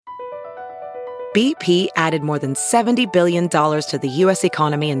BP added more than $70 billion to the U.S.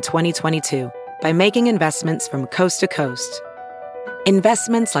 economy in 2022 by making investments from coast to coast.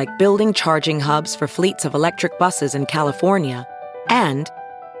 Investments like building charging hubs for fleets of electric buses in California and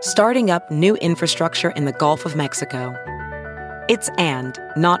starting up new infrastructure in the Gulf of Mexico. It's and,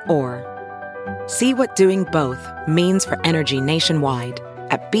 not or. See what doing both means for energy nationwide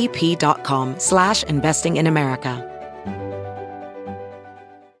at bp.com/investing in America.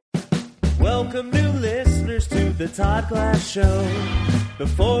 Welcome new listeners to the Todd Glass Show.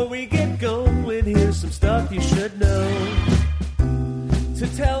 Before we get going, here's some stuff you should know. To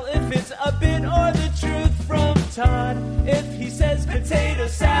tell if it's a bit or the truth from Todd. If he says potato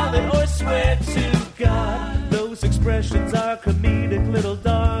salad or swear to God. Those expressions are comedic, little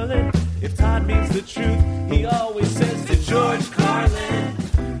darling. If Todd means the truth, he always says to George Carlin.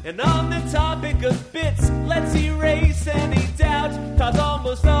 And on the topic of bits, let's erase any doubt. Todd's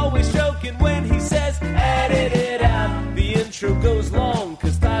almost always joking when he says, edit it out. The intro goes long,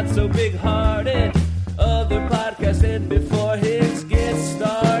 cause Todd's so big-hearted. Other podcasts end before his gets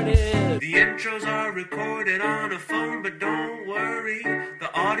started. The intros are recorded on a phone, but don't worry. The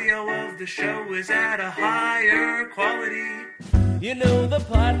audio of the show is at a higher quality. You know the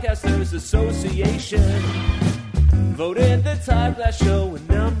Podcasters Association voted the Todd Glass Show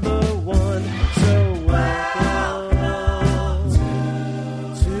 #1. So welcome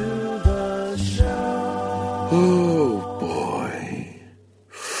to the show. Oh, boy.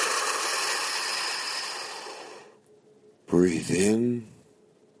 Breathe in.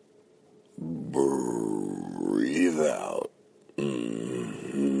 Breathe out.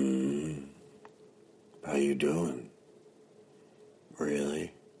 Mm-hmm. How you doing?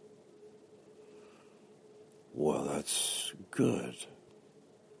 Really? Well, that's good.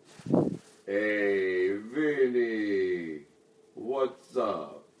 Hey, Vinny, what's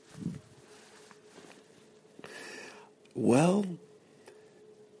up? Well,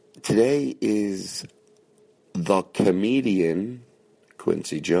 today is the comedian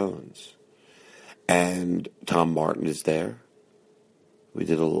Quincy Jones, and Tom Martin is there. We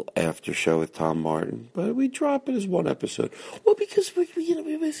did a little after show with Tom Martin, but we drop it as one episode. Well, because we're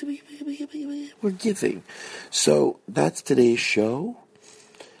giving. So that's today's show.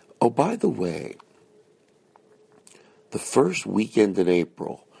 Oh, by the way, the first weekend in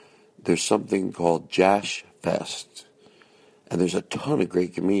April, there's something called Jazz Fest, and there's a ton of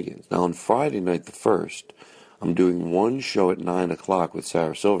great comedians. Now, on Friday night, the 1st, I'm doing one show at 9 o'clock with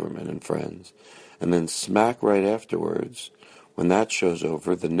Sarah Silverman and friends, and then smack right afterwards, when that show's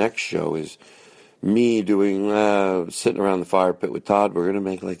over, the next show is me doing, sitting around the fire pit with Todd. We're going to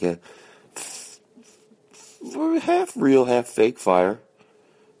make like a half real, half fake fire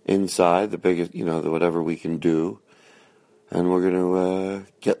inside, the biggest, the whatever we can do. And we're going to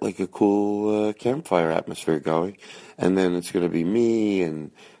get like a cool campfire atmosphere going. And then it's going to be me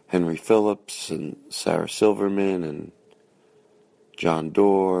and Henry Phillips and Sarah Silverman and John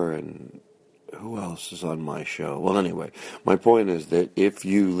Doerr and who else is on my show? Well, anyway, my point is that if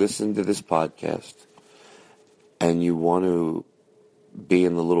you listen to this podcast and you want to be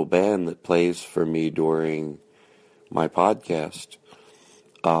in the little band that plays for me during my podcast,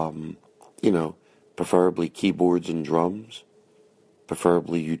 preferably keyboards and drums,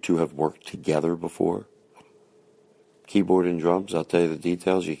 preferably you two have worked together before. Keyboard and drums, I'll tell you the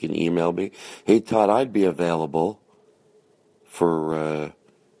details. You can email me. Hey, Todd, I'd be available for...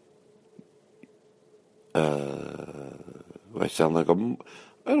 I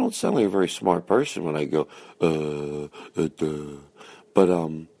don't sound like a very smart person when I go, but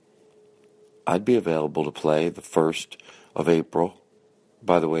I'd be available to play the 1st of April.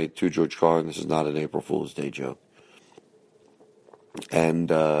 By the way, to George Carlin, this is not an April Fool's Day joke. And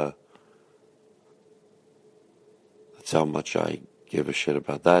that's how much I give a shit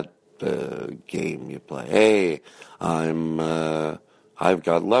about that game you play. Hey, I've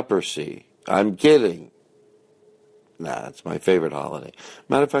got leprosy. I'm kidding. Nah, it's my favorite holiday.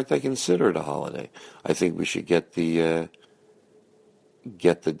 Matter of fact, I consider it a holiday. I think we should get the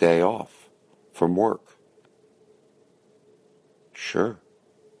day off from work. Sure.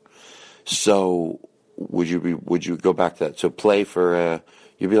 So, would you go back to that? So play for,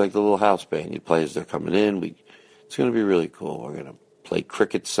 you'd be like the little house band. You'd play as they're coming in. It's going to be really cool. We're going to play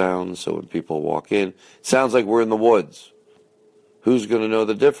cricket sounds so when people walk in, it sounds like we're in the woods. Who's going to know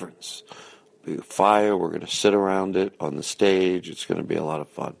the difference? Be a fire. We're going to sit around it on the stage. It's going to be a lot of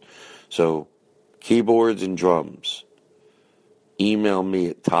fun. So, keyboards and drums. Email me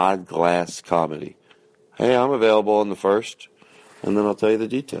at Todd Glass Comedy. Hey, I'm available on the 1st, and then I'll tell you the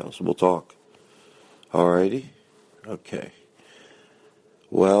details. We'll talk. Alrighty? Okay.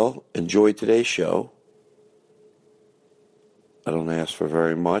 Well, enjoy today's show. I don't ask for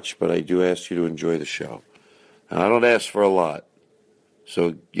very much, but I do ask you to enjoy the show. And I don't ask for a lot.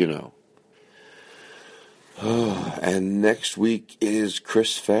 So, you know. And next week is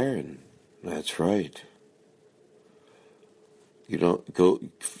Chris Farron. That's right.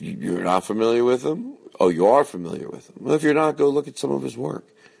 You're not familiar with him? Oh, you are familiar with him. Well, if you're not, go look at some of his work.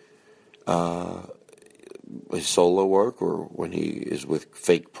 His solo work, or when he is with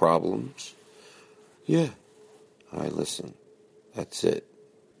Fake Problems. Yeah. All right, listen. That's it.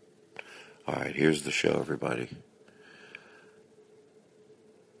 All right, here's the show, everybody.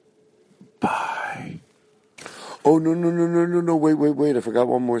 Bye. Oh, no. Wait. I forgot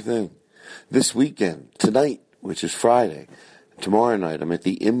one more thing. This weekend, tonight, which is Friday, tomorrow night, I'm at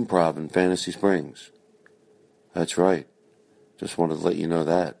the Improv in Fantasy Springs. That's right. Just wanted to let you know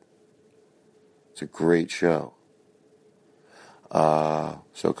that. It's a great show.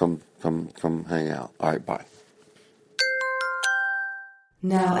 So come hang out. All right, bye.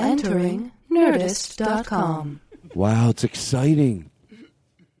 Now entering Nerdist.com. Wow, it's exciting.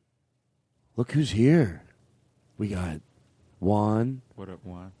 Look who's here. We got Juan. What up,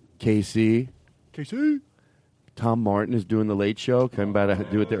 Juan? Casey. Tom Martin is doing the late show. Coming back to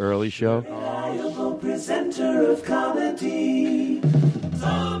do it the early show. Reliable presenter of comedy,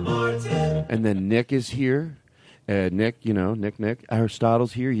 Tom Martin. And then Nick is here. Nick.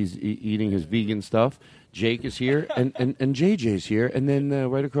 Aristotle's here. He's eating his vegan stuff. Jake is here. and JJ's here. And then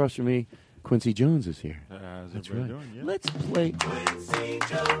right across from me, Quincy Jones is here. That's right. Doing, yeah. Let's play. Quincy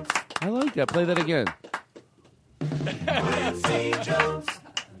Jones. I like that. Play that again. Quincy Jones.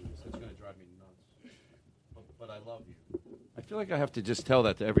 It's going to drive me nuts. But I love you. I feel like I have to just tell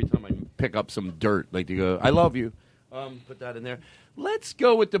that to every time I pick up some dirt. Like to go, I love you. Put that in there. Let's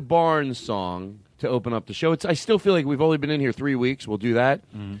go with the Barnes song to open up the show. I still feel like we've only been in here 3 weeks. We'll do that.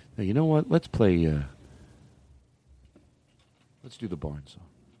 Mm-hmm. Now, you know what? Let's play. Let's do the Barnes song.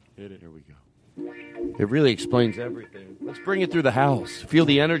 Hit it. Here we go. It really explains everything. Let's bring it through the house. Feel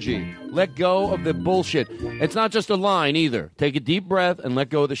the energy. Let go of the bullshit. It's not just a line either. Take a deep breath and let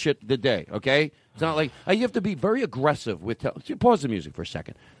go of the shit today, okay? It's not like you have to be very aggressive with pause the music for a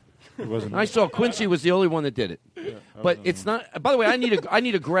second. It wasn't. I saw Quincy was the only one that did it. Yeah, but it's not. By the way, I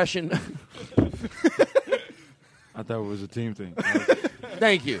need aggression. I thought it was a team thing.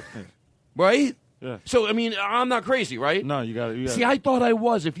 Thank you. Right? Yeah. So, I mean, I'm not crazy, right? No, you got it. See, I thought I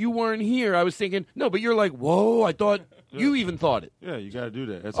was. If you weren't here, I was thinking, no, but you're like, whoa, I thought you even thought it. Yeah, you got to do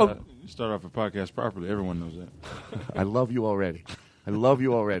that. That's how you start off a podcast properly. Everyone knows that. I love you already.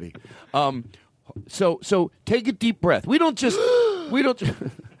 So take a deep breath. We don't just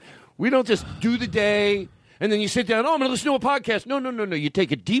do the day and then you sit down. Oh, I'm going to listen to a podcast. No. You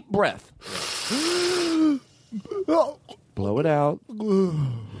take a deep breath. Blow it out.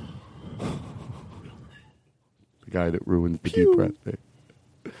 Guy that ruins the deep breath thing.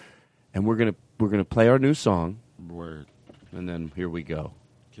 And we're gonna play our new song. Word. And then here we go.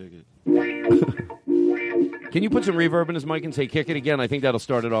 Kick it. Can you put some reverb in his mic and say kick it again? I think that'll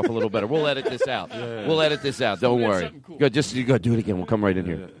start it off a little better. We'll edit this out. Yeah. We'll edit this out. Don't worry. Cool. Go do it again. We'll come right in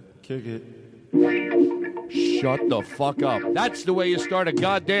here. Kick it. Shut the fuck up. That's the way you start a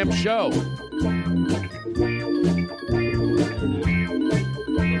goddamn show.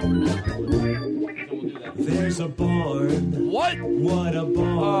 There's a barn. What? What a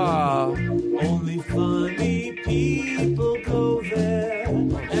barn. Only funny people go there,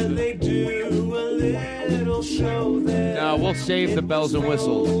 and they do a little show there. No, we'll save the bells and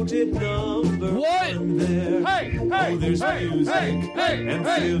whistles. What? Hey, there's music and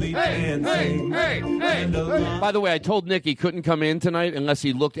silly dancing. By the way, I told Nick he couldn't come in tonight unless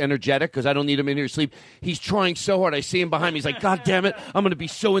he looked energetic because I don't need him in here to sleep. He's trying so hard. I see him behind me. He's like, God damn it, I'm going to be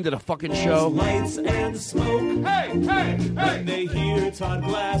so into the fucking show. Lights and smoke. When they hear Todd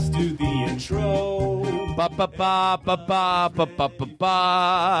Glass do the intro. Ba ba ba ba ba ba ba ba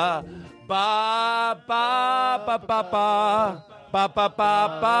ba. Ba ba ba ba ba. Ba ba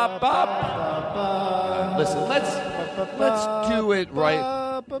ba ba ba. Listen, let's do it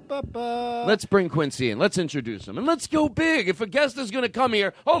right. Let's bring Quincy in. Let's introduce him. And let's go big. If a guest is going to come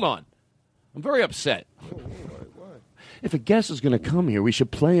here, hold on. I'm very upset. If a guest is going to come here, we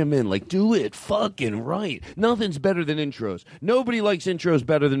should play him in. Like, do it fucking right. Nothing's better than intros. Nobody likes intros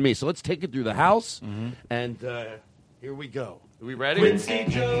better than me. So let's take it through the house. Mm-hmm. And here we go. Are we ready? Quincy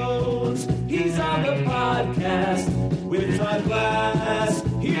Jones, he's on the podcast with Todd Glass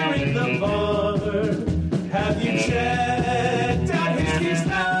here in the barn. Have you checked out his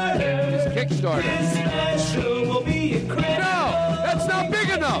Kickstarter? Kickstarter. His special will be incredible. No, that's not big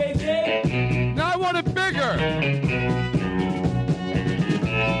enough. Now I want it bigger.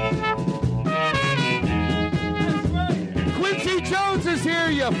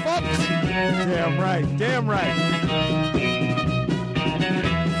 you fucks. Damn right. Damn right.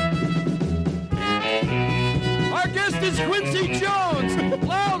 Our guest is Quincy Jones.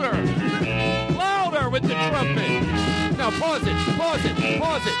 Louder. Louder with the trumpet. Now pause it. Pause it.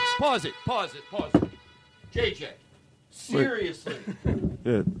 Pause it. Pause it. Pause it. Pause it. JJ. Seriously.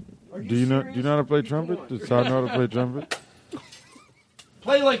 Yeah. Do you know how to play trumpet? Does Todd know how to play trumpet?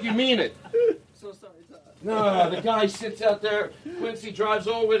 Play like you mean it. So sorry, Todd. No, the guy sits out there. Quincy drives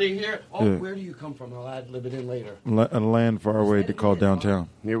all the way to here. Oh, Yeah. where do you come from? I'll ad-lib it in later. A land far away to call downtown.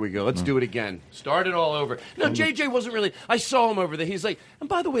 Here we go. Let's do it again. Start it all over. No, JJ wasn't really. I saw him over there. He's like, and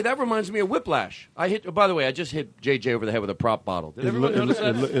by the way, that reminds me of Whiplash. By the way, I just hit JJ over the head with a prop bottle. Did everyone notice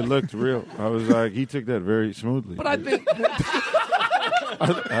that? It looked real. I was like, he took that very smoothly. But I think.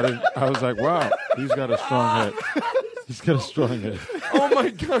 I was like, wow, he's got a strong head. He's got a strong head. Oh my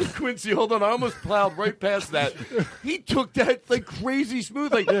God, Quincy, hold on. I almost plowed right past that. He took that like crazy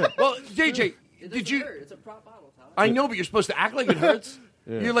smooth. Like, well, JJ, did you? It's a prop bottle, Todd. I know, but you're supposed to act like it hurts.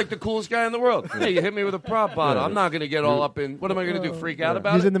 Yeah. You're like the coolest guy in the world. Hey, you hit me with a prop bottle. I'm not going to get all up in. What am I going to do? Freak out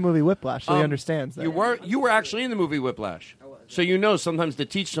about He's it? in the movie Whiplash, so he understands that. You were actually in the movie Whiplash. So you know sometimes to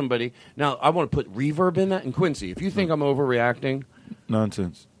teach somebody. Now, I want to put reverb in that. And Quincy, if you think I'm overreacting.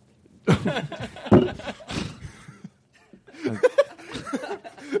 Nonsense.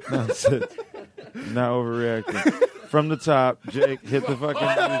 Nonsense. Not overreacting. From the top, Jake, hit the fucking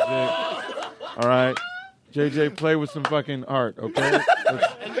music. All right. JJ, play with some fucking art, okay?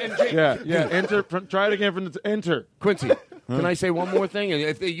 And Jake, Yeah. Enter. Try it again from the enter. Quincy, can I say one more thing? And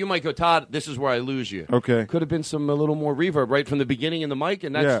if you might go, Todd, this is where I lose you. Okay. Could have been a little more reverb right from the beginning in the mic,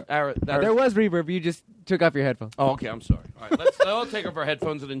 and that's There was reverb. You just took off your headphones. Oh, okay. I'm sorry. All right, let's all take off our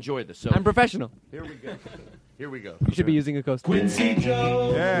headphones and enjoy this. So I'm professional. here we go. Here we go. You should be using a coaster. Quincy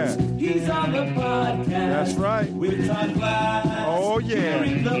Jones, Yeah. he's on the podcast. That's right. With Todd Glass. Oh, yeah.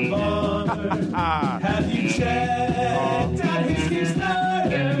 During the bar. Have you checked out his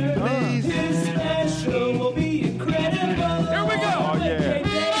Kickstarter? Please. His special will be incredible. Here we go. Oh, yeah.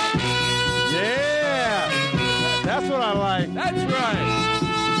 Yeah. That's what I like. That's right.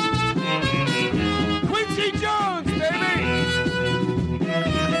 Quincy Jones, baby.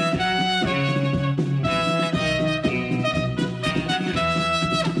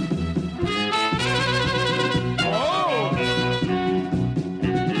 Oh.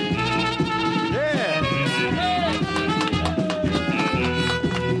 Yeah.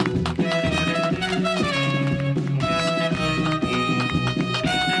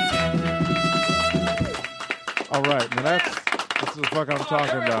 All right. Now that's the fuck I'm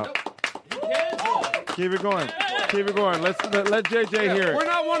talking about. Keep it going. Keep it going. Let JJ hear We're it.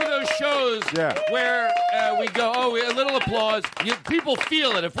 not one of those shows where we go, a little applause. People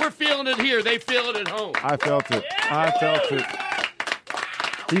feel it. If we're feeling it here, they feel it at home. I felt it. I felt it.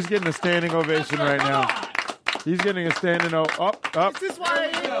 He's getting a standing ovation right now. He's getting a standing up. This is why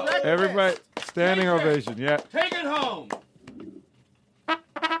Everybody, standing ovation. Yeah. Take it home.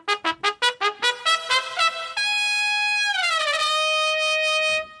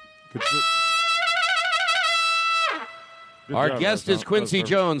 Good Our job. guest That is was Quincy perfect.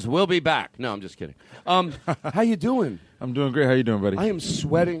 Jones. We'll be back. No, I'm just kidding. How you doing? I'm doing great. How you doing, buddy? I am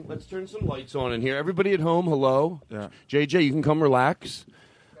sweating. Let's turn some lights on in here. Everybody at home, hello. Yeah. JJ, you can come relax.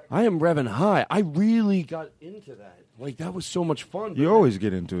 I am revving high. I really got into that. Like, that was so much fun. You always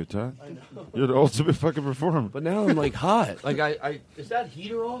get into it, Todd. I know. You're the ultimate fucking performer. But now I'm like hot. Like, I is that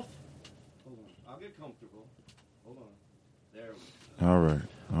heater off? Hold on. I'll get comfortable. Hold on. There we go. All right.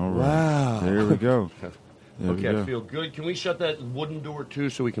 Wow. There we go. There we Okay, go. I feel good. Can we shut that wooden door, too,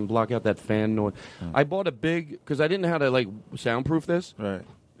 so we can block out that fan noise? I bought a big, because I didn't know how to, like, soundproof this. Right.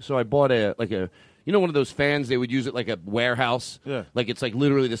 So I bought you know, one of those fans, they would use it like a warehouse. Yeah. Like, it's like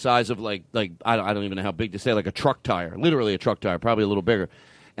literally the size of like I don't even know how big to say, like a truck tire. Literally a truck tire, probably a little bigger.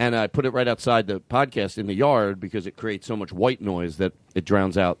 And I put it right outside the podcast in the yard because it creates so much white noise that it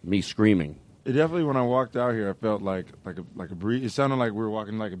drowns out me screaming. It definitely, when I walked out here, I felt like a breeze. It sounded like we were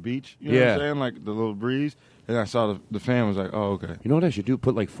walking like a beach. You know what I'm saying? Like the little breeze. And I saw the fan was like, oh, okay. You know what I should do?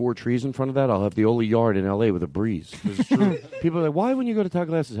 Put like 4 trees in front of that. I'll have the only yard in L.A. with a breeze. It's true. People are like, why when you go to Todd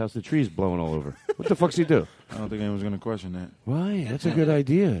Glass's house, the trees blowing all over? What the fuck's he do? I don't think anyone's going to question that. Why? That's a good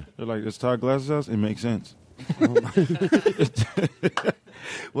idea. They're like, it's Todd Glass's house? It makes sense.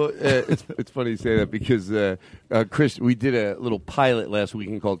 Well, it's funny you say that because, Chris, we did a little pilot last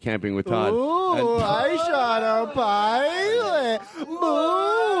weekend called Camping with Todd. Ooh, I shot a pilot.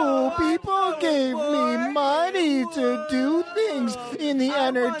 Boo! People gave me money to do things in the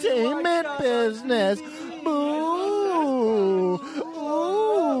entertainment business. Boo!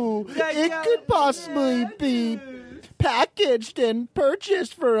 Ooh, it could possibly be packaged and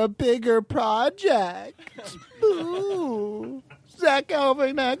purchased for a bigger project. Ooh. Zach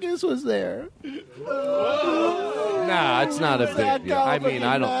Galifianakis was there. Nah, it's not a big deal. I mean,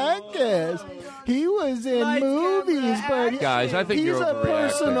 I don't. He was in movies, but guys, I think he's you're a overreacting.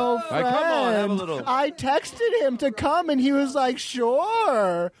 personal All friend. right, come on, have a little. I texted him to come, and he was like,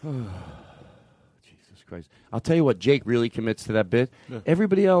 "Sure." Jesus Christ! I'll tell you what, Jake really commits to that bit. Yeah.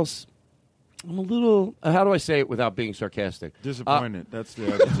 Everybody else, I'm a little. How do I say it without being sarcastic? Disappointed. That's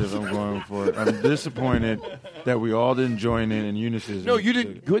the adjective I'm going for. I'm disappointed that we all didn't join in unison. No, you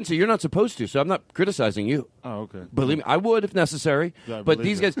didn't, Quincy. You're not supposed to, so I'm not criticizing you. Oh, okay. Believe me, I would if necessary. Yeah, I but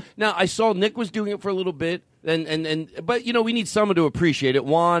believe these guys. Now, I saw Nick was doing it for a little bit, but we need someone to appreciate it.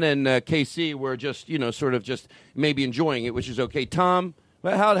 Juan and KC were just sort of just maybe enjoying it, which is okay. Tom,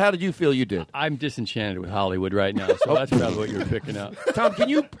 how did you feel you did? I'm disenchanted with Hollywood right now, so that's probably what you're picking up. Tom,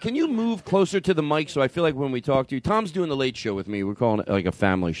 can you move closer to the mic so I feel like when we talk to you? Tom's doing the late show with me. We're calling it like a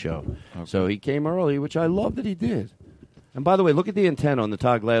family show. Okay. So he came early, which I love that he did. And by the way, look at the antenna on the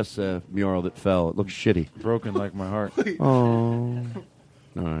Todd Glass mural that fell. It looks shitty. Broken like my heart. Oh.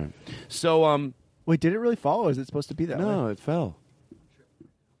 All right. So, wait, did it really fall, or is it supposed to be that way? No, it fell.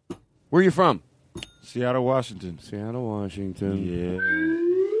 Where are you from? Seattle, Washington. Seattle, Washington. Yeah.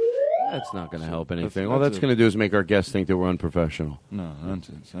 That's not going to help anything. All that's going to do is make our guests think that we're unprofessional. No,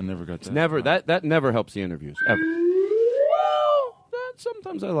 nonsense. I never got that. It's never that never helps the interviews ever. Well,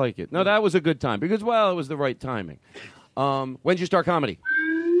 sometimes I like it. No, that was a good time because it was the right timing. When did you start comedy?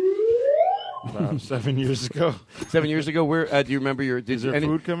 About 7 years ago. 7 years ago. Where do you remember your? Is there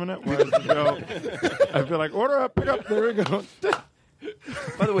food coming up? Where does it go? I feel like order up, pick up. There we go.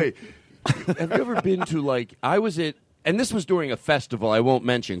 By the way, have you ever been to I was at, and this was during a festival I won't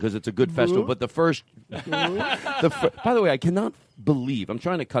mention because it's a good festival, but the first, by the way, I cannot believe, I'm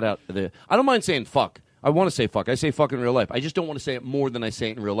trying to cut out I don't mind saying fuck. I want to say fuck. I say fuck in real life. I just don't want to say it more than I say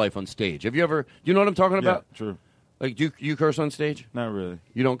it in real life on stage. Have you ever, you know what I'm talking about? Yeah, true. Like, do you curse on stage? Not really.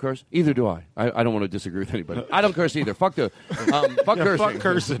 You don't curse? Either do I. I don't want to disagree with anybody. I don't curse either. Fuck fuck cursing. Fuck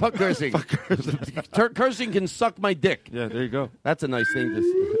cursing. Fuck cursing. Fuck cursing. Cursing can suck my dick. Yeah, there you go. That's a nice thing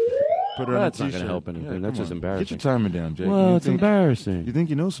to put it on that's a not t-shirt. going to help anything. Yeah, That's just on. embarrassing. Get your timing down, Jake. Well, it's embarrassing. You think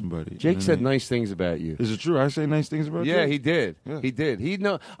you know somebody. Jake said nice things about you. Is it true? I say nice things about you? Yeah, he did. Yeah. He did.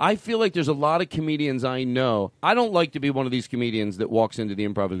 I feel like there's a lot of comedians I know. I don't like to be one of these comedians that walks into the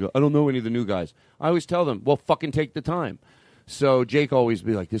improv and goes, I don't know any of the new guys. I always tell them, well, fucking take the time. So Jake always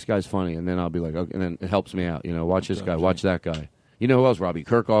be like, this guy's funny. And then I'll be like, okay. And then it helps me out. Watch this guy. Watch that guy. You know who else? Robbie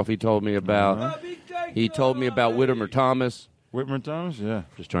Kirkhoff he told me about. He told me about Whitmer Thomas. Whitmer Thomas? Yeah.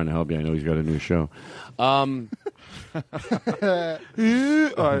 Just trying to help you. I know he's got a new show. I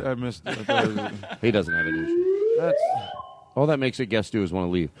missed it. He doesn't have a new show. That's all that makes a guest do is want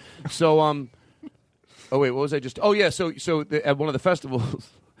to leave. So, oh wait, what was I just? Oh yeah, so at one of the festivals,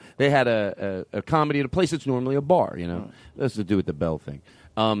 they had a comedy at a place that's normally a bar. That's to do with the bell thing.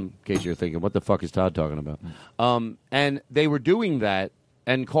 In case you're thinking, what the fuck is Todd talking about? And they were doing that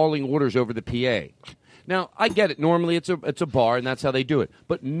and calling orders over the PA. Now, I get it. Normally, it's a bar, and that's how they do it.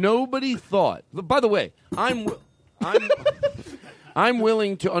 But nobody thought. By the way, I'm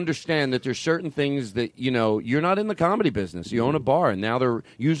willing to understand that there's certain things that you're not in the comedy business. You own a bar, and now they're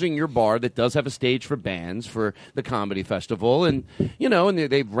using your bar that does have a stage for bands for the comedy festival, and and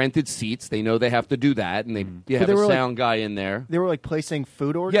they've rented seats. They know they have to do that, and you have a sound guy in there. They were placing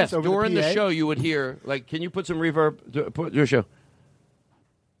food orders. Yes, over during the PA? the show, you would hear can you put some reverb? Put your show.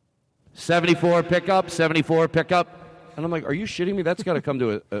 74 pickup, 74 pickup. And I'm like, are you shitting me? That's got to come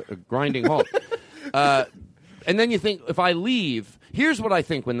to a grinding halt. And then you think, if I leave, here's what I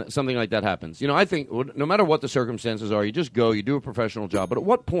think when something like that happens. I think no matter what the circumstances are, you just go, you do a professional job. But at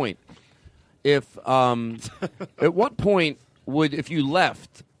what point, if you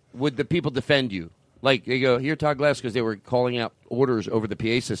left, would the people defend you? Like, they go, here, Todd Glass, because they were calling out orders over the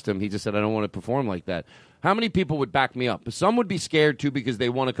PA system. He just said, I don't want to perform like that. How many people would back me up? Some would be scared, too, because they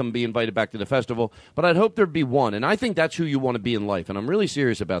want to come be invited back to the festival. But I'd hope there'd be one. And I think that's who you want to be in life. And I'm really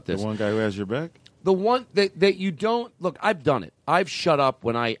serious about this. The one guy who has your back? The one that you don't... Look, I've done it. I've shut up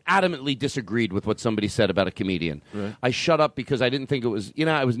when I adamantly disagreed with what somebody said about a comedian. Right. I shut up because I didn't think it was...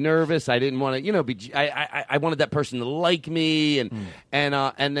 I was nervous. I didn't want to... I wanted that person to like me. And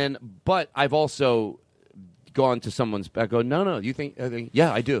then... But I've also... gone to someone's back, go, no, you think,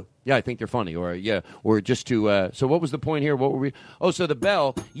 yeah, I do. Yeah, I think they're funny. Or, yeah, or just to, so what was the point here? What were we, so the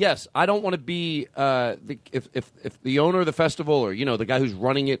bell, yes, I don't want to be, if the owner of the festival or, the guy who's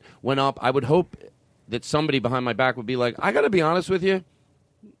running it went up, I would hope that somebody behind my back would be like, I got to be honest with you.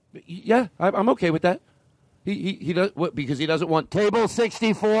 Yeah, I'm okay with that. He does what, because he doesn't want table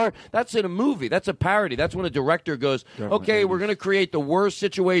 64. That's in a movie. That's a parody. That's when a director goes, okay, we're going to create the worst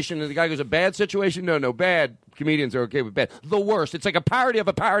situation, and the guy goes, a bad situation? No, bad. Comedians are okay with bad. The worst. It's like a parody of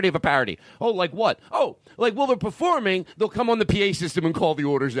a parody of a parody. Oh, like what? Oh, like while they're performing, they'll come on the PA system and call the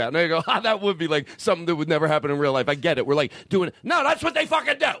orders out. And they go, that would be like something that would never happen in real life. I get it. We're like doing it. No, that's what they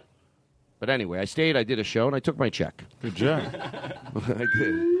fucking do. But anyway, I stayed, I did a show, and I took my check. Good job. I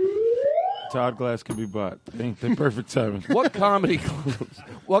did. Todd Glass can be bought. They perfect timing. What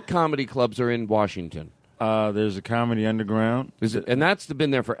comedy clubs are in Washington? There's a Comedy Underground. Is it? And that's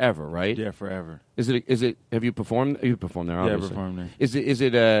been there forever, right? Yeah, forever. Is it? Have you performed? You performed there, obviously. Yeah, I performed there.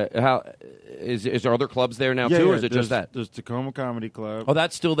 Is there other clubs there now too, or is it just that? There's Tacoma Comedy Club. Oh,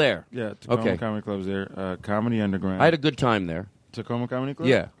 that's still there. Yeah, Tacoma Comedy Club's there. Comedy Underground. I had a good time there. Tacoma Comedy Club.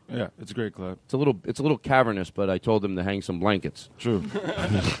 Yeah, it's a great club. It's a little cavernous, but I told them to hang some blankets. True.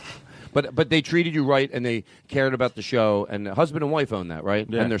 But they treated you right, and they cared about the show. And the husband and wife own that, right?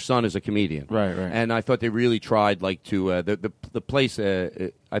 Yeah. And their son is a comedian. Right. And I thought they really tried, like, to the place.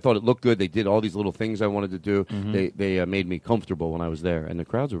 I thought it looked good. They did all these little things I wanted to do. Mm-hmm. They made me comfortable when I was there, and the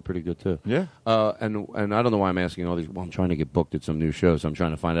crowds were pretty good too. Yeah. And I don't know why I'm asking all these. Well, I'm trying to get booked at some new shows. So I'm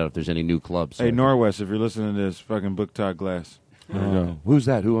trying to find out if there's any new clubs. Hey, Norwest, if you're listening to this, fucking book Todd Glass. There you go. Who's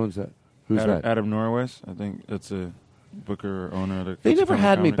that? Who owns that? Who's that? Adam Norwest. I think that's a booker or owner of the. They never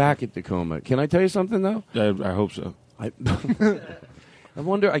had me Comedy back at Tacoma. Can I tell you something though? I hope so. I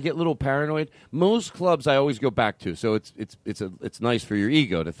wonder. I get a little paranoid. Most clubs I always go back to, so it's nice for your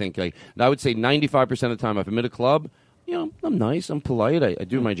ego to think like. I would say 95% of the time, if I'm at a club, I'm nice, I'm polite, I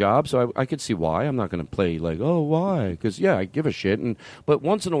do my job, so I could see why. I'm not going to play like, oh, why? Because I give a shit. But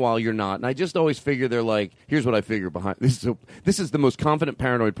once in a while, you're not, and I just always figure they're like. Here's what I figure behind this. This is the most confident,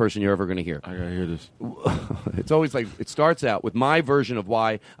 paranoid person you're ever going to hear. I gotta hear this. It's always like it starts out with my version of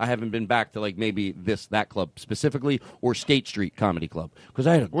why I haven't been back to like maybe that club specifically or State Street Comedy Club because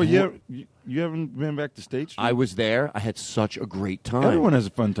I had you haven't been back to State Street? I was there. I had such a great time. Everyone has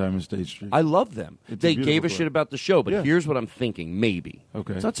a fun time in State Street. I love them. They gave a shit about the show, but here's what I'm thinking. Maybe.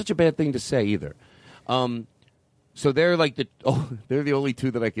 Okay. It's not such a bad thing to say either. So they're like they're the only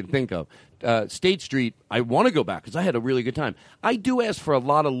two that I can think of. State Street, I want to go back because I had a really good time. I do ask for a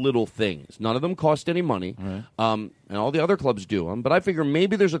lot of little things. None of them cost any money, right. And all the other clubs do them. But I figure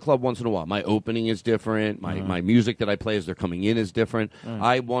maybe there's a club once in a while. My opening is different. My music that I play as they're coming in is different.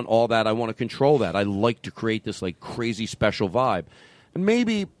 I want all that. I want to control that. I like to create this like crazy special vibe. And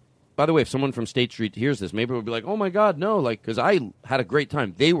maybe, by the way, if someone from State Street hears this, maybe we'll be like, oh my God, no, like, because I had a great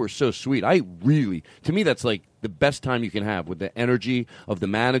time. They were so sweet. To me, that's like the best time you can have with the energy of the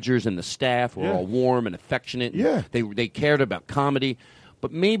managers and the staff who are all warm and affectionate. Yeah. They cared about comedy.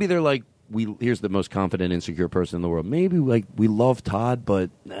 But maybe they're like, here's the most confident, insecure person in the world. Maybe like we love Todd, but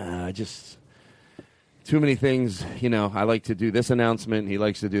just too many things. I like to do this announcement. He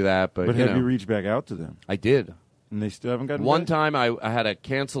likes to do that. But have you reached back out to them? I did. And they still haven't gotten one back? time I had to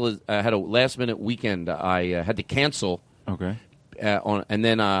cancel. I had a last minute weekend. I had to cancel. Okay.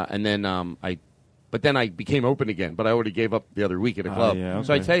 But then I became open again. But I already gave up the other week at a club. Yeah, okay.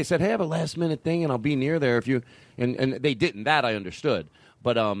 So I said, hey, I have a last minute thing, and I'll be near there if you. And they didn't. That I understood.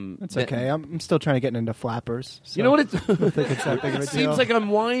 But it's okay. I'm still trying to get into flappers. So you know what it's? I don't think it's that big of a It seems like I'm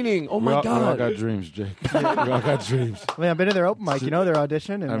whining. Oh my God! God! We all got dreams, Jake. We all got dreams. I mean, I've been to their open mic. Their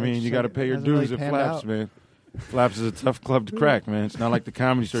audition. And I mean, you got to pay your dues at Flaps, man. Flaps is a tough club to crack, man. It's not like the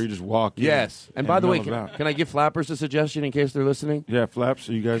Comedy Store. You just walk in. Yes. And by the way, can I give Flappers a suggestion in case they're listening? Yeah, Flaps.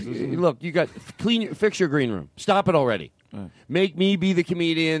 Are you guys listening? Look, you got fix your green room. Stop it already. Make me be the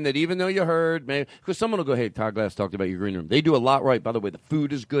comedian that even though you heard, because someone will go, hey, Todd Glass talked about your green room. They do a lot right. By the way, the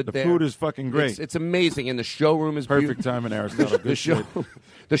food is good there. The food is fucking great. It's amazing, and the showroom is perfect time in Aristotle.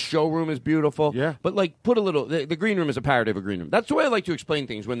 The showroom is beautiful. Yeah. But, like, put a little... The green room is a parody of a green room. That's the way I like to explain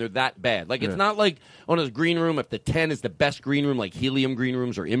things when they're that bad. Like, it's not like on a green room, if the 10 is the best green room, like helium green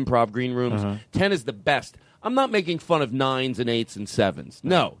rooms or improv green rooms, 10 is the best. I'm not making fun of 9s and 8s and 7s.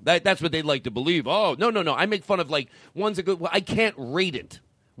 No, that's what they'd like to believe. Oh, no. I make fun of, like, one's a good... Well, I can't rate it.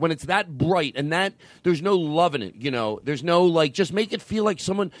 When it's that bright and that there's no love in it, there's no like, just make it feel like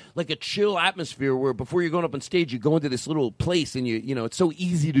someone, like a chill atmosphere where before you're going up on stage, you go into this little place and it's so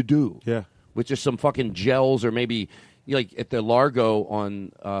easy to do. Yeah. With just some fucking gels or maybe like at the Largo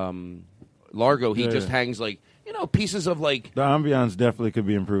on Largo, he just hangs like, pieces of like. The ambiance definitely could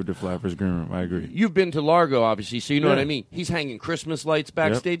be improved at Flappers Green Room. I agree. You've been to Largo, obviously, so you know what I mean. He's hanging Christmas lights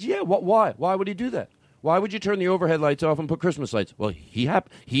backstage. Yep. Yeah. Why? Why would he do that? Why would you turn the overhead lights off and put Christmas lights? Well, he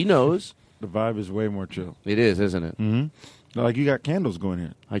knows. The vibe is way more chill. It is, isn't it? Mm-hmm. Like you got candles going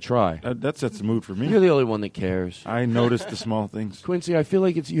here. I try. That sets the mood for me. You're the only one that cares. I notice the small things. Quincy, I feel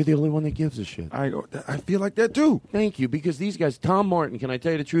like you're the only one that gives a shit. I feel like that too. Thank you, because these guys, Tom Martin, can I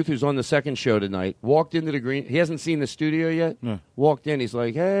tell you the truth, who's on the second show tonight, walked into the green. He hasn't seen the studio yet. Yeah. Walked in. He's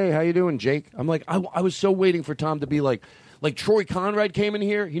like, "Hey, how you doing, Jake?" I'm like, I was so waiting for Tom to be like Troy Conrad came in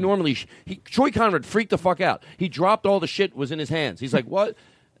here. He normally Troy Conrad freaked the fuck out. He dropped all the shit was in his hands. He's like, "What?"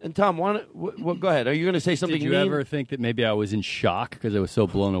 And Tom, go ahead. Are you going to say something? Did you mean? ever think that maybe I was in shock because I was so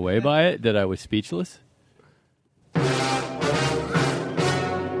blown away by it that I was speechless?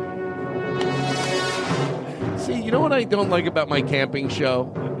 See, you know what I don't like about my camping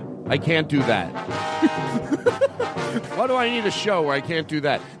show? I can't do that. Why do I need a show where I can't do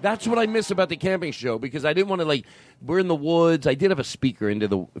that? That's what I miss about the camping show, because I didn't want to, we're in the woods. I did have a speaker into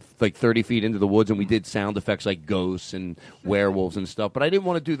the, 30 feet into the woods, and we did sound effects like ghosts and werewolves and stuff, but I didn't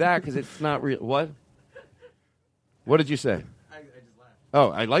want to do that because it's not real. What? What did you say? I just laughed. Oh,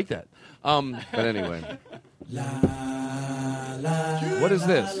 I like that. But anyway. What is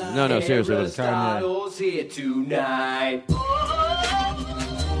this? No, seriously. What is Aristotle's here tonight.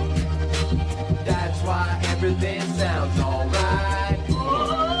 That's why everything sounds alright.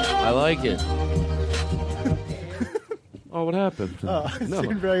 I like it. Oh, what happened? It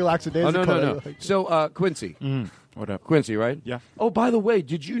seemed very lackadaisical. No. So, Quincy. What up? Quincy, right? Yeah. Oh, by the way,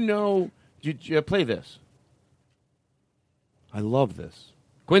 did you know... Did you play this? I love this.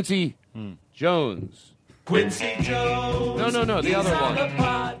 Quincy Jones. Quincy Jones. No, the other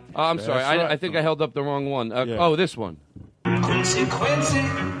one. I'm sorry. I think I held up the wrong one. Yeah. Oh, this one. Quincy Jones.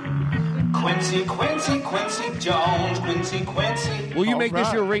 Quincy. Will you make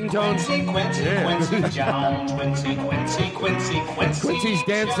this your ringtone? Quincy Jones. Quincy. Quincy's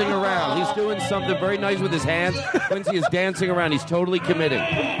dancing around. He's doing something very nice with his hands. Quincy is dancing around. He's totally committing.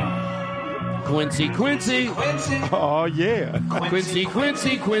 Quincy. Oh, yeah. Quincy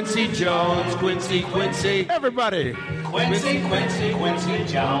Jones. Quincy. Everybody. Quincy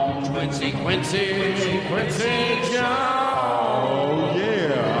Jones. Quincy Jones. Oh,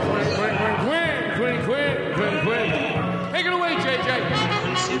 yeah. Quinn. Take it away, JJ.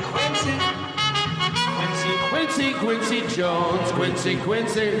 Quincy Jones. Quincy.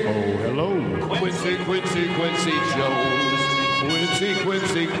 Oh, hello. Quincy Jones.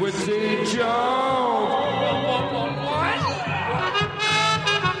 Quincy Jones.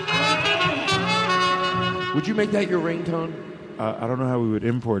 Would you make that your ringtone? I don't know how we would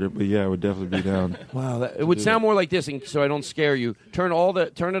import it, but yeah, I would definitely be down. Wow, it would sound more like this, and so I don't scare you. Turn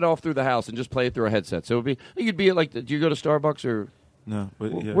it off through the house and just play it through a headset. So you'd be like, do you go to Starbucks or? No,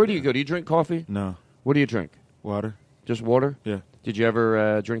 but yeah. Where do you go? Do you drink coffee? No. What do you drink? Water. Just water? Yeah. Did you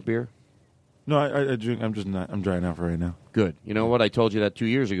ever drink beer? No, I drink. I'm just not. I'm drying out for right now. Good. You know what? I told you that 2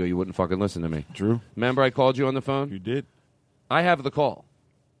 years ago. You wouldn't fucking listen to me. True. Remember I called you on the phone? You did. I have the call.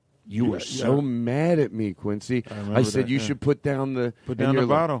 You were so mad at me, Quincy. I said you should put down the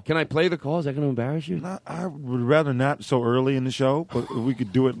bottle. Can I play the call? Is that going to embarrass you? No, I would rather not so early in the show, but if we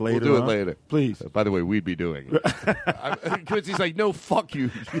could do it later. We'll do it later. Please. By the way, we'd be doing it. Quincy's like, no, fuck you.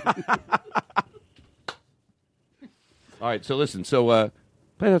 All right, so listen. So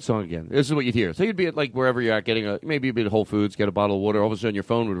play that song again. This is what you'd hear. So you'd be at wherever you're at, maybe you'd be at Whole Foods, get a bottle of water. All of a sudden your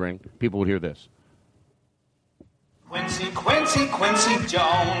phone would ring. People would hear this. Quincy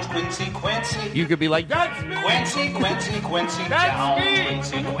Jones. Quincy. You could be like, that's me. Quincy That's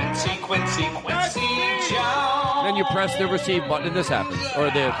Jones. me. Quincy Jones. Then you press the receive button and this happens. Or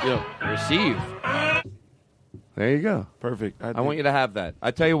the receive. There you go. Perfect. I want you to have that.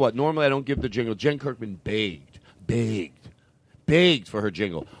 I tell you what, normally I don't give the jingle. Jen Kirkman begged for her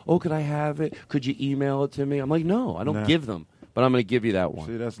jingle. Oh, could I have it? Could you email it to me? I'm like, no, I don't give them. But I'm going to give you that one.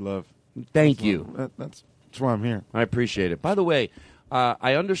 See, that's love. Thank you. That's why I'm here. I appreciate it. By the way,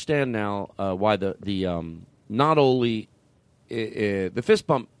 I understand now why the not only the fist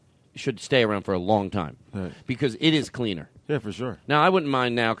pump should stay around for a long time because it is cleaner. Yeah, for sure. Now I wouldn't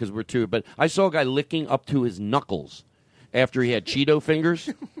mind now because we're two. But I saw a guy licking up to his knuckles after he had Cheeto fingers.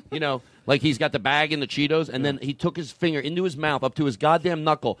 Like he's got the bag in the Cheetos, and then he took his finger into his mouth up to his goddamn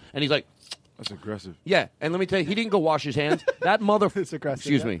knuckle, and he's like. That's aggressive. Yeah, and let me tell you, he didn't go wash his hands. That It's aggressive.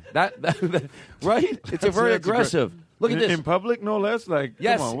 Excuse me. That right? It's very aggressive. Look at this. In public, no less?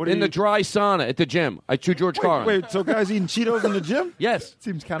 Yes, come on, what in the dry sauna at the gym. I chew George Carlin. Wait, so guys eating Cheetos in the gym? Yes.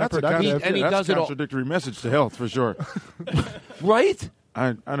 Seems That's counterproductive. And he that's does a it all. contradictory message to health, for sure. Right?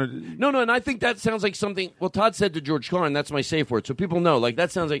 I don't. No, and I think that sounds like something. Well, Todd said to George Carlin, that's my safe word, so people know. Like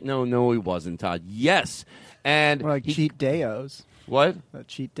that sounds like no, he wasn't, Todd. Yes, and Or like cheat dayos. What?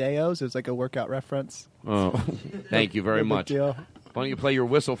 Cheat dayos is like a workout reference. Oh, thank you very No big much. deal. Why don't you play your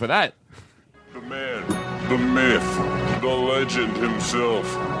whistle for that? The man the myth, the legend himself,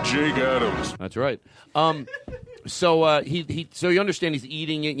 Jake Adams. That's right. So so you understand he's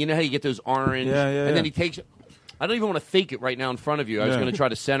eating it. You know how you get those orange, and then he takes. I don't even want to fake it right now in front of you. I was going to try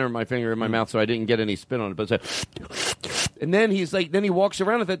to center my finger in my mouth so I didn't get any spit on it. But and then he's like, then he walks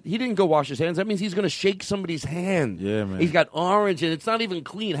around with it. He didn't go wash his hands. That means he's going to shake somebody's hand. Yeah, man. He's got orange, and it's not even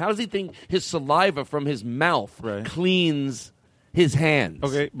clean. How does he think his saliva from his mouth cleans his hands?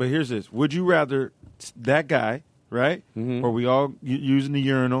 Okay, but here's this: would you rather that guy, right, or we all using the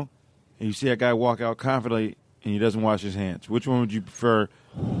urinal, and you see that guy walk out confidently and he doesn't wash his hands? Which one would you prefer?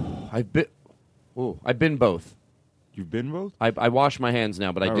 I've been both. You've been both? I wash my hands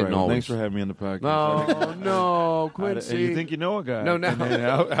now, but I didn't always. Thanks for having me on the podcast. No, Quincy. And you think you know a guy? No, now,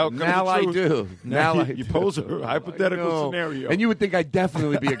 how come now I do. Now you pose a hypothetical scenario, and you would think I'd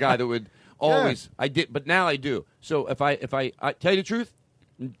definitely be a guy that would always. I did, but now I do. So if I tell you the truth,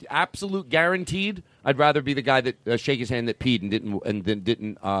 absolute guaranteed, I'd rather be the guy that shake his hand that peed and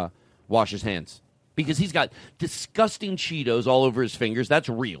didn't wash his hands. Because he's got disgusting Cheetos all over his fingers. That's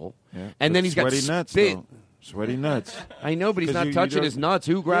real. Yeah, and then he's got spit. Sweaty nuts. I know, but he's not touching his nuts.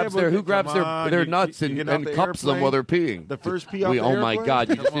 Who grabs their nuts and cups them while they're peeing? The first pee off the Oh my airplane? God!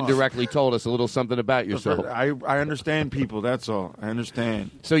 You just indirectly told us a little something about yourself. I understand people. That's all. I understand.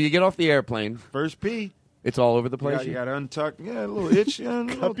 So you get off the airplane. First pee. It's all over the place. You got to untuck. Yeah, a little itch.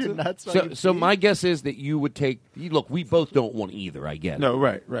 Cup your nuts. So my guess is that you would take. Look, we both don't want either. I get it. No,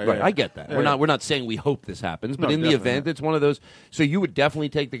 right. I get that. Yeah. We're not saying we hope this happens, but No, in the event, it's one of those. So you would definitely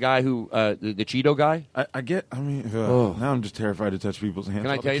take the guy who the Cheeto guy. Now I'm just terrified to touch people's hands. Can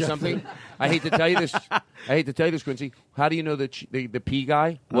I tell you something? I hate to tell you this. Quincy. How do you know that the pee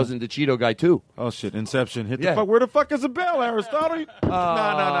guy wasn't the Cheeto guy too? Oh shit! Inception. Hit the fuck. Where the fuck is the bell, Aristotle? No.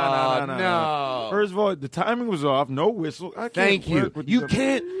 First of all, the timing was off. No whistle. I can't Thank you. work with You these-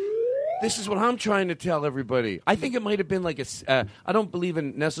 can't. This is what I'm trying to tell everybody. I think it might have been like I don't believe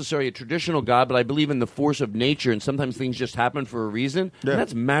in necessarily a traditional God, but I believe in the force of nature, and sometimes things just happen for a reason. Yeah. And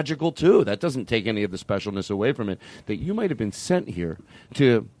that's magical too. That doesn't take any of the specialness away from it. That you might have been sent here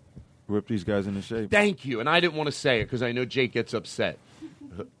to whip these guys into shape. Thank you. And I didn't want to say it because I know Jake gets upset.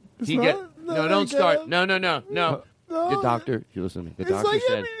 Don't start. No. The doctor, you listen to me. The doctor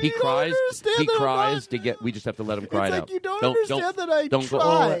said he cries. He cries to get. We just have to let him cry It's it like out. you don't understand that I don't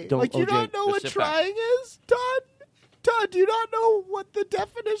try. Go, like you don't know what trying is, Todd. Todd, do you not know what the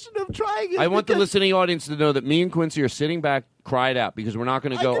definition of trying is? I want the listening audience to know that me and Quincy are sitting back, cried out, because we're not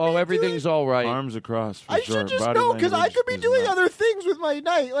going to go, everything's all right. Arms across, for I sure. should just Body know, because I language could be is doing not- other things with my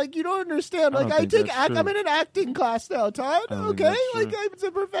night. Like, you don't understand. I Like, don't I think take that's I'm true. in an acting class now, Todd. I don't think Okay? that's Like, true. I'm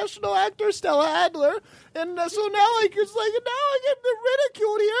a professional actor, Stella Adler. And so now, now I get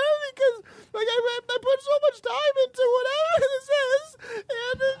ridiculed here because, like, I put so much time into whatever this is,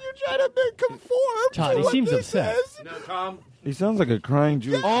 and then you try to conform Todd, to he what seems this upset. is. No, Tom. He sounds like a crying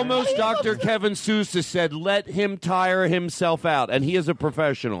Jew. Almost Dr. Kevin Sousa said, let him tire himself out, and he is a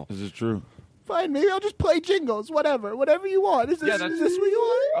professional. This is true. Fine, maybe I'll just play jingles, whatever you want. Is this what you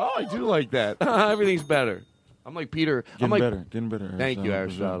want? Oh, I do like that. Everything's better. I'm like Peter. Getting better. Thank you,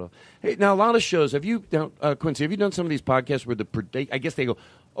 Aristotle. Hey, now a lot of shows. Have you, Quincy? Have you done some of these podcasts where I guess they go,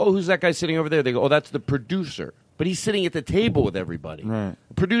 "Oh, who's that guy sitting over there?" They go, "Oh, that's the producer," but he's sitting at the table with everybody. Right.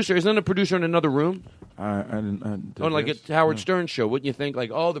 Producer isn't a producer in another room. I didn't. On like a Howard Stern show, wouldn't you think? Like,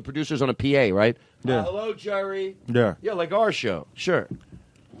 oh, the producer's on a PA, right? Yeah. Hello, Jerry. Yeah. Yeah, like our show. Sure.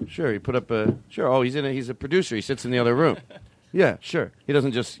 He put up a Oh, he's a producer. He sits in the other room. Yeah, sure. He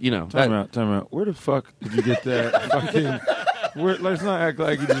doesn't just Time out. Where the fuck did you get that fucking? Let's not act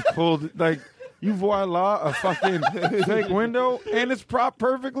like you just pulled you voila a fucking fake window and it's propped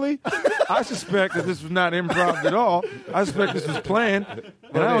perfectly. I suspect that this was not improv at all. I suspect this was planned,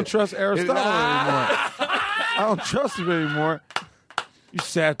 and I don't trust Aristotle anymore. I don't trust him anymore. You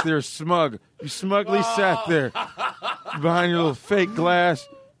sat there smug. You smugly sat there behind your little fake glass.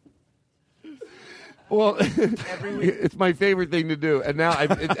 Well, it's my favorite thing to do. And now,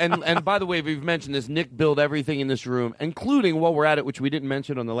 and by the way, we've mentioned this. Nick built everything in this room, including while we're at it, which we didn't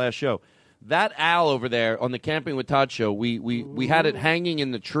mention on the last show. That owl over there on the Camping with Todd show, we had it hanging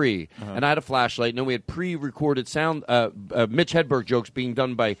in the tree, and I had a flashlight, and then we had pre-recorded sound, Mitch Hedberg jokes being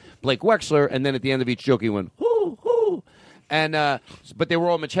done by Blake Wexler, and then at the end of each joke he went, hoo, hoo. And but they were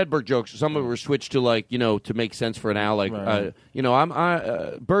all Mitch Hedberg jokes. Some of them were switched to to make sense for an owl. Like Right.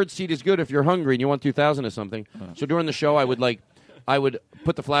 bird seed is good if you're hungry and you want 2,000 or something. So during the show, I would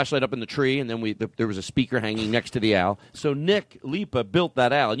put the flashlight up in the tree, and then there was a speaker hanging next to the owl. So Nick Lipa built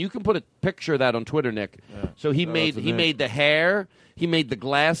that owl, and you can put a picture of that on Twitter, Nick. Yeah. So he made the hair, he made the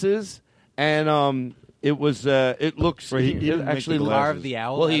glasses, and It was. It looks. Wait, he didn't make actually the carved the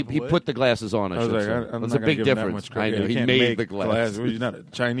owl. Well, out he of he wood? put the glasses on. I was should like, say. I'm It's not a big gonna give him that difference. much I credit. know. You He can't made make the glasses. glasses. Well, you're not a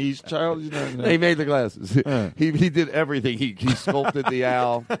Chinese child. You're not, He made the glasses. He did everything. He sculpted the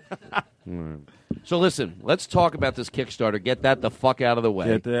owl. So listen, let's talk about this Kickstarter. Get that the fuck out of the way.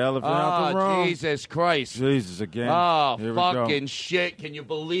 Get the elephant out the room. Jesus Christ. Jesus again. Oh, Here we go. fucking shit. Can you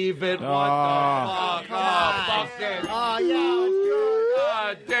believe it? What Oh. the fuck? Oh, fucking. Oh, yeah, it's good.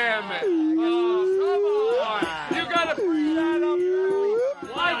 God damn it. Oh, come on. You gotta bring that up.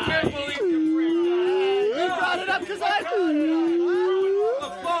 I can't believe you bring that up. You brought it up because I brought it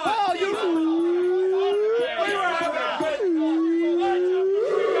up. Oh, you. We were having a good.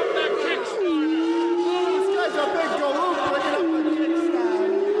 This guy's a big galoot bringing up the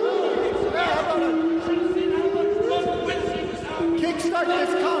Kickstarter. Yeah, how about kickstart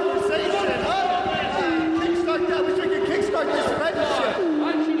this conversation, huh? Kickstart that. We should kickstart this friendship.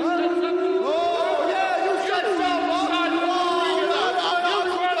 Oh, yeah, you said so.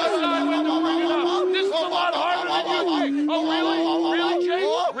 This is a lot harder than you think. Oh, really? Really, Jake?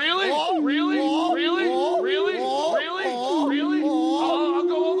 Really? Really? I'll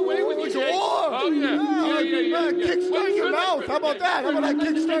go all the way with you, Jake. Oh, yeah. Kickstart your mouth. How about that? How about I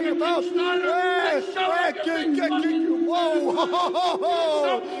kickstart your mouth?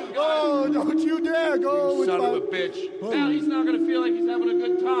 Whoa. Oh, don't you dare go with Son my... of a bitch. Now he's not going to feel like he's having a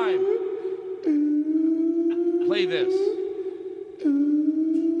good time. Play this.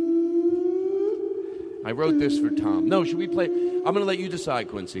 I wrote this for Tom. No, should we play? I'm going to let you decide,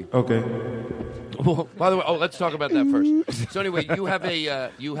 Quincy. Okay. Well, by the way, let's talk about that first. So anyway, you have when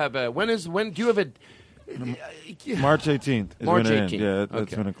do you have a March 18th. Is March when it ends. 18th. Yeah, that's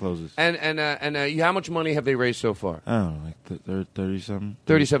Okay. when it closes. and how much money have they raised so far? I don't know, like 30-something.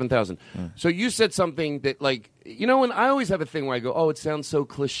 37,000. So you said something that, like, you know, and I always have a thing where I go, oh, it sounds so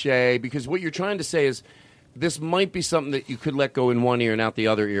cliche, because what you're trying to say is this might be something that you could let go in one ear and out the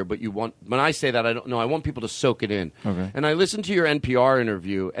other ear, but you want, when I say that, I don't know, I want people to soak it in. Okay. And I listened to your NPR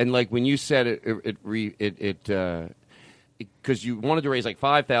interview, and like when you said because you wanted to raise like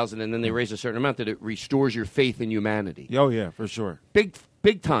 5,000, and then they raised a certain amount, that it restores your faith in humanity. Oh, yeah, for sure. Big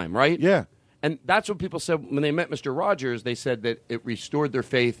time, right? Yeah. And that's what people said when they met Mr. Rogers. They said that it restored their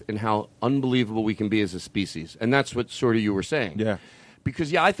faith in how unbelievable we can be as a species. And that's what sort of you were saying. Yeah.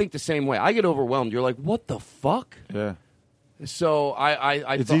 Because, yeah, I think the same way. I get overwhelmed. You're like, what the fuck? Yeah. So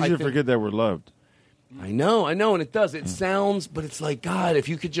It's easy to forget that we're loved. I know, and it does. It sounds, but it's like, God, if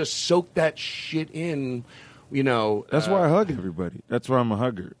you could just soak that shit in, you know. That's why I hug everybody. That's why I'm a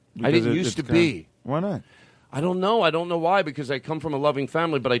hugger. I didn't used to be. Why not? I don't know. I don't know why, because I come from a loving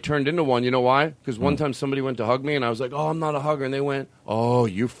family, but I turned into one. You know why? Because one time somebody went to hug me, and I was like, oh, I'm not a hugger. And they went, oh,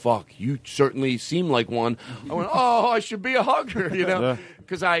 you certainly seem like one. I went, oh, I should be a hugger, you know? Yeah.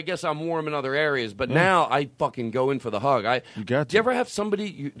 Because I guess I'm warm in other areas. But now I fucking go in for the hug. You got Do you ever have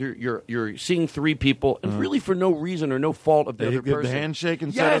somebody, you're seeing three people, and really for no reason or no fault of the They other give the person? handshake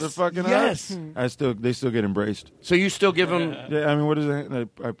instead of the fucking yes. hug? They still get embraced. So you still give them... Yeah, I mean, what is it?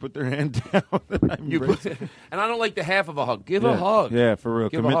 I put their hand down. And I embrace it. And I don't like the half of a hug. Give a hug. Yeah, for real.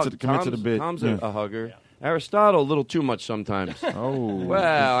 Give Commit a to the bit. Tom's Yeah. a hugger. Aristotle, a little too much sometimes. Oh.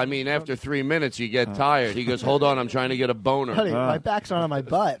 Well, I mean, after 3 minutes, you get tired. He goes, hold on, I'm trying to get a boner. Honey, my back's not on my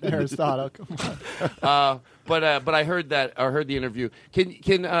butt, Aristotle. Come on. But I heard that. I heard the interview. Can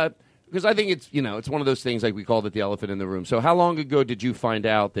because I think it's one of those things, like we called it the elephant in the room. So how long ago did you find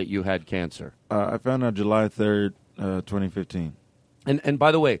out that you had cancer? I found out July 3rd, 2015. And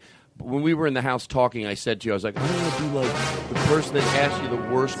by the way, when we were in the house talking, I said to you, I was like, I'm going to do like the person that asks you the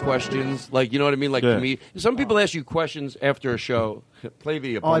worst questions. Like, you know what I mean? Like, Yeah. to me, some people ask you questions after a show. Play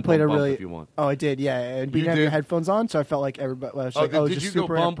the bump, I played bump, a bump really. if you want. Oh, I did. Yeah, and we You didn't have did? your headphones on, so I felt like everybody. I was like, did just you go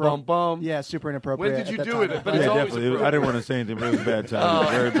super bum, bum, bum? Yeah, super inappropriate. When did you at that do time. it? But it's Yeah, always definitely. I didn't want to say anything, but it was bad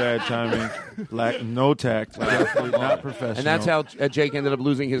timing. Very bad timing. No tact. Definitely not professional. And that's how Jake ended up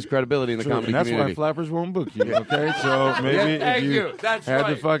losing his credibility in the True, comedy and that's community. why flappers won't book you. Okay, so maybe Yeah, thank if you you. That's had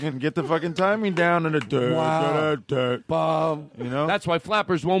to right. fucking get the fucking timing down and the Wow. you know, That's why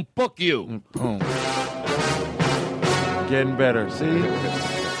flappers won't book you. boom. Getting better. See,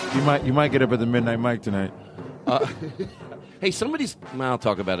 you might get up at the midnight mic tonight. Hey, I'll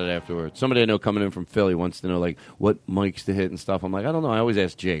talk about it afterwards. Somebody I know coming in from Philly wants to know, like, what mics to hit and stuff. I'm like, I don't know. I always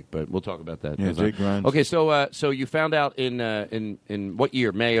ask Jake, but we'll talk about that. Yeah, Jake Grimes. Okay, so you found out in what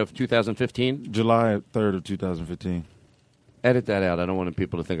year? May of 2015? July 3rd of 2015. Edit that out. I don't want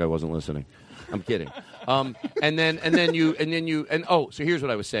people to think I wasn't listening. I'm kidding. So here's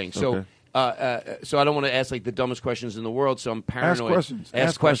what I was saying. So Okay. So I don't want to ask like the dumbest questions in the world. So I'm paranoid.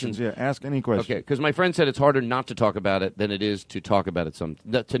 Ask questions. Yeah, ask any question. Okay, because my friend said it's harder not to talk about it than it is to talk about it.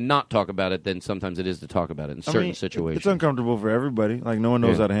 To not talk about it than sometimes it is to talk about it in certain situations. It's uncomfortable for everybody. Like no one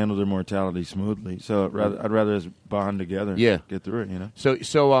knows how to handle their mortality smoothly. So I'd rather just bond together. Yeah, get through it. You know.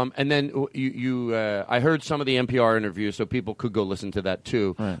 So and then you I heard some of the NPR interviews, so people could go listen to that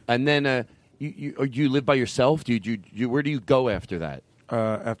too. Right. And then you live by yourself? Where do you go after that?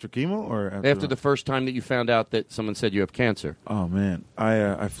 After chemo or after the first time that you found out that someone said you have cancer? Oh man,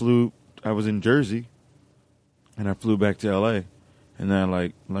 I flew. I was in Jersey, and I flew back to L.A. And then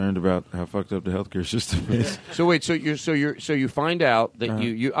I learned about how fucked up the healthcare system is. So wait, so you find out that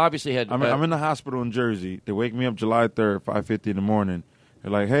you obviously had. I'm in the hospital in Jersey. They wake me up July 3rd, 5:50 in the morning.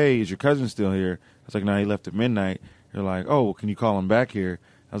 They're like, "Hey, is your cousin still here?" I was like, "No, he left at midnight." They're like, "Oh, well, can you call him back here?"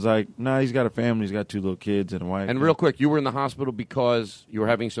 I was like, "Nah, he's got a family. He's got 2 little kids and a wife." And real quick, you were in the hospital because you were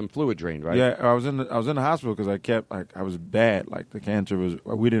having some fluid drained, right? Yeah, I was in the hospital because I was bad. Like the cancer was.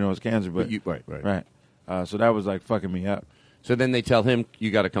 We didn't know it was cancer, but right. So that was fucking me up. So then they tell him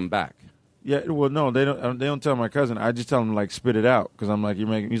you got to come back. Yeah, well, no, they don't. They don't tell my cousin. I just tell him spit it out because I'm like, you're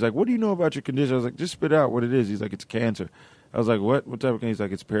making. He's like, "What do you know about your condition?" I was like, "Just spit out what it is." He's like, "It's cancer." I was like, "What? What type of cancer?" He's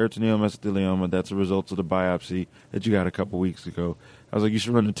like, "It's peritoneal mesothelioma. That's a result of the biopsy that you got a couple weeks ago." I was like, "You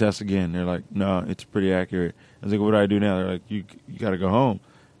should run the test again." They're like, "No, it's pretty accurate." I was like, "What do I do now?" They're like, "You got to go home."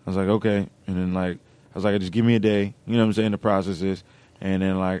 I was like, "Okay." And then I was like, "Just give me a day." You know what I'm saying? The process is, and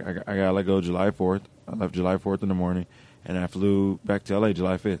then I got to let go July 4th. I left July 4th in the morning, and I flew back to L.A.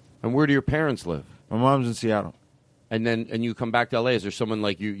 July 5th. And where do your parents live? My mom's in Seattle. And you come back to L.A. Is there someone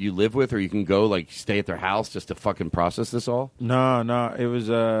you live with, or you can go stay at their house just to fucking process this all? No. It was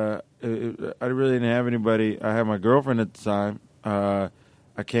I really didn't have anybody. I had my girlfriend at the time.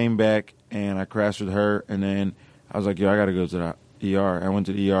 I came back and I crashed with her, and then I was like, "Yo, I got to go to the ER." I went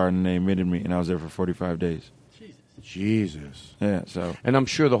to the ER and they admitted me, and I was there for 45 days. Jesus. Yeah. So. And I'm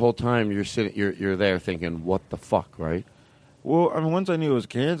sure the whole time you're there thinking, "What the fuck," right? Well, I mean, once I knew it was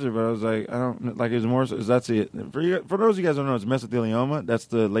cancer, but I was like, I don't it was more. That's it. For those of you guys who don't know, it's mesothelioma. That's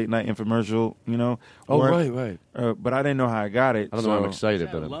the late night infomercial, you know. Oh, right. But I didn't know how I got it. I don't know. I'm excited,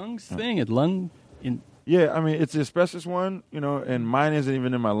 but lungs thing. It's lung. Yeah, I mean, it's the asbestos one, you know, and mine isn't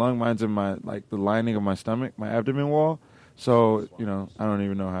even in my lung. Mine's in my the lining of my stomach, my abdomen wall. So I don't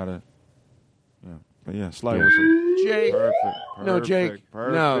even know how to. Yeah, but yeah, slide whistle. Jake. Perfect. No, Jake.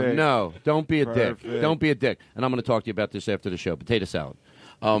 Perfect. No. Don't be a dick. Perfect. Don't be a dick. And I'm going to talk to you about this after the show. Potato salad.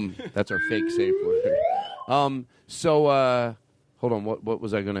 That's our fake safe word. So, hold on. What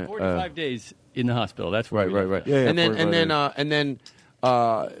was I going to? 45 days in the hospital. That's right. Yeah, and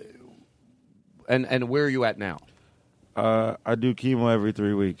then where are you at now? I do chemo every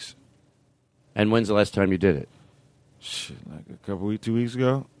 3 weeks. And when's the last time you did it? Shit, like a couple weeks, 2 weeks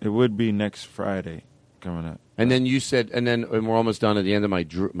ago. It would be next Friday coming up. And then you said, and we're almost done at the end of my.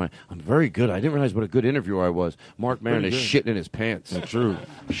 I'm very good. I didn't realize what a good interviewer I was. Mark Maron is shitting in his pants. That's true.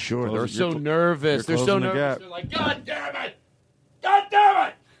 Sure, they're so nervous. They're so nervous. They're like, God damn it! God damn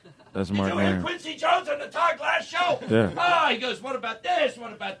it! That's Mark Did you hear Maron. Quincy Jones on the Todd Glass show? Yeah. He goes, what about this?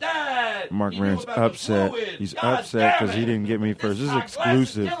 What about that? Mark Maron's upset. He's upset because he didn't get me first. This is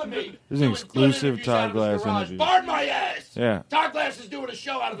exclusive. This is an exclusive Todd Glass interview. Pardon my ass. Yeah. Todd Glass is doing a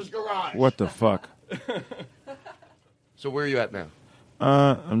show out of his garage. What the fuck? So where are you at now?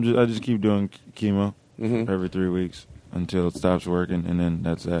 I just keep doing chemo every 3 weeks until it stops working, and then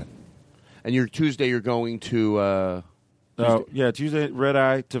that's that. And Tuesday you're going to. Tuesday red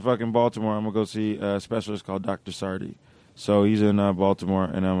eye to fucking Baltimore. I'm gonna go see a specialist called Dr. Sardi. So he's in Baltimore,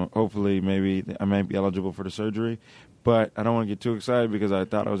 and hopefully maybe I might be eligible for the surgery, but I don't want to get too excited because I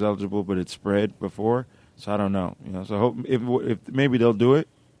thought I was eligible, but it spread before, so I don't know. So I hope if maybe they'll do it,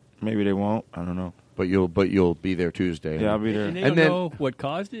 maybe they won't. I don't know. But you'll be there Tuesday. Yeah, I'll be there. And they don't know what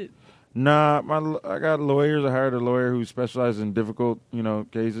caused it? Nah, I got lawyers. I hired a lawyer who specializes in difficult,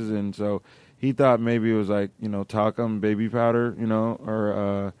 cases, and so he thought maybe it was talcum baby powder,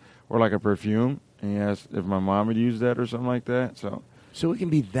 or like a perfume. And he asked if my mom had used that or something like that. So it can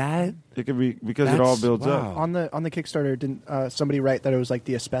be that. It could be because it all builds up. On the Kickstarter, didn't somebody write that it was like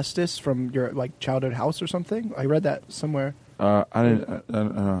the asbestos from your childhood house or something? I read that somewhere. I didn't. I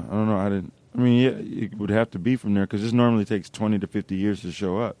don't know. I didn't. I mean, yeah, it would have to be from there because this normally takes 20 to 50 years to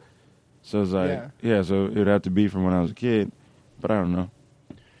show up. So it's like, so it would have to be from when I was a kid, but I don't know.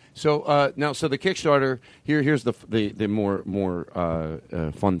 So now, so the Kickstarter here's the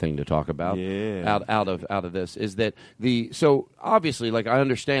more fun thing to talk about. Yeah. Out of this is that so obviously, like, I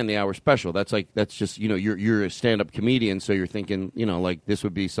understand the hour special. That's just, you know, you're a stand-up comedian, so you're thinking, you know, like, this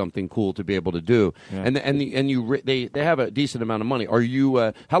would be something cool to be able to do. Yeah. They have a decent amount of money. Are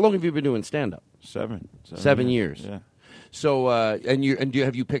you? How long have you been doing stand-up? 7 years. Yeah. So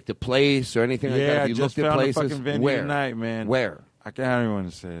have you picked a place or anything like that? Have you just looked at found places? a fucking venue Where? tonight, man. Where? I don't even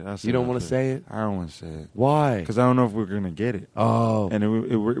want to say it. You don't want to say it? I don't want to say it. Why? Because I don't know if we're going to get it. Oh.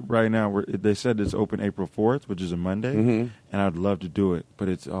 And right now, they said it's open April 4th, which is a Monday, and I'd love to do it. But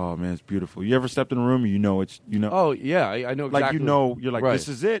it's it's beautiful. You ever stepped in a room and you know it's, you know? Oh, yeah, I know exactly. Like, you know, you're like, right. This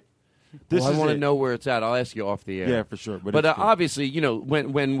is it. I want to know where it's at. I'll ask you off the air. Yeah, for sure. But obviously, you know,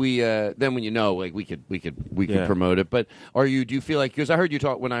 when we then when you know, like, we could promote it. But do you feel like, because I heard you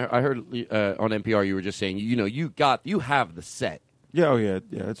talk when I heard on NPR, you were just saying, you know, you have the set. Yeah,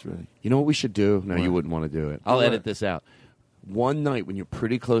 it's really. You know what we should do? No, What? you wouldn't want to do it. I'll edit this out. One night when you're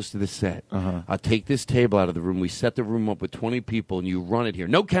pretty close to the set, I'll take this table out of the room. We set the room up with 20 people, and you run it here.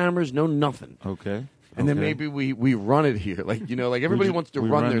 No cameras, no nothing. Okay. And then maybe we run it here. Like, you know, like, everybody wants to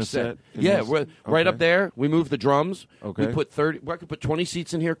run their the set. set Yeah, right up there. We move the drums. Okay. We put I could put 20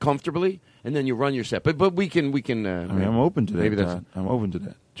 seats in here comfortably, and then you run your set. But we can. I'm open to that. Maybe that's. Todd. I'm open to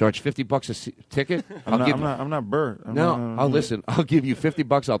that. Charge $50 a ticket. I'm not Bert. Listen. I'll give you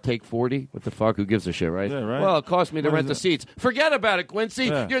 $50. I'll take 40. What the fuck? Who gives a shit, right? Yeah, right. Well, it cost me to rent the seats. Forget about it, Quincy.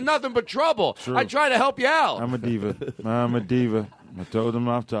 Yeah. You're nothing but trouble. True. I try to help you out. I'm a diva. I told them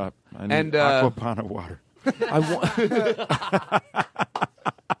off top. I need aquapana water. I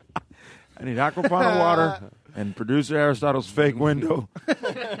need aquapana water and producer Aristotle's fake window.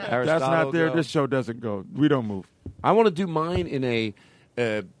 That's not there. This show doesn't go. We don't move. I want to do mine in a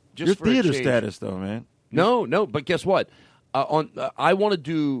just your for theater a change. status, though, man. No. But guess what? I want to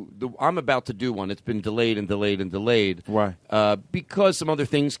do. I'm about to do one. It's been delayed and delayed and delayed. Why? Because some other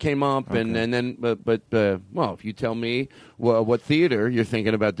things came up, Okay. and then. But well, if you tell me what theater you're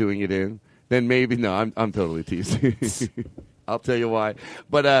thinking about doing it in, then maybe no. I'm totally teasing. I'll tell you why.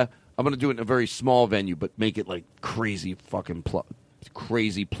 But I'm going to do it in a very small venue, but make it like crazy fucking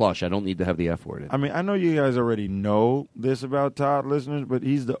crazy plush. I don't need to have the F word in. I mean, I know you guys already know this about Todd, listeners, but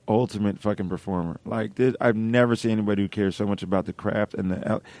he's the ultimate fucking performer. Like, I've never seen anybody who cares so much about the craft and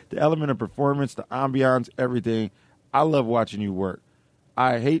the element of performance, the ambiance, everything. I love watching you work.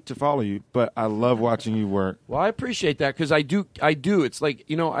 I hate to follow you, but I love watching you work. Well, I appreciate that because I do. It's like,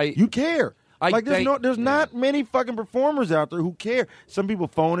 you know, you care. There's not many fucking performers out there who care. Some people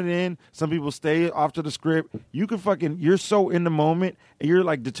phone it in. Some people stay off to the script. You can you're so in the moment, and you're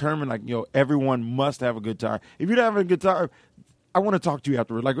like determined, like, you know, everyone must have a good time. If you're not having a good time, I want to talk to you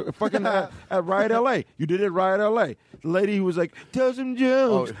afterward. Like, fucking at Riot LA. You did it at Riot LA. The lady who was like, tell some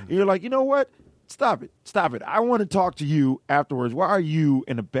jokes. And you're like, you know what? Stop it. I want to talk to you afterwards. Why are you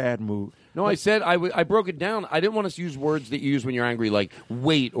in a bad mood? No, I said I broke it down. I didn't want to use words that you use when you're angry, like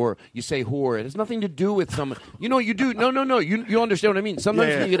wait, or you say whore. It has nothing to do with someone. You know, you do. No. You understand what I mean.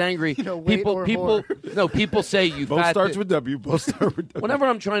 Sometimes when you get angry, people say you. Both starts with W. Both start with W. Whenever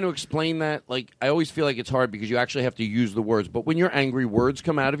I'm trying to explain that, like, I always feel like it's hard because you actually have to use the words. But when you're angry, words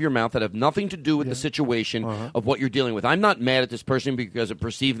come out of your mouth that have nothing to do with the situation of what you're dealing with. I'm not mad at this person because I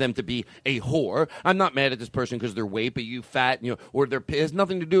perceive them to be a whore. I'm not mad at this person because they're weight, but you fat, or it has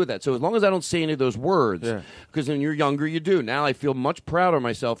nothing to do with that. So as long as I don't say any of those words, because when you're younger, you do. Now I feel much prouder of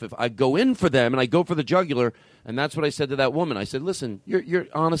myself if I go in for them and I go for the jugular, and that's what I said to that woman. I said, listen, you're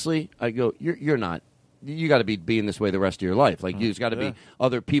honestly, I go, you're not. You got to be being this way the rest of your life. Like, there's got to be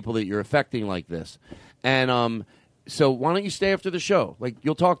other people that you're affecting like this. And so why don't you stay after the show? Like,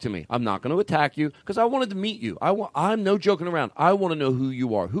 you'll talk to me. I'm not going to attack you because I wanted to meet you. I'm no joking around. I want to know who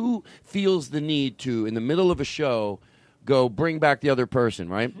you are. Who feels the need to, in the middle of a show, go bring back the other person,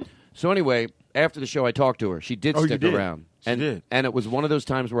 right? So anyway, after the show, I talked to her. She did stick around. She did. And it was one of those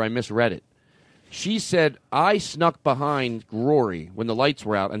times where I misread it. She said, I snuck behind Rory when the lights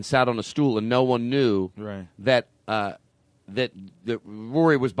were out and sat on a stool, and no one knew that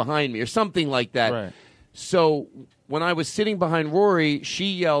Rory was behind me or something like that. Right. So when I was sitting behind Rory, she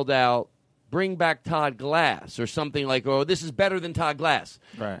yelled out, bring back Todd Glass, or something like, oh, this is better than Todd Glass.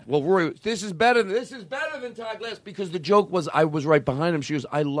 Right. Well, Rory, this is better than Todd Glass, because the joke was I was right behind him. She goes,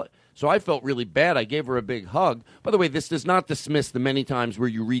 so I felt really bad. I gave her a big hug. By the way, this does not dismiss the many times where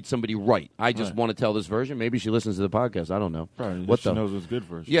you read somebody right. I just want to tell this version. Maybe she listens to the podcast. I don't know. Probably. She knows what's good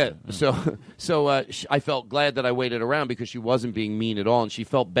for her. Yeah. So I felt glad that I waited around because she wasn't being mean at all, and she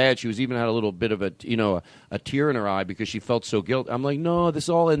felt bad. She was even had a little bit of a tear in her eye because she felt so guilty. I'm like, no, this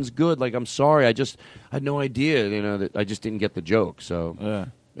all ends good. Like, I'm sorry. I had no idea, that I just didn't get the joke. So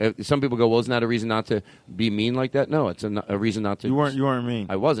Some people go, well, isn't that a reason not to be mean like that? No, it's a reason not to. You weren't mean.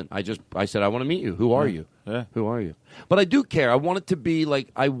 I wasn't. I said, I want to meet you. Who are you? Yeah. Who are you? But I do care. I want it to be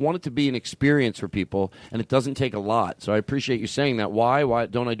an experience for people, and it doesn't take a lot. So I appreciate you saying that. Why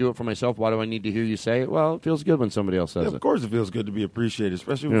don't I do it for myself? Why do I need to hear you say it? Well, it feels good when somebody else says it. Of course it feels good to be appreciated,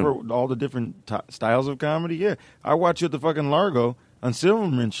 especially for all the different styles of comedy. Yeah. I watched you at the fucking Largo on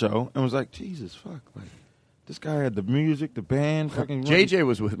Silverman show and was like, Jesus, fuck. Like, this guy had the music, the band, fucking. JJ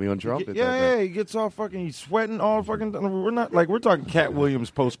was with me on trumpet. He gets all fucking, he's sweating all fucking. We're talking Cat Williams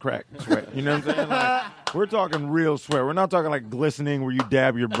post crack sweat. You know what I'm saying? Like, we're talking real sweat. We're not talking like glistening where you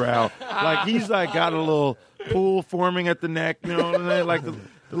dab your brow. Like he's like got a little pool forming at the neck. You know what I'm saying? Like the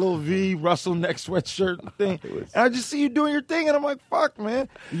little V Russell neck sweatshirt thing. And I just see you doing your thing, and I'm like, fuck, man.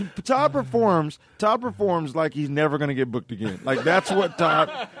 Todd performs like he's never going to get booked again. Like, that's what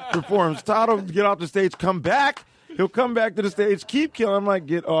Todd performs. Todd will get off the stage, come back. He'll come back to the stage, keep killing. I'm like,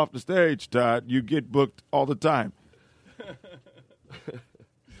 get off the stage, Todd. You get booked all the time.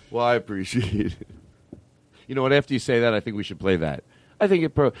 Well, I appreciate it. You know what? After you say that, I think we should play that. I think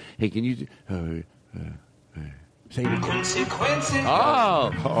it Hey, can you... say it. Quincy.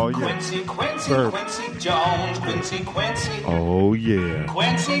 Oh yeah. Quincy Jones. Quincy. Oh yeah.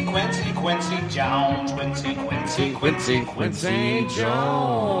 Quincy Jones. Quincy Jones.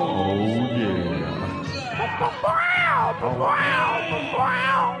 Oh yeah.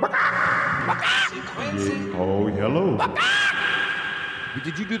 Oh, hello.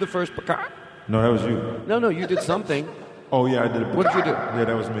 Did you do the first? No, that was you. No, you did something. Oh yeah, I did it. What did you do? Yeah,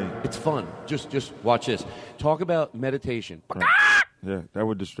 that was me. It's fun. Just watch this. Talk about meditation. Right. Yeah, that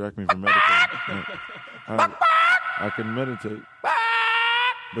would distract me from meditating. I can meditate,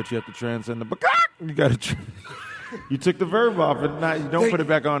 but you have to transcend the. You got to. You took the verb off, and now you don't put it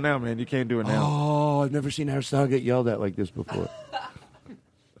back on now, man. You can't do it now. Oh, I've never seen Aristotle get yelled at like this before.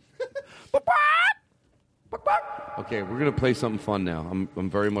 Okay, we're gonna play something fun now. I'm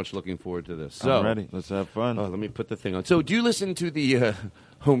very much looking forward to this. So, I'm ready. Let's have fun. Let me put the thing on. So, do you listen to the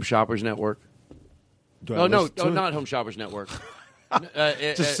Home Shoppers Network? No, not Home Shoppers Network.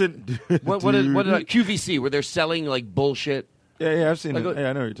 Just sit. What QVC, where they're selling like bullshit? Yeah, I've seen it. Yeah,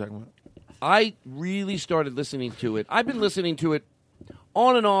 I know what you're talking about. I really started listening to it. I've been listening to it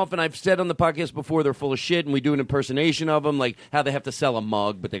on and off, and I've said on the podcast before they're full of shit, and we do an impersonation of them, like how they have to sell a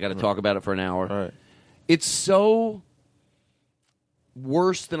mug, but they got to talk about it for an hour. Right. It's so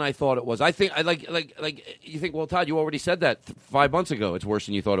worse than I thought it was. I think like you think, well, Todd, you already said that 5 months ago. It's worse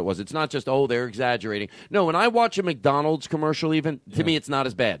than you thought it was. It's not just they're exaggerating. No, when I watch a McDonald's commercial, even to me, it's not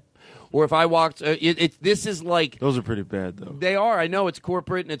as bad. Or if I walked, this is like those are pretty bad though. They are. I know it's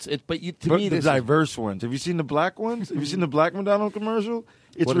corporate and it's but me the this diverse ones. Have you seen the black ones? Have you seen the black McDonald's commercial?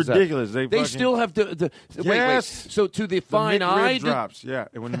 It's ridiculous. They still have to. Yes. Wait. So to the fine eye, drops. Yeah,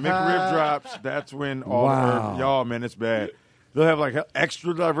 and when the McRib drops, that's when all the y'all, man, it's bad. They'll have like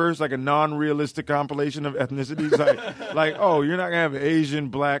extra diverse, like a non-realistic compilation of ethnicities. like, oh, you're not gonna have an Asian,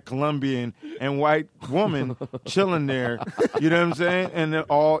 black, Colombian, and white woman chilling there. You know what I'm saying? And they're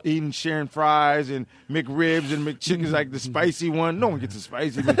all sharing fries and McRibs and McChickens, like the spicy one. No one gets a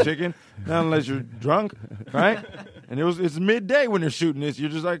spicy McChicken, not unless you're drunk, right? And it's midday when they're shooting this. You're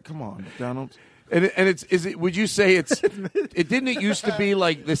just like, come on, McDonald's. And would you say it didn't used to be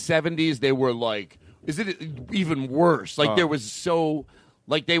like the 70s? They were like. Is it even worse? Like there was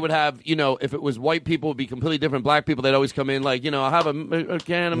like they would have, if it was white people, it would be completely different. Black people, they'd always come in like, I'll have a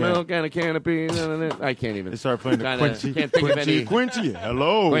can of milk and a can of peas. I can't even. They start playing the Quincy. Can't think of any. Quincy,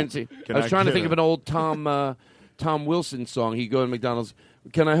 hello. Quincy. I was trying to think of an old Tom Wilson song. He'd go to McDonald's.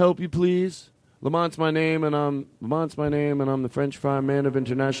 Can I help you, please? Lamont's my name, and I'm the French fry man of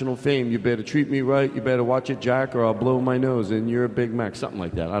international fame. You better treat me right. You better watch it, Jack, or I'll blow my nose. And you're a Big Mac, something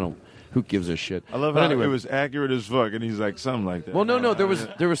like that. Who gives a shit? I love how it was accurate as fuck, and he's like, something like that. Well, no, there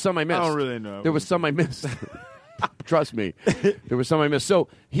was some I missed. I don't really know. There was some I missed. Trust me. There was some I missed. So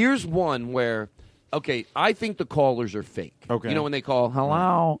here's one where, okay, I think the callers are fake. Okay. You know when they call,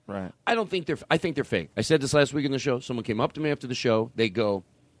 hello? Right. I think they're fake. I said this last week in the show. Someone came up to me after the show. They go,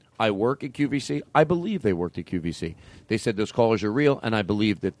 I work at QVC. I believe they worked at QVC. They said those callers are real, and I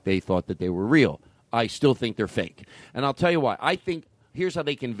believe that they thought that they were real. I still think they're fake. And I'll tell you why. I think... Here's how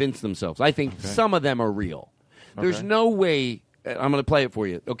they convince themselves. I think some of them are real. There's no way. I'm going to play it for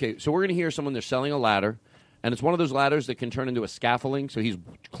you. Okay, so we're going to hear someone, they're selling a ladder, and it's one of those ladders that can turn into a scaffolding. So he's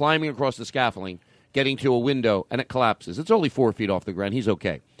climbing across the scaffolding, getting to a window, and it collapses. It's only 4 feet off the ground. He's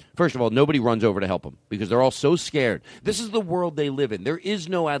okay. First of all, nobody runs over to help him because they're all so scared. This is the world they live in. There is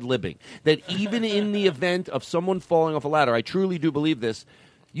no ad-libbing. That even in the event of someone falling off a ladder, I truly do believe this,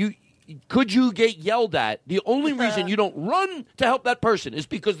 could you get yelled at? The only reason you don't run to help that person is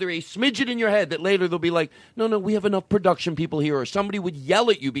because they're a smidget in your head that later they'll be like, no, we have enough production people here, or somebody would yell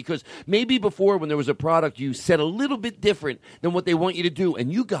at you because maybe before when there was a product you said a little bit different than what they want you to do,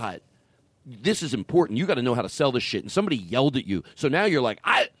 and you got, this is important, you got to know how to sell this shit, and somebody yelled at you. So now you're like,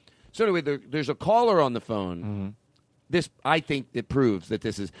 So anyway, there's a caller on the phone. Mm-hmm. This, I think, it proves that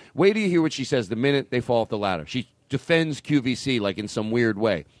this is, wait till you hear what she says the minute they fall off the ladder. She defends QVC like in some weird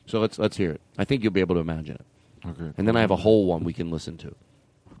way. So let's hear it. I think you'll be able to imagine it. Okay. And then I have a whole one we can listen to.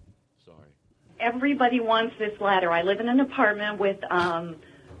 Everybody wants this ladder. I live in an apartment with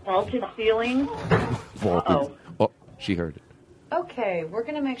vaulted ceilings. Oh, she heard it. Okay, we're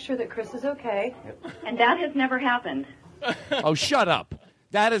going to make sure that Chris is okay. And that has never happened. Oh, shut up.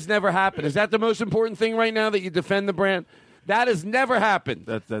 That has never happened. Is that the most important thing right now, that you defend the brand? That has never happened.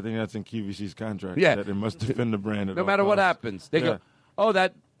 I think that's in QVC's contract. Yeah. That it must defend the brand at no all matter what costs. happens. They go, oh,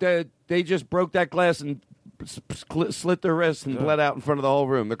 they just broke that glass and slit their wrist and bled out in front of the whole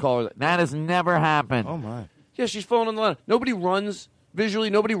room. The caller, that has never happened. Oh, my. Yeah, she's falling on the ladder. Nobody runs visually.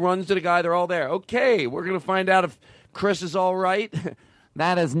 Nobody runs to the guy. They're all there. Okay, we're going to find out if Chris is all right.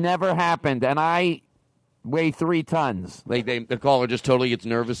 That has never happened, and I weigh 3 tons. The caller just totally gets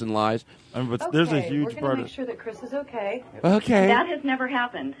nervous and lies. But there's a huge we're going to make sure that Chris is okay. Okay. And that has never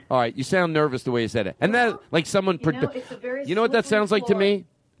happened. All right, you sound nervous the way you said it. And that, like someone... it's a very You know what that slippery sounds like to floor. me?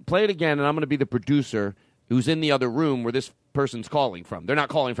 Play it again, and I'm going to be the producer who's in the other room where this person's calling from. They're not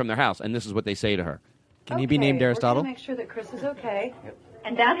calling from their house, and this is what they say to her. Can he be named Aristotle? We're going to make sure that Chris is okay.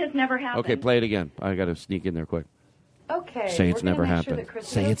 And that has never happened. Okay, play it again. I got to sneak in there quick. Okay. Say it's we're gonna never make sure happened. that Chris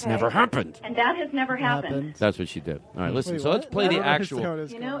is Say it's okay. never happened. And that has never happened. That's what she did. All right, listen. Wait, So let's what? play I the don't actual.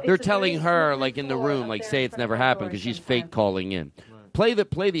 understand how this They're it's a telling very her, slippery like in the floor room, up like there say in it's front never of my happened door because she's sometimes. fake calling in. Play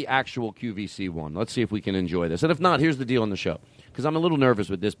the actual QVC one. Let's see if we can enjoy this. And if not, here's the deal on the show. Because I'm a little nervous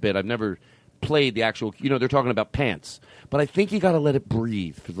with this bit. I've never played the actual. You know, they're talking about pants, but I think you got to let it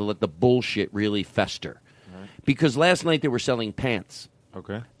breathe to let the bullshit really fester. Because last night they were selling pants.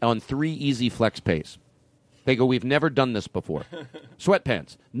 Okay. On 3 easy flex pays. They go, we've never done this before.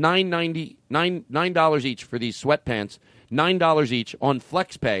 Sweatpants, $9 each for these sweatpants, $9 each on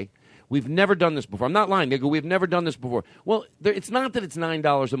flex pay. We've never done this before. I'm not lying. They go, we've never done this before. Well, it's not that it's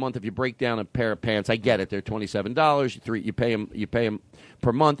 $9 a month if you break down a pair of pants. I get it. They're $27. You pay them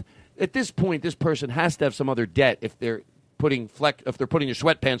per month. At this point, this person has to have some other debt if they're putting your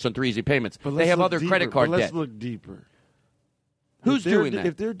sweatpants on 3 easy payments. But They let's have look other deeper. credit card But debt. let's look deeper. Who's doing that?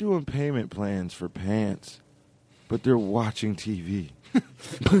 If they're doing payment plans for pants, but they're watching TV.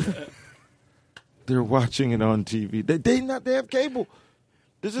 They're watching it on TV. They have cable.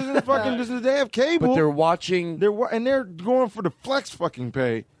 This isn't fucking. They have cable. But they're watching. They're going for the flex fucking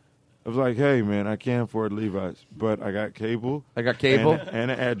pay. Of like, hey man, I can't afford Levi's, but I got cable. I got cable and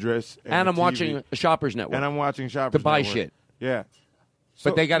an address, and a I'm TV, watching a Shoppers Network. and I'm watching Shoppers to buy Network. shit. Yeah.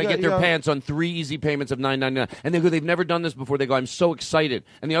 But they got to get their pants on 3 easy payments of $9.99. And they go, they've never done this before. They go, I'm so excited.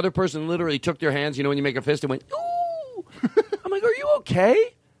 And the other person literally took their hands, you know, when you make a fist and went, ooh. I'm like, are you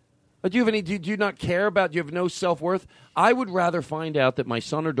okay? Do you not care about, do you have no self-worth? I would rather find out that my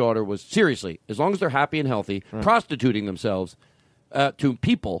son or daughter was, seriously, as long as they're happy and healthy, prostituting themselves to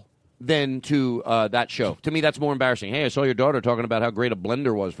people than to that show. To me, that's more embarrassing. Hey, I saw your daughter talking about how great a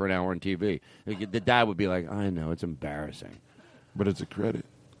blender was for an hour on TV. The dad would be like, I know, it's embarrassing. But it's a credit.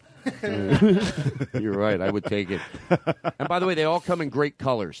 You're right. I would take it. And by the way, they all come in great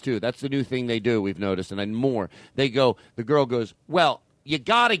colors, too. That's the new thing they do, we've noticed. And then more. The girl goes, well, you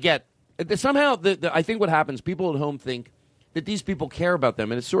got to get... Somehow, I think what happens, people at home think that these people care about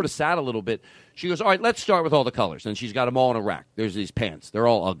them, and it's sort of sad a little bit. She goes, all right, let's start with all the colors. And she's got them all in a rack. There's these pants. They're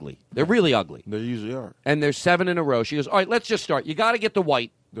all ugly. They're really ugly. They usually are. And there's 7 in a row. She goes, all right, let's just start. You got to get the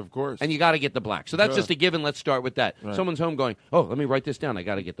white. Of course. And you got to get the black. So that's Yeah. just a given. Let's start with that. Right. Someone's home going, oh, let me write this down. I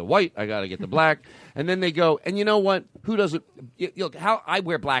got to get the white. I got to get the black. And then they go, and you know what? Who doesn't? Look, how I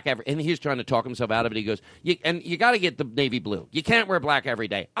wear black every. And he's trying to talk himself out of it. He goes, and you got to get the navy blue. You can't wear black every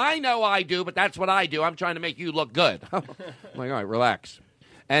day. I know I do, but that's what I do. I'm trying to make you look good. I'm like, all right, relax.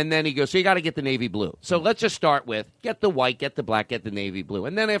 And then he goes, so you got to get the navy blue. So let's just start with get the white, get the black, get the navy blue.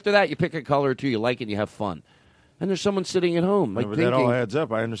 And then after that, you pick a color or two you like and you have fun. And there's someone sitting at home, like but thinking, that all adds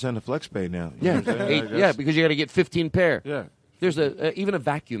up. I understand the flex pay now. You know what I'm saying? Because you got to get 15 pair. Yeah. There's even a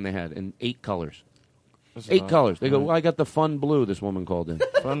vacuum they had in 8 colors. That's 8 a lot. colors. They go, well, I got the fun blue, this woman called in.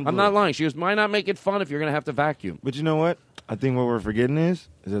 Fun I'm blue. not lying. She goes, why not make it fun if you're going to have to vacuum? But you know what? I think what we're forgetting is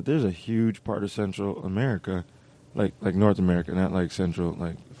that there's a huge part of Central America, like North America, not like Central,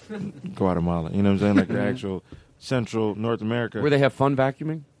 like Guatemala. You know what I'm saying? Like the actual Central North America. Where they have fun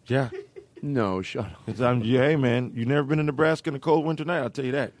vacuuming? Yeah. No, shut up. Hey, man, you never been in Nebraska in a cold winter night, I'll tell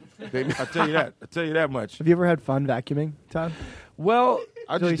you that. I'll tell you that. I'll tell you that much. Have you ever had fun vacuuming, Todd? Well,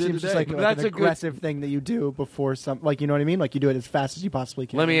 I So it just did seems just today. like an aggressive thing that you do before you know what I mean? Like you do it as fast as you possibly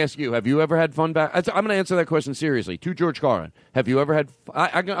can. Let me ask you: have you ever had fun? I'm going to answer that question seriously. To George Carlin, have you ever had?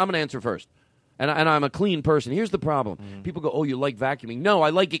 I'm going to answer first. And I'm a clean person. Here's the problem. People go, oh, you like vacuuming. No,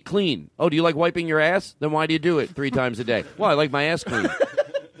 I like it clean. Oh, do you like wiping your ass? Then why do you do it 3 times a day? Well, I like my ass clean.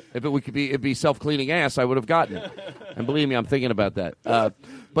 If it'd be self-cleaning ass, I would have gotten it. And believe me, I'm thinking about that. But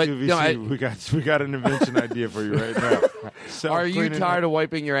QVC, we got an invention idea for you right now. Are you tired of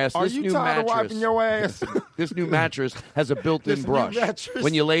wiping your ass? Are you tired of wiping your ass? This new mattress has a built-in brush.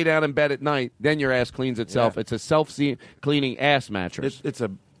 When you lay down in bed at night, then your ass cleans itself. Yeah. It's a self-cleaning ass mattress. It's a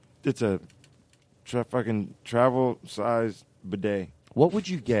fucking travel-sized bidet. What would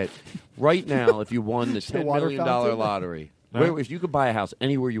you get right now if you won the $10 million lottery? Huh? If you could buy a house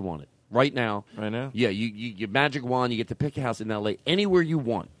anywhere you want it, right now. Right now? Yeah, you magic wand, you get to pick a house in L.A. anywhere you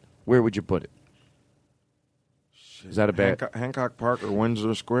want. Where would you put it? Is that a bad... Hancock Park or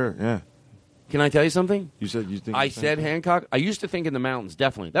Windsor Square, yeah. Can I tell you something? You said you think... I said Hancock. I used to think in the mountains,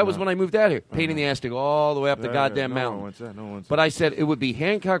 definitely. That was when I moved out here. Pain in the ass to go all the way up the goddamn mountain. No one wants But I said it would be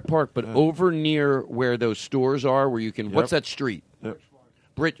Hancock Park, but over near where those stores are, where you can... What's that street?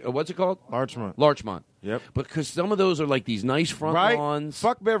 What's it called? Larchmont. Yep. Because some of those are like these nice front lawns.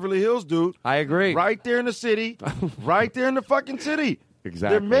 Fuck Beverly Hills, dude. I agree. Right there in the city. Right there in the fucking city.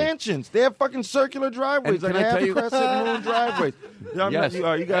 Exactly. They're mansions. They have fucking circular driveways. And like can I tell you- crescent moon driveways. Yes.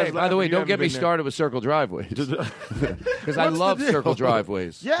 You guys Hey, by the way, don't get me started with circle driveways. Because I love circle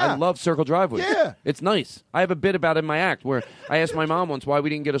driveways. Yeah. I love circle driveways. Yeah. It's nice. I have a bit about it in my act where I asked my mom once why we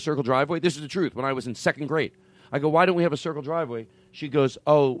didn't get a circle driveway. This is the truth. When I was in 2nd grade, I go, why don't we have a circle driveway? She goes,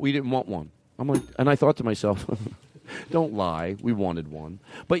 oh, we didn't want one. I'm like, and I thought to myself, don't lie, we wanted one.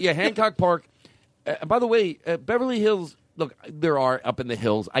 But yeah, Hancock Park. By the way, Beverly Hills. Look, there are up in the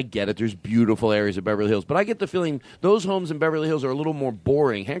hills. I get it. There's beautiful areas of Beverly Hills, but I get the feeling those homes in Beverly Hills are a little more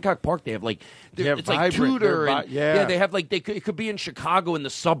boring. Hancock Park, they have like it's like Tudor, and they have like it could be in Chicago in the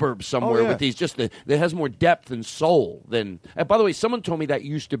suburbs somewhere with these that has more depth and soul than. And by the way, someone told me that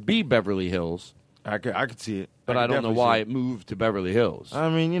used to be Beverly Hills. I could see it, but I don't know why it moved to Beverly Hills. I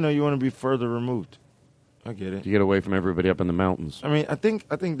mean, you want to be further removed. I get it. To get away from everybody up in the mountains. I mean, I think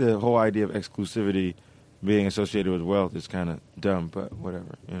the whole idea of exclusivity being associated with wealth is kind of dumb, but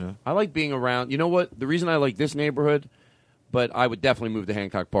whatever, I like being around. You know what? The reason I like this neighborhood, but I would definitely move to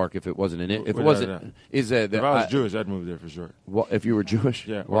Hancock Park if it wasn't in it. If it wasn't, if I was Jewish, I'd move there for sure. Well, if you were Jewish,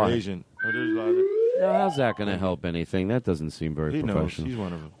 yeah, or why? Asian. There's a lot of No, how's that going to help anything? That doesn't seem very professional. Knows. He's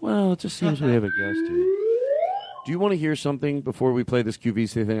one of them. Well, it just seems we have a guest here. Do you want to hear something before we play this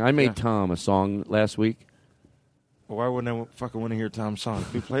QVC thing? I made Tom a song last week. Well, why wouldn't I fucking want to hear Tom's song?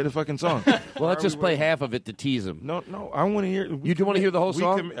 We play the fucking song. Well, let's just play half of it to tease him. No, I want to hear. You do want to hear the whole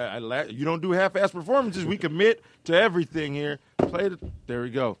song? You don't do half-ass performances. We commit to everything here. Play the. There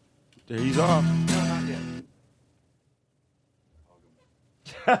we go. There he's off. No, not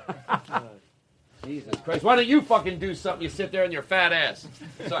yet. Jesus Christ! Why don't you fucking do something? You sit there on your fat ass.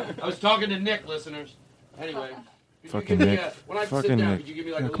 Sorry, I was talking to Nick, listeners. Anyway. Fucking Nick. When I Fucking sit down, Nick. could you give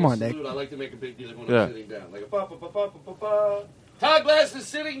me like a come little on, salute? Nick. I like to make a big deal when I'm sitting down. Like a ba-ba-ba-ba-ba-ba. Todd Glass is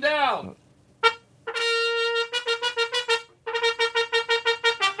sitting down.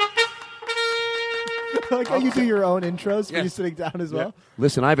 I like how you do your own intros when you're sitting down as well.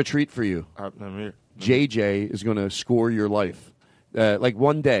 Listen, I have a treat for you. I'm here. JJ is going to score your life. Like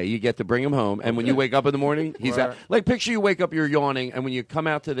one day, you get to bring him home, and when you wake up in the morning, he's out. Like picture you wake up, you're yawning, and when you come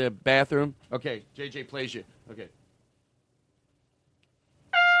out to the bathroom, okay, JJ plays you. Okay.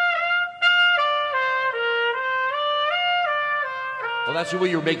 Well, that's the way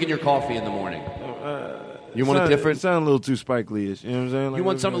you're making your coffee in the morning. You want it different? It sounds a little too Spike Lee-ish. You know what I'm saying? Like, You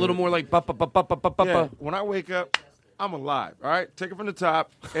want something a little more like ba-ba-ba-ba-ba-ba-ba? Yeah, when I wake up, I'm alive. All right? Take it from the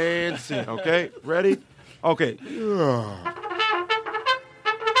top and sing, okay? Ready? Okay.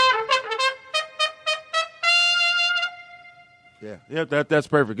 Yeah, that's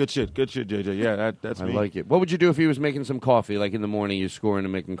perfect. Good shit, JJ. Yeah, that's I me. like it. What would you do if he was making some coffee, like in the morning, you're scoring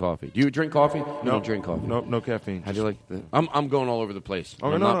and making coffee? Do you drink coffee? You don't drink coffee. No caffeine. How do you like that? I'm going all over the place.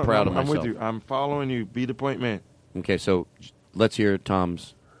 Okay, I'm not proud of myself. I'm with you. I'm following you. Be the point man. Okay, so let's hear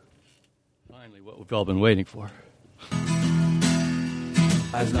Tom's. Finally, what we've all been waiting for.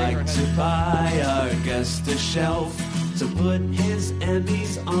 I'd like to buy our guest a shelf to put his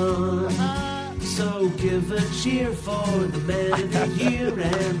Emmys on. So give a cheer for the man of the year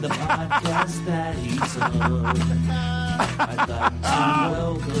and the podcast that he's on. I'd like to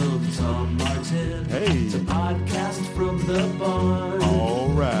welcome Tom Martin to Podcast from the Barn. All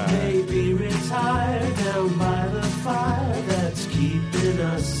right. Maybe retired down by the fire that's keeping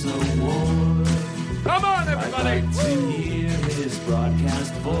us so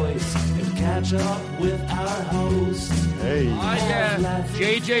catch up with our host. Hey. Yeah.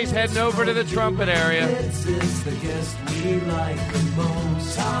 JJ's heading over to the trumpet area. This is the guest we like the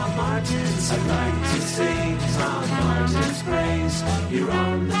most. Tom Martins, I'd like to sing Tom Martin's praise here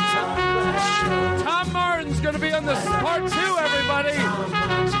on the Todd Glass Show. Tom Martin's going to be on this part 2, everybody.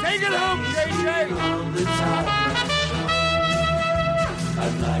 Take it home, JJ. On the Todd Glass Show.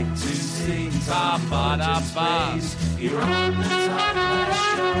 I'd like to sing Tom Martin's praise here on the Todd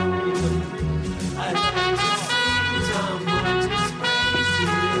Glass Show. I'd like to sing Tom Martin's praise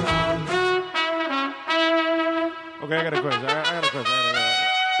here on the... Okay, I got a question. I got a question.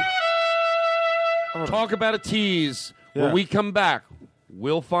 Talk about a tease. Yeah. When we come back,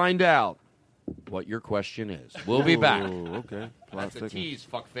 we'll find out what your question is. We'll be back. Okay. That's a tease,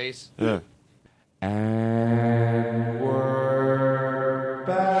 fuckface. Yeah. And we're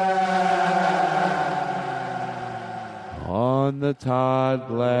back on the Todd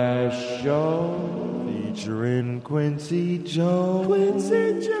Glass Show, featuring Quincy Jones.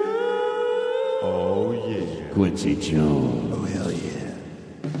 Quincy Jones. Oh yeah. Quincy Jones. Oh hell yeah.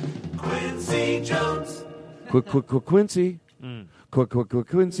 Quincy Jones. Quincy.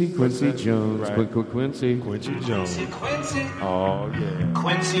 Quincy Jones. Right. Quincy. Quincy Jones. Quincy. Oh yeah.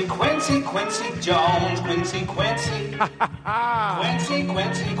 Quincy Jones. Quincy. Quincy Jones. Quincy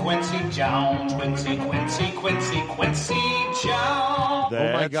Jones. Oh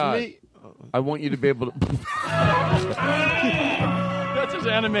my God. Me. I want you to be able to. That's his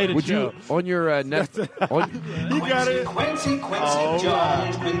animated Would show. you on your net? On, You got it. Quincy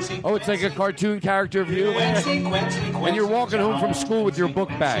Jones. Quincy. oh, it's like a cartoon character of you, and you're walking home from school with your book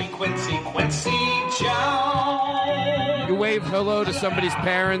bag. Quincy Jones. You wave hello to somebody's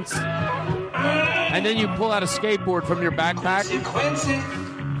parents, and then you pull out a skateboard from your backpack, Quincy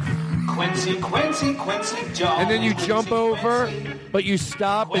Jones. and then you jump over, but you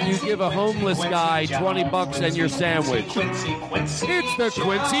stop and you give a homeless guy $20 and your sandwich. It's the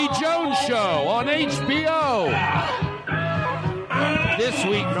Quincy Jones Show on HBO. This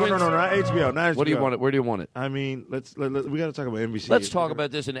week, No, not HBO. Not HBO. What do you want it? Where do you want it? I mean, we got to talk about NBC. Let's talk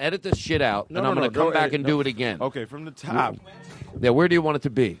about this and edit this shit out, and I'm going to go come back edit. and do it again. Okay, from the top. Yeah, where do you want it to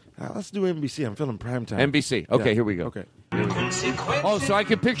be? Let's do NBC. I'm feeling prime time. NBC. Okay, Yeah. here we go. Okay. Oh, so I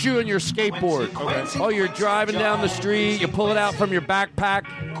can picture you on your skateboard. Okay. Oh, you're driving down the street. You pull it out from your backpack.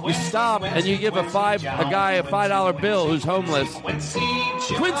 You stop and you give a guy a $5 bill who's homeless.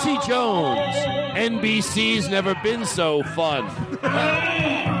 Quincy Jones. NBC's never been so fun.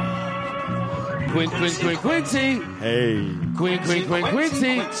 Quincy. Hey.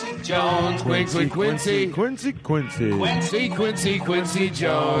 Quincy. Jones. Quincy. Quincy. Quincy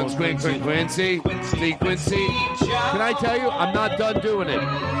Jones. Quincy. Quincy. Can I tell you, I'm not done doing it.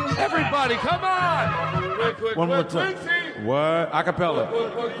 Everybody, come on! One more time. What? Acapella.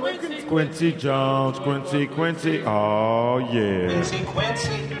 Quincy Jones. Quincy. Oh, yeah.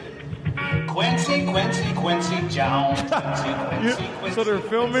 Quincy Jones. So they're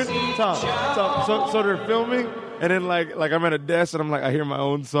filming? Tom. So they're filming, and then like I'm at a desk, and I'm like, I hear my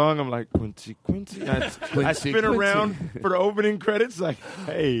own song. I'm like, Quincy. I spin around for the opening credits, like,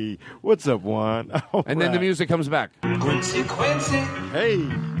 hey, what's up, Juan? And then the music comes back. Quincy. Hey.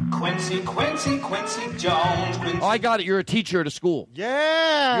 Quincy Jones. Oh, I got it. You're a teacher at a school.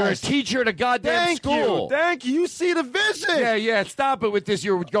 Yeah. You're a teacher at a goddamn school. Thank you. You see the vision. Yeah. Stop it with this.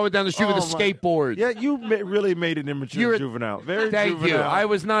 You're going down the street with a skateboard. Yeah, you really made it immature, juvenile. Very Thank juvenile. you. I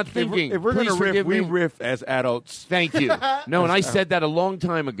was not thinking. If we're Please going to riff, forgive we me. riff as adults. Thank you. No, and I said that a long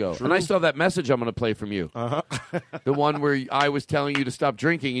time ago. True. And I saw that message I'm going to play from you. The one where I was telling you to stop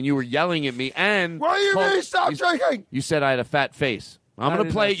drinking, and you were yelling at me. And What do you mean, stop drinking? You said I had a fat face. I'm going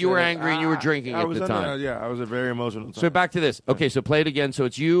to play it. You were angry and you were drinking I at was the time. I was a very emotional time. So back to this. Okay, so play it again. So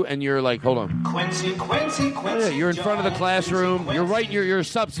it's you and you're like, hold on. Quincy. Yeah, you're in front of the classroom. You're writing. You're a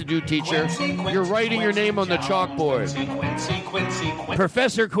substitute teacher. You're writing your name on the chalkboard. Quincy.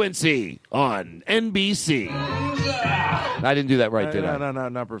 Professor Quincy on NBC. I didn't do that right, did I? No,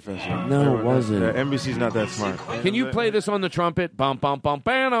 not Professor. No, it wasn't. NBC's not that smart. Can you play this on the trumpet? Bum bum bum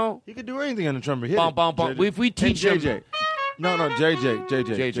bano. He could do anything on the trumpet. Hit Bum it. bum bum. JJ. If we teach And him, JJ. No,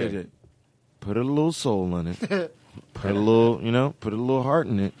 JJ. Put a little soul in it. Put a little heart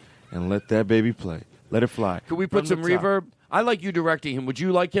in it, and let that baby play. Let it fly. could we put some From the top. reverb? I like you directing him. Would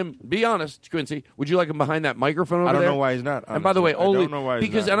you like him? Be honest, Quincy. Would you like him behind that microphone over I don't there? know why he's not. And by the way, honestly. only I don't know why he's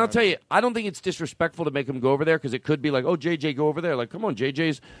because, not. and I'll tell you, I don't think it's disrespectful to make him go over there because it could be like, oh, JJ, go over there. Like, come on,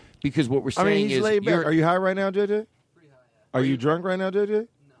 JJ's. Because what we're I saying mean, he's is, laid back. Are you high right now, JJ? Pretty high. Are you drunk right now, JJ?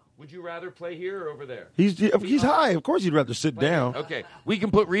 Would you rather play here or over there? He's high. Of course, you'd rather sit down. Okay, we can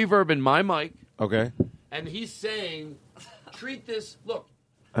put reverb in my mic, Okay. and he's saying, treat this. Look,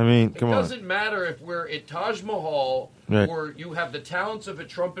 I mean, come It on. doesn't matter if we're at Taj Mahal Right. or you have the talents of a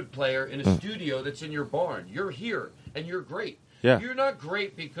trumpet player in a studio that's in your barn. You're here, and you're great. Yeah. You're not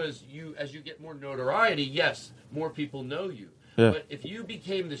great because as you get more notoriety, yes, more people know you. Yeah. But if you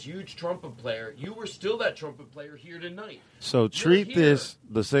became this huge trumpet player, you were still that trumpet player here tonight. So treat here. this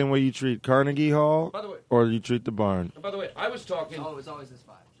the same way you treat Carnegie Hall, By the way- or you treat the barn. And by the way, I was talking. Oh, it's always this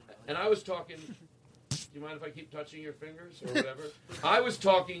vibe. And I was talking. Do you mind if I keep touching your fingers or whatever? I was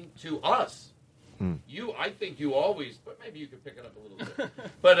talking to us. I think you always, but maybe you could pick it up a little bit.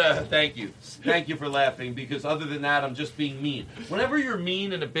 But thank you. Thank you for laughing, because other than that, I'm just being mean. Whenever you're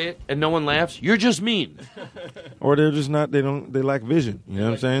mean in a bit and no one laughs, you're just mean. Or they're just not, they lack vision. You know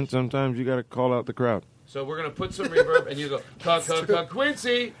what I'm saying? Sometimes you got to call out the crowd. So we're going to put some reverb, and you go,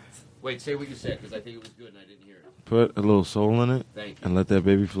 Quincy. Wait, say what you said, because I think it was good and I didn't hear it. Put a little soul in it. Thank you. And let that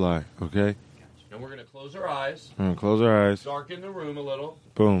baby fly, okay? And we're going to close our eyes. We're going to close our eyes. Darken the room a little.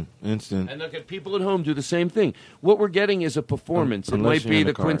 Boom. Instant. And look at people at home do the same thing. What we're getting is a performance. It Unless might you're be in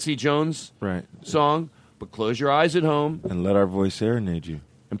the the car. Quincy Jones Right. song, but close your eyes at home. And let our voice serenade you.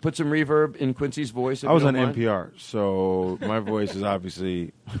 And put some reverb in Quincy's voice. If I was you on don't mind. NPR, so my voice is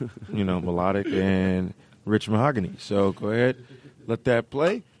obviously, melodic and rich mahogany. So go ahead. Let that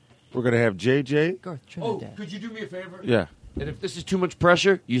play. We're going to have JJ. Oh, could you do me a favor? Yeah. And if this is too much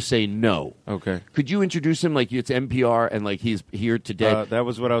pressure, you say no. Okay. Could you introduce him like it's NPR and like he's here today? That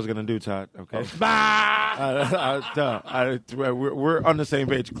was what I was going to do, Todd. Okay. We're on the same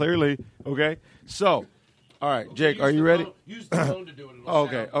page, clearly. Okay. So, all right, Jake, are you ready? Use the phone to do it.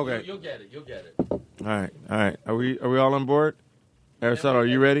 Okay. Okay. You'll get it. You'll get it. All right. Are we all on board? Aristotle, are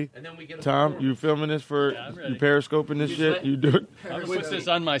you ready? And then we get a Tom, you filming this for you periscoping this shit? You do it. I'll put this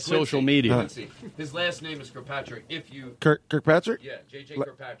on my social media. Quincy. His last name is Kirkpatrick. If you Kirkpatrick? Yeah, JJ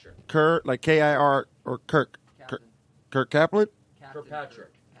Kirkpatrick. Like KIR or Kirk? Kirk Kaplan?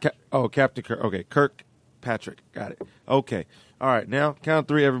 Kirkpatrick. Captain Kirk. Okay, Kirkpatrick. Got it. Okay. All right, now count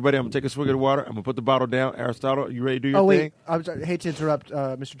 3, everybody. I'm gonna take a swig of the water. I'm gonna put the bottle down. Aristotle, you ready to do your thing? I hate to interrupt,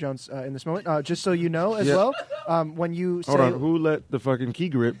 Mr. Jones, in this moment. Just so you know, as Yeah. well, when you say Hold on. Who let the fucking key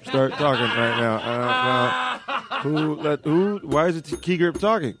grip start talking right now? Why is it key grip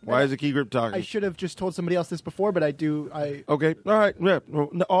talking? Why is the key grip talking? I should have just told somebody else this before, but I do. Okay. All right. Yeah. Well,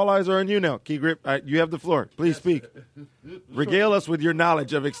 all eyes are on you now. Key grip. You have the floor. Please speak. Regale us with your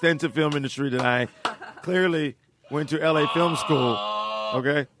knowledge of extensive film industry that I clearly went to L.A. film school.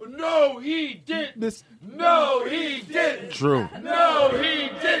 Okay. No, he didn't. No, he didn't. True. No, he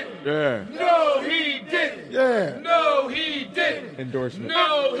didn't. Yeah. No, he didn't. Yeah. No, he didn't. Endorsement.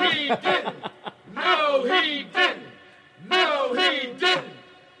 No, he didn't. No, he didn't. No, he didn't.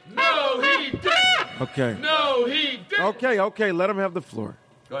 No, he didn't. Okay. No, he didn't. Okay. Let him have the floor.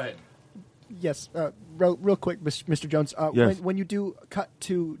 Go ahead. Yes, real quick, Mr. Jones. Yes. When you do cut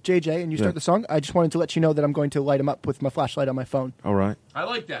to JJ and you start the song, I just wanted to let you know that I'm going to light him up with my flashlight on my phone. All right. I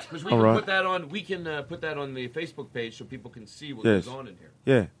like that because we All can right. put that on. We can put that on the Facebook page so people can see what Yes. goes on in here.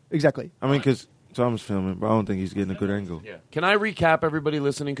 Yeah. Exactly. I mean, because Tom's filming, but I don't think he's getting a good angle. Yeah. Can I recap everybody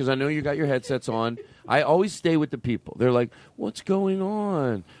listening? Because I know you got your headsets on. I always stay with the people. They're like, "What's going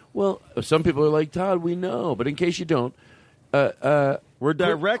on?" Well, some people are like, "Todd, we know," but in case you don't. We're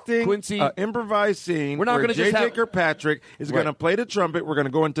directing Quincy. an improvised scene. We're not where gonna just JJ have- Kirkpatrick is Right. going to play the trumpet. We're going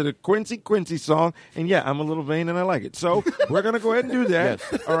to go into the Quincy song. And yeah, I'm a little vain and I like it. So we're going to go ahead and do that.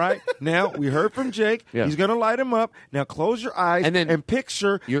 Yes. All right. Now, we heard from Jake. Yeah. He's going to light him up. Now close your eyes and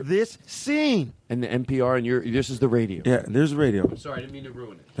picture this scene. And the NPR and this is the radio. Yeah, there's the radio. I'm sorry, I didn't mean to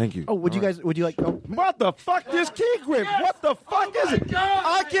ruin it. Thank you. Oh, would you like? Oh, what the fuck? This key grip. What the fuck is it?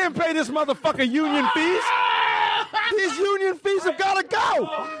 I can't pay this motherfucker union fees. These union fees have got to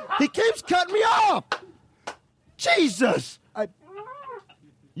go. He keeps cutting me off. Jesus.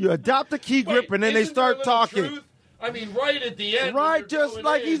 You adopt the key grip and then they start talking. I mean, right at the end. Right, just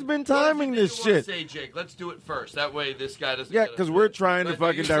like he's been timing this shit. Say, Jake, let's do it first. That way, this guy doesn't. Yeah, because we're trying to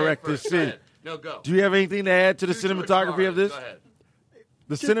fucking direct this scene. No, go. Do you have anything to add to the cinematography of this? Go ahead.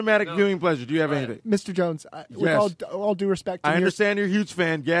 The cinematic viewing pleasure. Do you have anything? Mr. Jones, with Yes. all due respect, to I understand you're a huge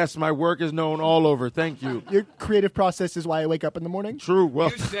fan. Yes, my work is known all over. Thank you. your creative process is why I wake up in the morning. True. Well,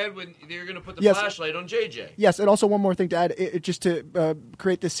 You said when you're going to put the Yes. flashlight on JJ. Yes, and also one more thing to add, just to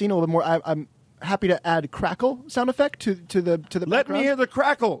create this scene a little bit more. I'm happy to add crackle sound effect to the let background. me hear the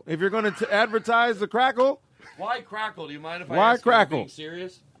crackle. If you're going to advertise the crackle, Why crackle? Do you mind if I Why ask if I'm crackle? being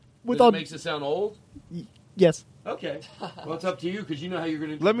serious? With Because all- it makes it sound old? Yes. Okay. Well, it's up to you because you know how you're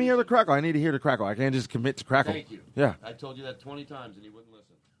going to. let me hear the crackle. I need to hear the crackle. I can't just commit to crackle. Thank you. Yeah. I told you that 20 times and you wouldn't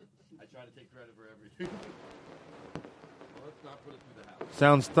listen. I try to take credit for everything. Let's not put it through the house.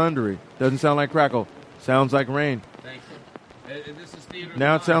 Sounds thundery. Doesn't sound like crackle. Sounds like rain. Thank you. This is theater.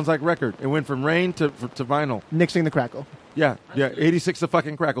 Now it sounds like record. It went from rain to vinyl. Nixing the crackle. Yeah. 86 to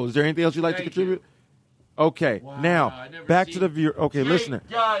fucking crackle. Is there anything else you'd like to contribute? Okay. Now, back to the viewer. Okay, listener.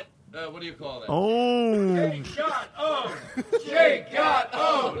 What do you call that? Oh. Jake got owned. Jake got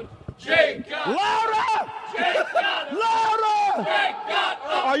owned. Jake got louder. Jake got louder. Jake got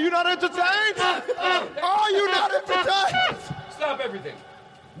owned. Are you not entertained? Are you not entertained? Stop everything.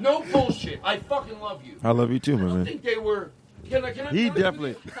 No bullshit. I fucking love you. I love you too, my I man. think they were. Can I He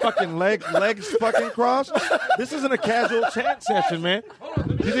definitely fucking legs fucking crossed. This isn't a casual chant session, man.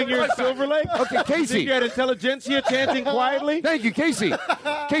 You think you're in Silver Lake? Okay, Casey. You think you're at Intelligentsia chanting quietly? Thank you, Casey.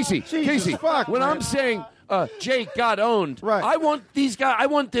 Casey. Fuck, when man. I'm saying Jake got owned, right. I want these guys. I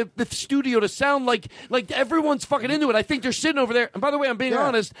want the studio to sound like everyone's fucking into it. I think they're sitting over there. And by the way, I'm being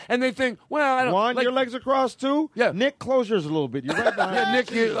honest. And they think, well, I don't. Juan, your legs are crossed too. Yeah. Nick, close yours a little bit. You're right behind. Yeah, Nick.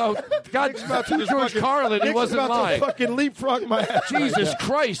 God, to George Carlin. He Nick's wasn't about lying. To fucking leapfrog my ass. Jesus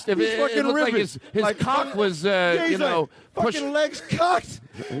Christ! If He's it fucking looked like ribbons. his cock was, he's like, fucking legs cocked.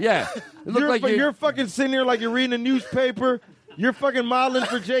 Yeah, it looked like you're fucking sitting there like you're reading a newspaper. You're fucking modeling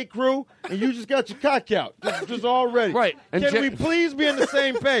for J. Crew, and you just got your cock out, just already. Right. And Can we please be on the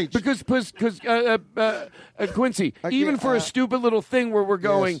same page? Because Quincy, even for a stupid little thing where we're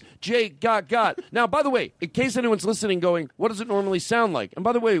going, Jake got. Now, by the way, in case anyone's listening going, what does it normally sound like? And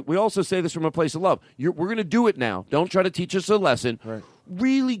by the way, we also say this from a place of love. We're going to do it now. Don't try to teach us a lesson. Right.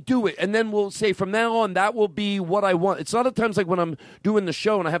 Really do it. And then we'll say from now on, that will be what I want. It's a lot of times like when I'm doing the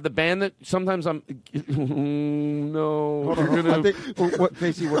show and I have the band that sometimes I'm, no. I think, what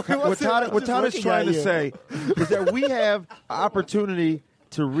Casey, what Todd is trying to say is that we have opportunity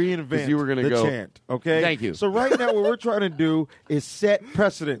to reinvent you were gonna the go. chant, okay? Thank you. So right now what we're trying to do is set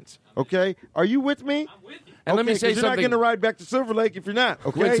precedents, okay? Are you with me? I'm with you. And let me say you're not something. going to ride back to Silver Lake if you're not,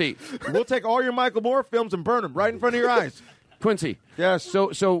 okay? Quincy. We'll take all your Michael Moore films and burn them right in front of your eyes. Quincy. Yes.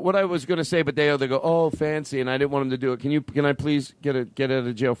 So what I was going to say, but they go, oh, fancy, and I didn't want them to do it. Can I please get out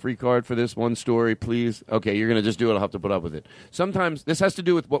of jail free card for this one story, please? Okay, you're going to just do it. I'll have to put up with it. Sometimes this has to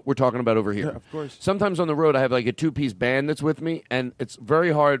do with what we're talking about over here. Yeah, of course. Sometimes on the road I have like a 2-piece band that's with me, and it's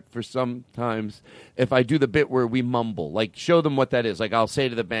very hard for sometimes if I do the bit where we mumble, like show them what that is. Like I'll say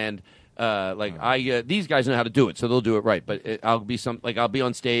to the band. These guys know how to do it, so they'll do it right. But I'll be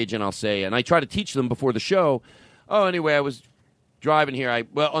on stage and I'll say, and I try to teach them before the show. Oh, anyway, I was driving here.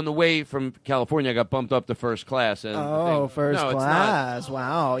 On the way from California, I got bumped up to first class. And first class!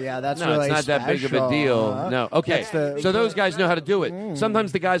 Wow, yeah, that's really it's not that big of a deal. No, okay. So those guys know how to do it.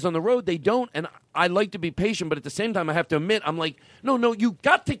 Sometimes the guys on the road they don't, and I like to be patient, but at the same time, I have to admit, I'm like, no, you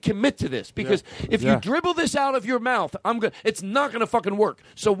got to commit to this because if you dribble this out of your mouth, it's not going to fucking work.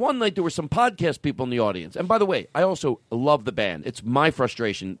 So one night there were some podcast people in the audience, and by the way, I also love the band. It's my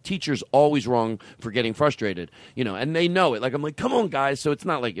frustration. Teachers always wrong for getting frustrated, and they know it. Like I'm like, come on, guys. So it's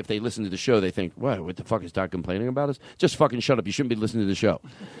not like if they listen to the show, they think, what the fuck is Todd complaining about us? Just fucking shut up. You shouldn't be listening to the show.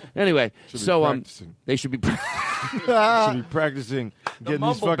 Anyway, they should be practicing getting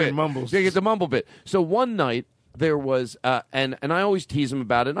these fucking mumbles. They get the mumble bit. So one night there was, and I always tease him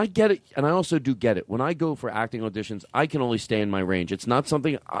about it, and I get it, and I also do get it. When I go for acting auditions, I can only stay in my range. It's not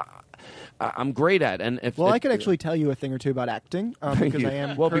something I'm great at. And I could actually tell you a thing or two about acting because I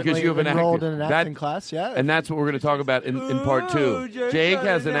am because you have enrolled in an acting class. Yeah, and that's what we're going to talk about in part 2. Jake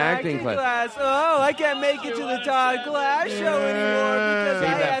has an acting class. Oh, I can't make it to the Todd Glass show anymore because I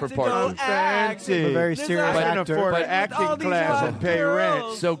have to go act. I'm a very serious actor. For an acting class and pay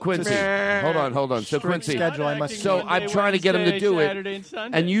rent. So Quincy, hold on. So Quincy, schedule, I must so I'm trying to get him to do it,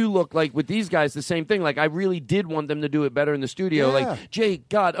 and you look like with these guys the same thing. Like I really did want them to do it better in the studio. Yeah. Like Jake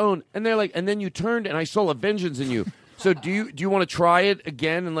got owned, and they're like, and then you turned, and I saw a vengeance in you. So do you want to try it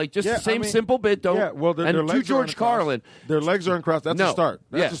again and like just the same simple bit? Don't. Yeah, well, and to George Carlin, their legs are uncrossed. That's a start.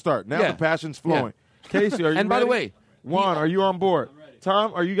 That's a start. Now the passion's flowing. Casey, are you? And by the way, Juan, are you on board?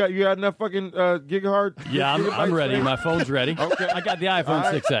 Tom, you got enough fucking gigahard? Yeah, I'm ready. My phone's ready. Okay, I got the iPhone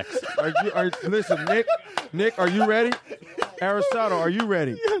 6X. Listen, Nick, are you ready? Aristotle, are you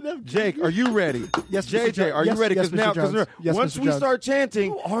ready? Jake, are you ready? Yes, JJ, are you ready? Because once we start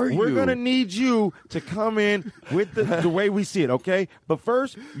chanting, we're going to need you to come in with the way we see it, okay? But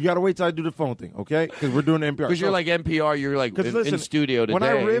first, you got to wait till I do the phone thing, okay? Because we're doing NPR. Because you're like NPR, you're like in studio today. When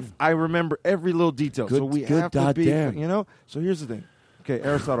I riff, I remember every little detail. So we have to be, So here's the thing. Okay,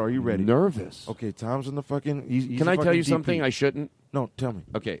 Aristotle, are you ready? Nervous. Okay, Tom's in the fucking... Can I tell you something I shouldn't? No, tell me.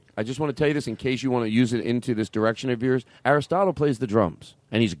 Okay, I just want to tell you this in case you want to use it into this direction of yours. Aristotle plays the drums,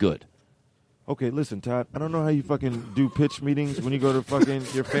 and he's good. Okay, listen, Todd, I don't know how you fucking do pitch meetings when you go to fucking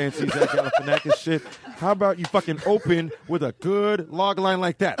your fancy Zach Galifianakis shit. How about you fucking open with a good log line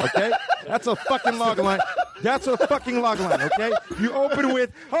like that, okay? That's a fucking log line. That's a fucking log line, okay? You open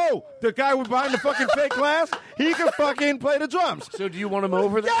with, the guy behind the fucking fake glass, he can fucking play the drums. So do you want him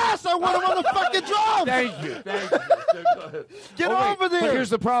over there? Yes, I want him on the fucking drums. Thank you. Get wait, over there. But here's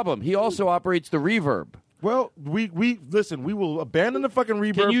the problem. He also operates the reverb. Well, we listen. We will abandon the fucking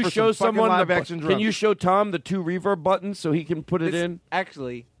reverb. Can you for show some fucking someone live action drums. Can you show Tom the 2 reverb buttons so he can put it in?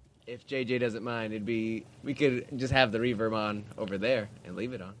 Actually, if JJ doesn't mind, we could just have the reverb on over there and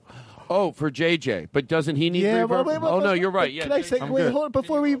leave it on. Oh, for JJ, but doesn't he need reverb? No, you're right. Yeah, Can I say, hold on,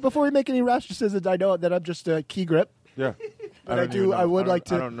 before we make any rash decisions, I know that I'm just a key grip. Yeah. But I would like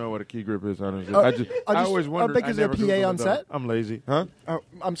to. I don't know what a key grip is. Honestly, I always wondered. Because of the PA on set. I'm lazy, huh?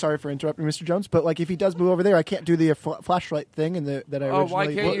 I'm sorry for interrupting, Mr. Jones, but like if he does move over there, I can't do the flashlight thing that I originally. Oh,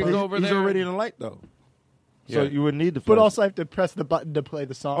 why can't you go over there? He's already in the light though, so you would need the. But also, I have to press the button to play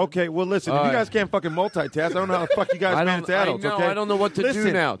the song. Okay, well, listen. If you guys can't fucking multitask, I don't know how the fuck you guys manage adults. Okay, I don't know what to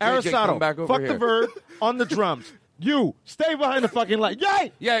do now. Aristotle, back over fuck here. the verb on the drums. You stay behind the fucking light.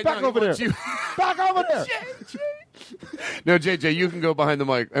 Yay! Yeah, back over there. Back over there. No, JJ, you can go behind the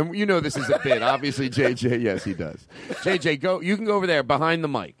mic. And you know this is a bit. Obviously, JJ, yes, he does. JJ, go. You can go over there behind the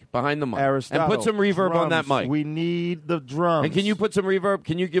mic. Aristotle, and put some reverb on that mic. We need the drums. And can you put some reverb?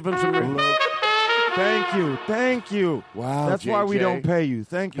 Can you give him some reverb? Thank you. Wow, that's JJ. why we don't pay you.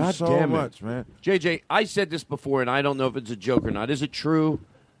 Thank you God so damn it. much, man. JJ, I said this before, and I don't know if it's a joke or not. Is it true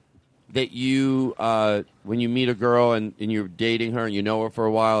that you, when you meet a girl and you're dating her and you know her for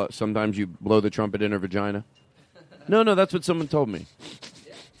a while, sometimes you blow the trumpet in her vagina? No, that's what someone told me.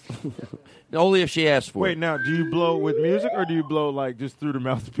 Only if she asks for it. Wait, now, do you blow with music or do you blow like just through the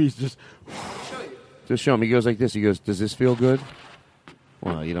mouthpiece? Just show him. He goes like this. He goes, "Does this feel good?"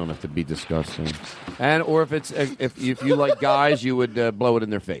 Well, you don't have to be disgusting. Or if you like guys, you would blow it in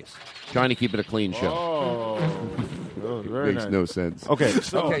their face, trying to keep it a clean show. Oh, very Makes nice. no sense. Okay,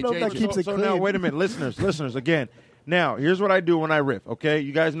 so that keeps it so clean. now wait a minute, listeners, again. Now, here's what I do when I riff, okay?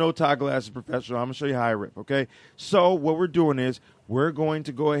 You guys know Todd Glass is professional. I'm going to show you how I riff, okay? So what we're doing is we're going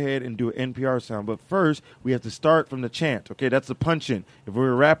to go ahead and do an NPR sound. But first, we have to start from the chant, okay? That's the punch-in. If we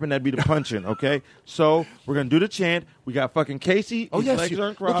were rapping, that'd be the punch-in, okay? So we're going to do the chant. We got fucking Casey. Oh, His yes. legs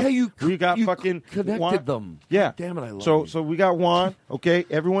aren't crossed. Okay, we got fucking connected Juan. them. Yeah. Damn it, I love you. So we got Juan, okay?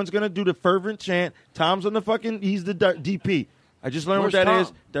 Everyone's going to do the fervent chant. Tom's on the fucking, he's the DP. I just learned Where's what that Tom?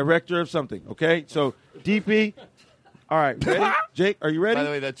 is. Director of something, okay? So DP. All right, ready? Jake, are you ready? By the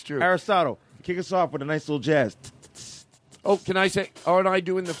way, that's true. Aristotle, kick us off with a nice little jazz. Oh, can I say? Aren't I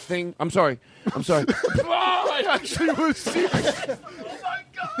doing the thing? I'm sorry. Oh, I actually was serious.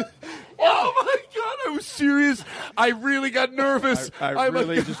 Oh my god, I was serious. I really got nervous. I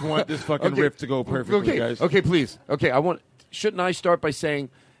really just want this fucking riff to go perfectly, guys. Okay, please. Okay, shouldn't I start by saying,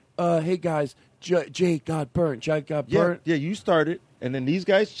 "Hey guys, Jake got burnt. Jake got burnt." Yeah, you started, and then these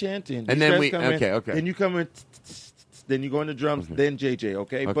guys chant in. And then we okay. Then you come in. Then you go in the drums. Then JJ.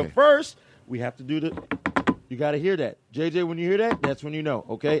 Okay, Okay. but first we have to do the. You got to hear that, JJ. When you hear that, that's when you know.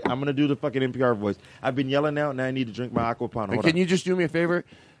 Okay, I'm gonna do the fucking NPR voice. I've been yelling out, and I need to drink my Aquapana. And can you just do me a favor?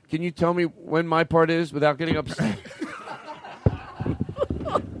 Can you tell me when my part is without getting upset?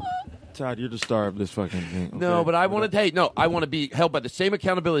 Todd, you're the star of this fucking thing. Okay? No, but I want to. Hey, no, I want to be held by the same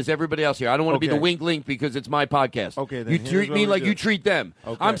accountability as everybody else here. I don't want to be the wink link because it's my podcast. Okay, then you here's treat what me we like do. you treat them.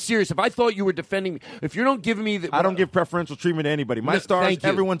 Okay. I'm serious. If I thought you were defending me, if you're not giving me the, I don't give preferential treatment to anybody. My No, stars, thank you.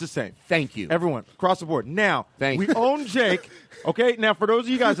 everyone's the same. Thank you. Everyone, across the board. Now, Thank we you. own Jake. Okay, now for those of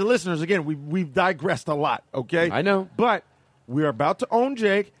you guys, the listeners, again, we've digressed a lot. Okay, I know, but we are about to own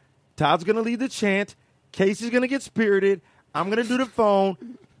Jake. Todd's gonna lead the chant. Casey's gonna get spirited. I'm gonna do the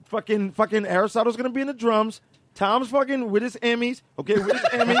phone. Fucking Aristotle's gonna be in the drums. Tom's fucking with his Emmys. Okay, with his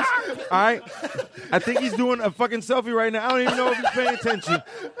Emmys. All right. I think he's doing a fucking selfie right now. I don't even know if he's paying attention.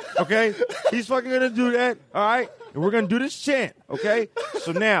 Okay, he's fucking gonna do that. All right, and we're gonna do this chant. Okay,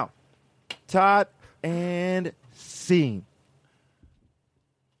 so now, Todd and scene.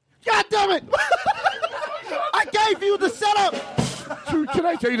 God damn it! I gave you the setup. Can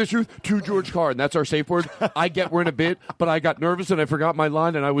I tell you the truth? To George Carlin, that's our safe word. I get we're in a bit, but I got nervous and I forgot my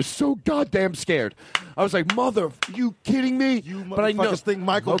line, and I was so goddamn scared. I was like, "Mother, you kidding me?" You but I know. motherfuckers think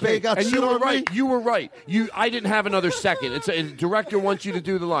Michael Bay got and shit you were on right. me? You were right. I didn't have another second. It's a director wants you to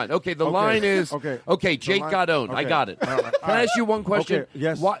do the line. Okay, the line is okay. Jake got owned. I got it. All right. Can I ask you one question? Okay.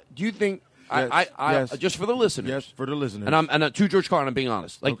 Yes. What do you think? Yes. Yes. Just for the listeners. Yes, for the listeners. And to George Carlin, I'm being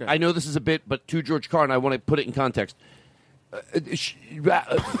honest. Like Okay. I know this is a bit, but to George Carlin, I want to put it in context.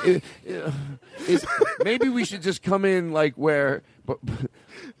 Maybe we should just come in like where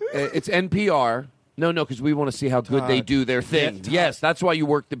it's NPR No, because we want to see how good they do their thing. Yes, that's why you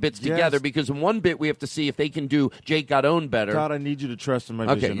work the bits together, because in one bit we have to see if they can do Jake Got Owned better. Todd, I need you to trust in my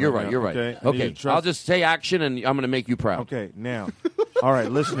Okay, vision. you're right. Okay, I'll just say action, and I'm going to make you proud. Okay, now. All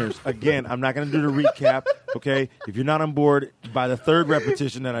right, listeners, again, I'm not going to do the recap, okay? If you're not on board by the third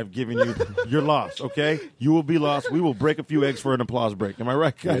repetition that I've given you, you're lost, okay? You will be lost. We will break a few eggs for an applause break. Am I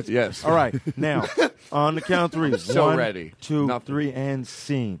right, guys? Yes. All right, now, on the count of three. So 1, ready. 2, 3, and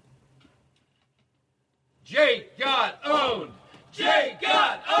scene. Jake got owned! Jake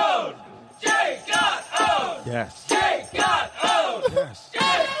got owned! Jake got owned! Yes. Jake got owned! Yes. Jake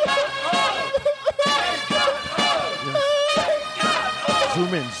got owned! Jake got owned! Jake got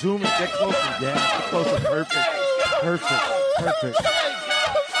owned! Zoom in, get closer. Yeah, get closer. Perfect.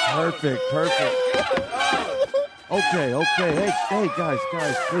 Okay. Hey, guys,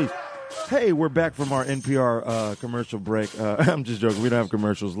 please. Hey, we're back from our NPR commercial break. I'm just joking. We don't have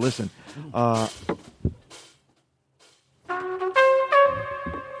commercials. Listen.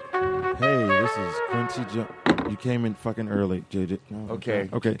 Hey, this is Quincy Jones. You came in fucking early, JJ. No, Okay.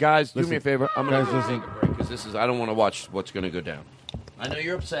 Okay. Guys, listen. do me a favor. I'm going to Guys, take a break because I don't want to watch what's going to go down. I know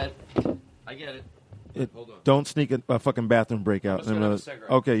you're upset. I get it. Hold on. Don't sneak a fucking bathroom break out. I'm just gonna have a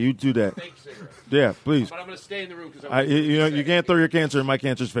cigarette. Okay, you do that. Fake cigarette. Yeah, please. But I'm going to stay in the room because You can't throw your cancer in my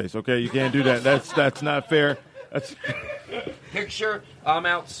cancer's face. Okay, you can't do that. That's not fair. That's Picture, I'm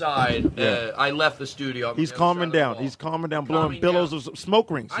outside. Yeah. I left the studio. He's calming down. blowing billows of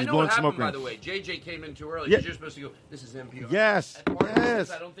smoke rings. I He's know blowing what happened, smoke by rings. the way. JJ came in too early Yeah. because you're supposed to go, this is NPR. Yes. And part of Yes.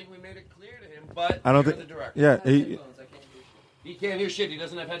 this, I don't think we made it clear to him, but I don't you're think. the director. Yeah. He can't hear shit. He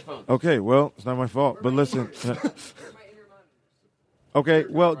doesn't have headphones. Okay. Well, it's not my fault. But listen. Okay.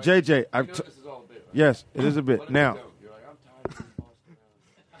 Well, JJ, yes, it is a bit now.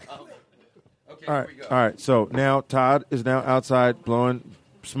 All right. So now Todd is now outside blowing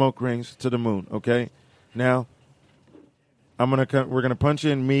smoke rings to the moon. Okay. Now we're gonna punch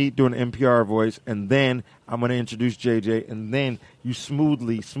in me doing an NPR voice, and then I'm gonna introduce JJ, and then you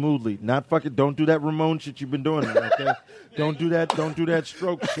smoothly, not fucking. Don't do that Ramon shit you've been doing. Okay. Don't do that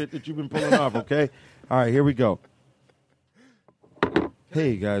stroke shit that you've been pulling off. Okay. All right. Here we go.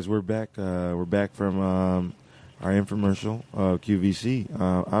 Hey guys, we're back. We're back from our infomercial, QVC.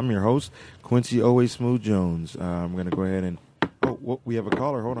 I'm your host, Quincy Always Smooth Jones. I'm going to go ahead and... we have a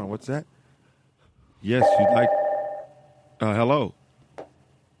caller. Hold on. What's that? Yes, you'd like... hello.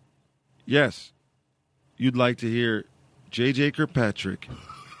 Yes. You'd like to hear J.J. Kirkpatrick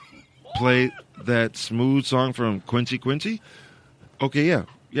play that smooth song from Quincy? Okay, yeah.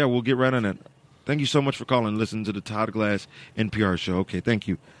 Yeah, we'll get right on it. Thank you so much for calling and listening to the Todd Glass NPR show. Okay, thank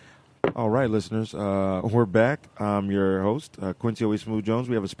you. All right, listeners, we're back. I'm your host, Quincy Always Smooth Jones.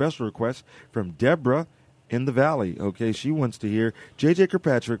 We have a special request from Deborah in the Valley. Okay, she wants to hear J.J.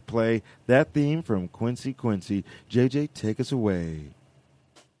 Kirkpatrick play that theme from Quincy. JJ, take us away.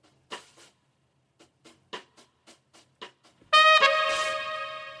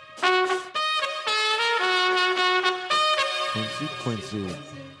 Quincy.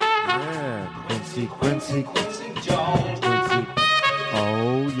 Yeah, Quincy Jones. Quincy.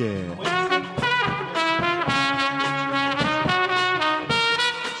 Oh, yeah.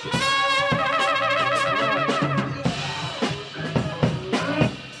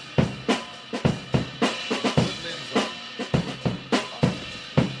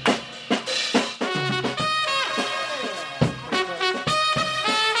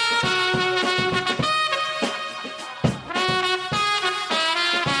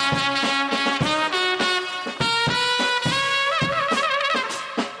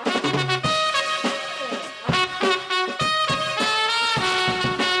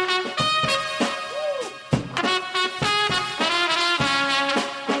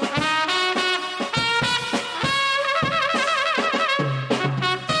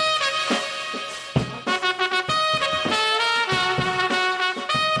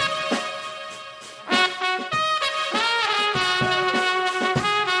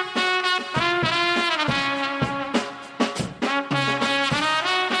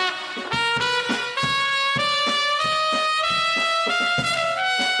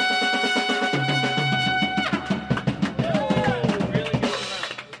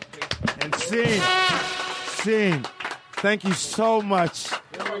 Scene. Thank you so much.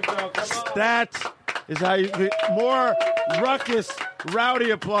 That is how you more ruckus,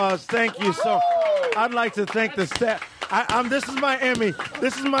 rowdy applause. Thank you so. I'd like to thank the staff. This is my Emmy.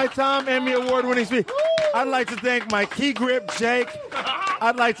 This is my Tom Emmy award-winning speech. I'd like to thank my key grip Jake.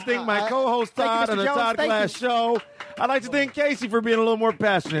 I'd like to thank my co-host Todd on the Todd Glass Show. I'd like to thank Casey for being a little more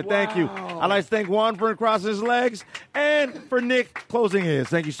passionate. Thank you. I'd like to thank Juan for crossing his legs and for Nick closing his.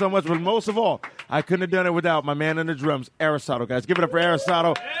 Thank you so much. But most of all, I couldn't have done it without my man on the drums, Aristotle, guys. Give it up for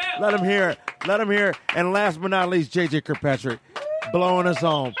Aristotle. Let him hear it. Let him hear it. And last but not least, JJ Kirkpatrick, blowing us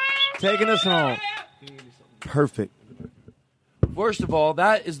home, taking us home. Perfect. First of all,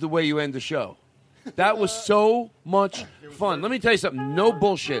 that is the way you end the show. That was so much fun. Let me tell you something. No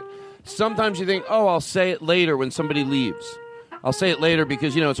bullshit. Sometimes you think, oh, I'll say it later when somebody leaves. I'll say it later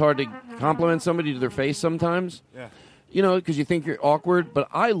because, it's hard to compliment somebody to their face sometimes. Yeah. Because you think you're awkward, but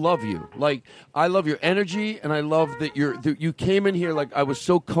I love you. Like, I love your energy, and I love that you came in here like I was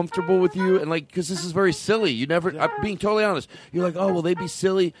so comfortable with you, and like, because this is very silly. You never, I'm being totally honest. You're like, oh, will they be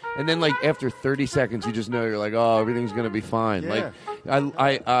silly? And then like after 30 seconds, you just know you're like, oh, everything's gonna be fine. Yeah.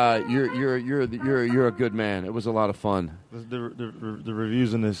 Like, you're a good man. It was a lot of fun. The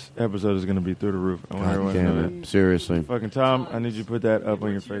reviews in this episode is gonna be through the roof. I want everyone to know that. Seriously. Fucking Tom, I need you to put that up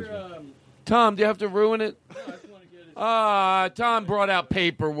on your Facebook. Tom, do you have to ruin it? Tom brought out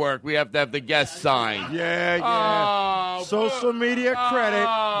paperwork. We have to have the guest sign. Yeah. Social media credit.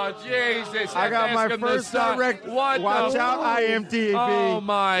 Oh, Jesus. I got my first direct. Watch out, IMDb. Oh,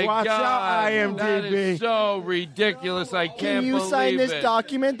 my God. Watch out, IMDb. That is so ridiculous. I can't believe it. Can you sign this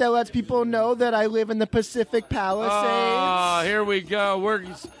document that lets people know that I live in the Pacific Palisades? Oh, here we go.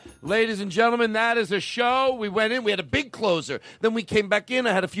 Ladies and gentlemen, that is a show. We went in. We had a big closer. Then we came back in.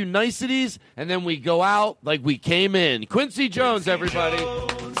 I had a few niceties. And then we go out like we came in. Quincy Jones, everybody.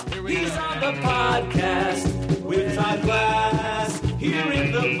 He's on the podcast with Todd Glass here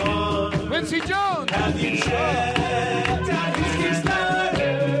in the barn. Quincy Jones. Have you checked out his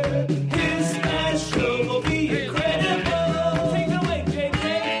Kickstarter? His special will be incredible. Take it away, JJ.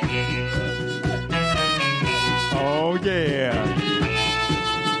 Oh, yeah.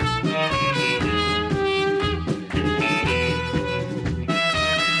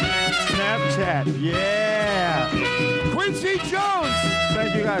 Yeah. Quincy Jones.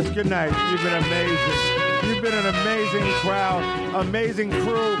 Thank you guys. Good night. You've been amazing. You've been an amazing crowd, amazing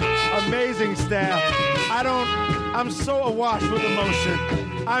crew, amazing staff. I'm so awash with emotion.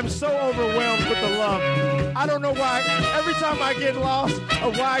 I'm so overwhelmed with the love. I don't know why. Every time I get lost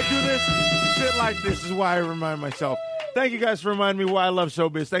of why I do this, shit like this is why I remind myself. Thank you guys for reminding me why I love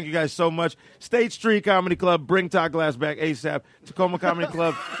showbiz. Thank you guys so much. State Street Comedy Club, bring Todd Glass back ASAP. Tacoma Comedy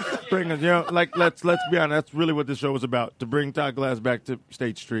Club, bring us. Let's be honest. That's really what this show was about, to bring Todd Glass back to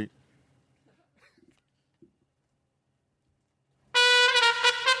State Street.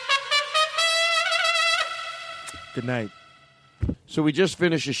 Good night. So we just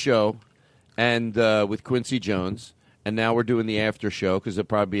finished a show, and with Quincy Jones, and now we're doing the after show because it'll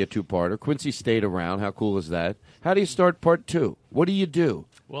probably be a two-parter. Quincy stayed around. How cool is that? How do you start part two? What do you do?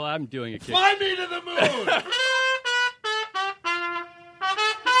 Well, I'm doing a kick. Fly me to the moon!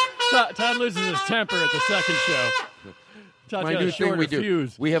 Todd loses his temper at the second show. Todd's My got new a thing shorter we do.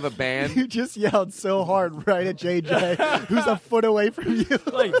 fuse. We have a band. You just yelled so hard right at JJ, who's a foot away from you.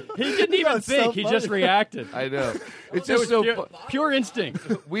 Like, he didn't even That's think. so He funny. just reacted. I know. It's It just was so pure instinct.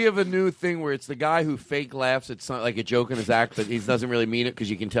 We have a new thing where it's the guy who fake laughs at something like a joke in his act, but he doesn't really mean it because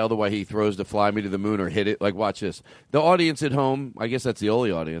you can tell the way he throws to fly me to the moon or hit it. Like, watch this. The audience at home, I guess that's the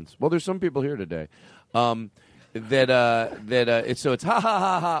only audience. Well, there's some people here today. It's ha ha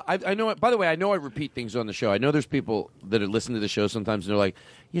ha ha. I know. By the way, I know I repeat things on the show. I know there's people that are listening to the show sometimes and they're like,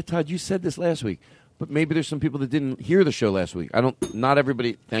 "Yeah, Todd, you said this last week." But maybe there's some people that didn't hear the show last week. Not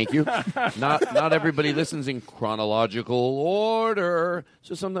everybody. Thank you. Not everybody listens in chronological order.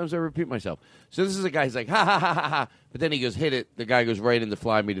 So sometimes I repeat myself. So this is a guy. He's like ha ha ha ha ha. But then he goes hit it. The guy goes right into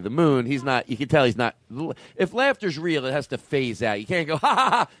fly me to the moon. He's not. You can tell he's not. If laughter's real, it has to phase out. You can't go ha ha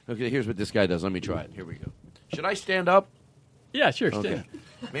ha. Okay, here's what this guy does. Let me try it. Here we go. Should I stand up? Yeah, sure. Okay. Stand.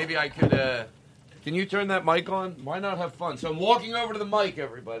 Maybe I could. Can you turn that mic on? Why not have fun? So I'm walking over to the mic,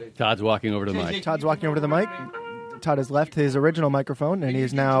 everybody. Todd's walking over to the mic. Todd's walking over to the mic. Todd has left his original microphone, and he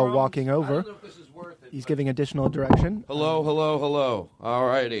is now walking over. He's giving additional direction. Hello, hello, hello. All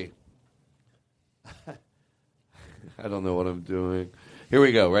righty. I don't know what I'm doing. Here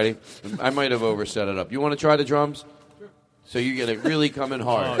we go. Ready? I might have overset it up. You want to try the drums? So you get it really coming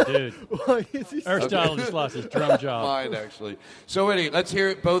hard. Oh, dude. Aristotle just lost his drum job. Mine, actually. So, anyway, let's hear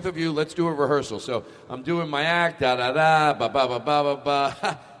it, both of you. Let's do a rehearsal. So, I'm doing my act, da-da-da,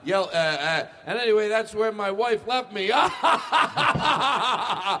 ba-ba-ba-ba-ba-ba. Yell, and anyway, that's where my wife left me. Hit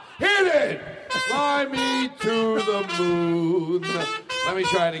it! Fly me to the moon. Let me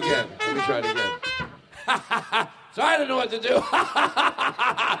try it again. So I don't know what to do.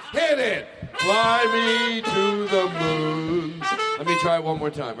 Hit it! Fly me to the moon. Let me try it one more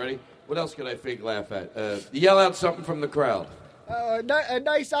time. Ready? What else could I fake laugh at? Yell out something from the crowd.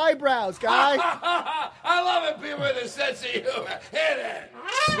 Nice eyebrows, guy. I love it, people with a sense of humor. Hit it.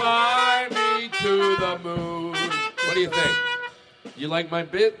 Fly me to the moon. What do you think? You like my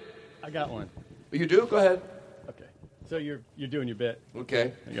bit? I got one. You do? Go ahead. Okay. So you're doing your bit.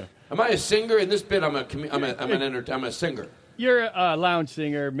 Okay. There you go. Am I a singer in this bit? I'm a singer. You're a lounge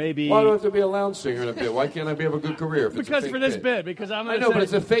singer, maybe. Why do I have to be a lounge singer in a bit? Why can't I have a good career? If it's Because a fake for this bit, because I'm. I know, but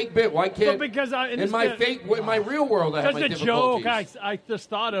it's a fake bit. Why can't? But because in my real world, I have my the difficulties. joke I just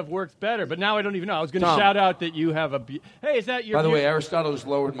thought of works better, but now I don't even know. I was going to Tom. shout out that you have a. Hey, is that your? By the way, Aristotle just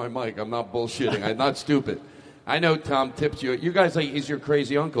lowered my mic. I'm not bullshitting. I'm not stupid. I know Tom tips you. You guys he's your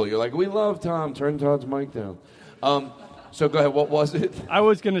crazy uncle. You're like, we love Tom. Turn Todd's mic down. So go ahead. What was it? I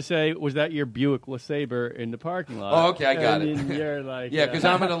was going to say, was that your Buick LeSabre in the parking lot? Oh, okay, I got it. You're like, yeah, because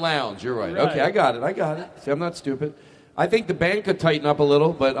I'm in a lounge. You're right. Right. Okay, I got it. See, I'm not stupid. I think the band could tighten up a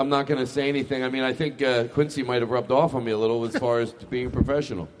little, but I'm not going to say anything. I mean, I think Quincy might have rubbed off on me a little as far as being a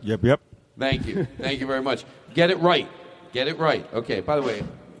professional. Yep. Thank you. Thank you very much. Get it right. Okay, by the way,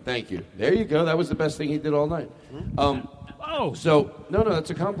 thank you. There you go. That was the best thing he did all night. So, no, that's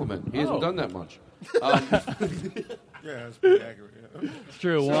a compliment. He hasn't done that much. Yeah, that's pretty accurate. Yeah. It's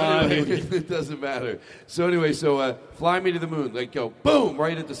true. So anyway, it doesn't matter. So anyway, fly me to the moon. Like, go, boom,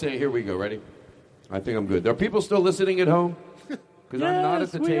 right at the same. Here we go. Ready? I think I'm good. Are people still listening at home? Because I'm not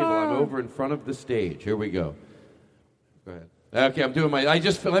at the table. I'm over in front of the stage. Here we go. Go ahead. Okay, I'm doing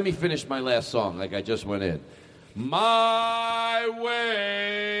let me finish my last song like I just went in. My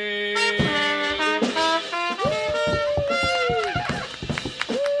way.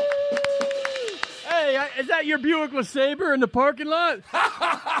 Is that your Buick LeSabre in the parking lot?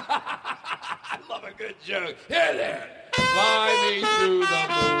 I love a good joke. Hit it. Fly me to the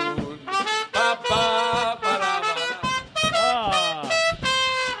moon.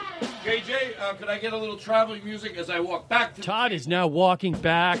 JJ, could I get a little traveling music as I walk back to Todd is now walking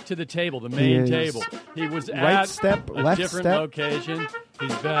back to the table, the main table. He was Right at step, a left different step. location.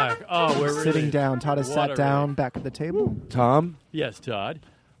 He's back. Oh, we're Sitting really down. Todd has sat down back at the table. Tom? Yes, Todd.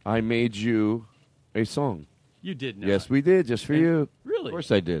 I made you a song. You did not. Yes, we did, just for you. Really? Of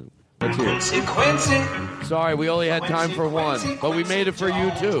course I did. Let's hear it. Sorry, we only had time for one, but we made it for you,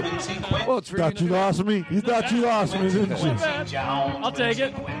 too. Well, it's for Thought you lost me. You thought you lost me, didn't you? I'll take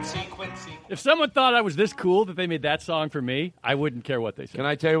it. If someone thought I was this cool that they made that song for me, I wouldn't care what they said. Can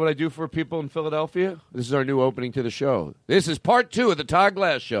I tell you what I do for people in Philadelphia? This is our new opening to the show. This is part 2 of the Todd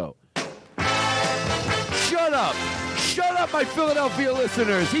Glass Show. Shut up! Shut up, my Philadelphia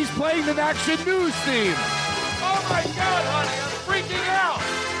listeners! He's playing the Action News theme! Oh my God, honey, I'm freaking out!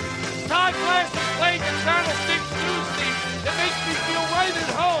 Todd Glass is playing the Channel 6 news theme. It makes me feel right at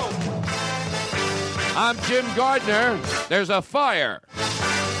home. I'm Jim Gardner. There's a fire.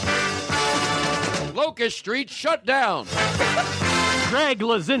 Locust Street shut down. Greg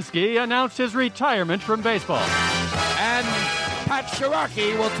Lazinski announced his retirement from baseball. And Pat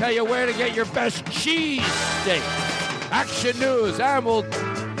Shiraki will tell you where to get your best cheese steak. Action News, and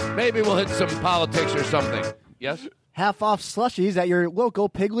maybe we'll hit some politics or something. Yes? Half off slushies at your local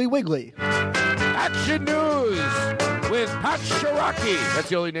Piggly Wiggly. Action News with Pat Shiraki. That's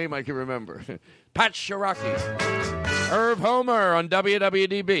the only name I can remember. Pat Shiraki. Irv Homer on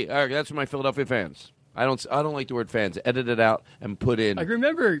WWDB. All right, that's for my Philadelphia fans. I don't like the word fans. Edit it out and put in. I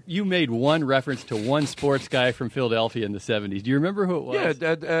remember you made one reference to one sports guy from Philadelphia in the 70s. Do you remember who it was?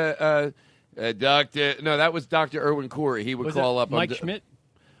 Yeah, that was Dr. Erwin Corey. He would Was call it up. Mike Schmidt?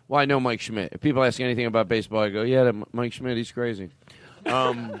 Well, I know Mike Schmidt. If people ask anything about baseball, I go, yeah, Mike Schmidt, he's crazy.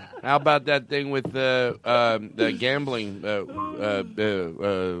 How about that thing with the gambling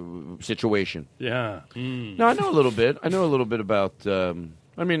situation? Yeah. No, I know a little bit. I know a little bit about.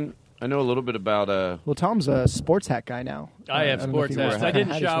 I know a little bit about. Well, Tom's a sports hat guy now. I have sports hats. I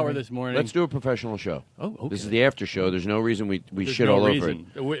didn't shower this morning. Let's do a professional show. Oh, okay. This is the after show. There's no reason we There's shit no all reason.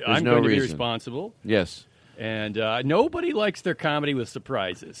 over it. I'm going to be responsible. Yes. And nobody likes their comedy with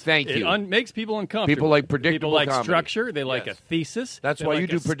surprises. Thank you. It makes people uncomfortable. People like predictable People like comedy. structure. They like a thesis. That's They why like you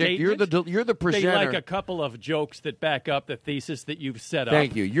do a predict. You're the presenter. They like a couple of jokes that back up the thesis that you've set up.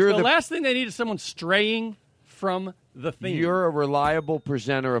 Thank you. You're the last thing they need is someone straying from the theme. You're a reliable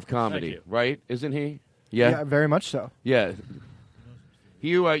presenter of comedy, right? Isn't he? Yeah, very much so. Yeah.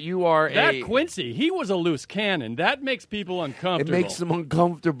 You are that Quincy. He was a loose cannon. That makes people uncomfortable. It makes them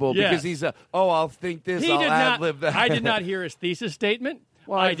uncomfortable because he's I'll think this. I'll ad-lib that. I did not hear his thesis statement.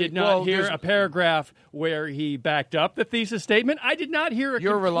 Well, I did not hear a paragraph where he backed up the thesis statement. I did not hear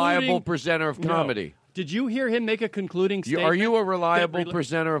You're a reliable presenter of comedy. No. Did you hear him make a concluding statement? Are you a reliable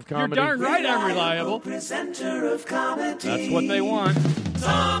presenter of comedy? You're darn right I'm reliable. Presenter of comedy. That's what they want.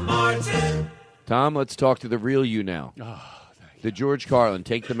 Tom Martin. Tom, let's talk to the real you now. The George Carlin,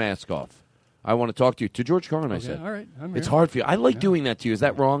 take the mask off. I want to talk to you. To George Carlin, I said. All right. It's hard for you. I like doing that to you. Is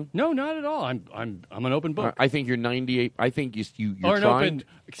that wrong? No, not at all. I'm an open book. I think you're 98. I think you're or an trying.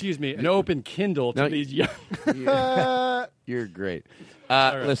 an open Kindle to these young. You're great.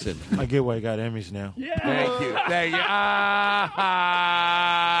 Right. Listen. I get why you got Emmys now. Yeah. Thank you.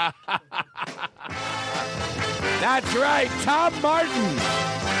 That's right. Tom Martin.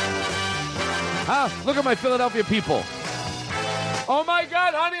 Look at my Philadelphia people. Oh my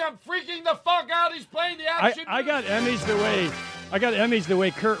God, honey, I'm freaking the fuck out. He's playing the action. I got Emmys the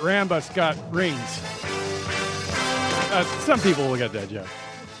way Kurt Rambis got rings. Some people will get that joke.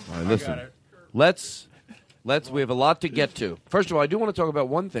 All right, listen. Let's. We have a lot to get to. First of all, I do want to talk about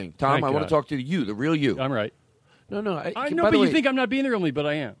one thing, Tom. I want to talk to you, the real you. I'm right. No. I know, but you think I'm not being there only, but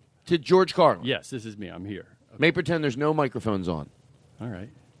I am. To George Carlin. Yes, this is me. I'm here. Okay. May pretend there's no microphones on. All right.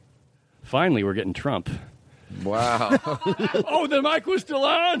 Finally, we're getting Trump. Wow. Oh, the mic was still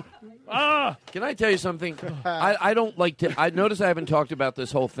on? Can I tell you something? I don't like to... I notice I haven't talked about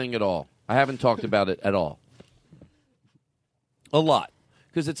this whole thing at all. I haven't talked about it at all. A lot.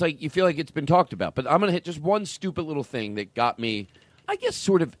 Because it's like, you feel like it's been talked about. But I'm going to hit just one stupid little thing that got me, I guess,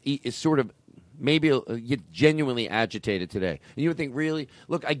 maybe get genuinely agitated today. And you would think, really?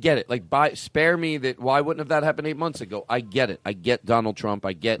 Look, I get it. Like, spare me that, why wouldn't have that happened 8 months ago? I get it. I get Donald Trump.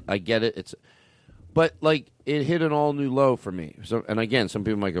 I get it. But, like, it hit an all-new low for me. So, and, again, some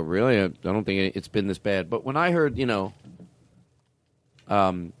people might go, really? I don't think it's been this bad. But when I heard,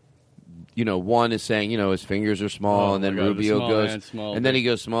 one is saying, his fingers are small, and then Rubio goes, then he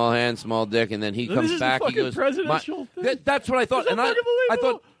goes, small hand, small dick, and then he comes back, he goes, presidential thing. That's what I thought. And I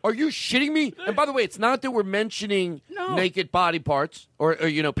thought, are you shitting me? And by the way, it's not that we're mentioning naked body parts or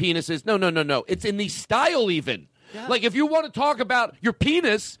penises. No. It's in the style even. Yeah. Like, if you want to talk about your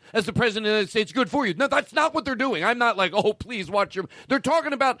penis as the president of the United States, good for you. No, that's not what they're doing. I'm not like, oh, please watch your... They're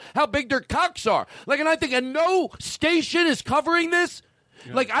talking about how big their cocks are. Like, and I think, and no station is covering this.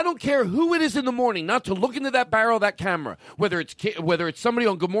 Yeah. Like, I don't care who it is in the morning, not to look into that barrel of that camera, whether it's somebody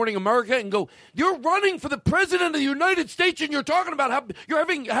on Good Morning America and go, you're running for the president of the United States and you're talking about how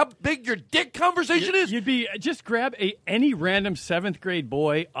big your dick conversation is. You'd be just grab any random 7th grade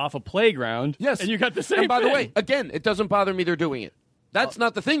boy off a playground. Yes, and you got the same. And by thing. the way, again, it doesn't bother me they're doing it. That's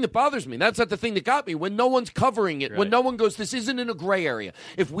not the thing that bothers me. That's not the thing that got me. When no one's covering it, when no one goes, this isn't in a gray area.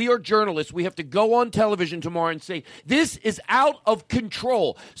 If we are journalists, we have to go on television tomorrow and say, this is out of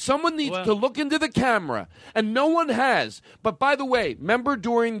control. Someone needs to look into the camera, and no one has. But by the way, remember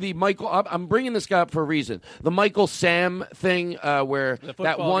during the I'm bringing this guy up for a reason, the Michael Sam thing where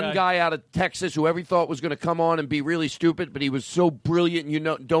that one guy out of Texas who everybody thought was going to come on and be really stupid, but he was so brilliant,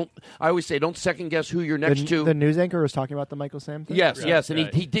 I always say, don't second guess who you're next to. The news anchor was talking about the Michael Sam thing? Yes, and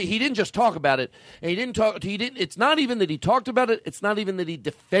he didn't just talk about it. And it's not even that he talked about it. It's not even that he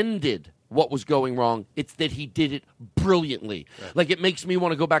defended what was going wrong. It's that he did it brilliantly. Right. Like, it makes me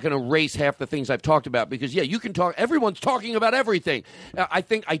want to go back and erase half the things I've talked about because, you can talk. Everyone's talking about everything. I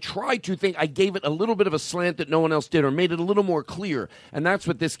gave it a little bit of a slant that no one else did or made it a little more clear. And that's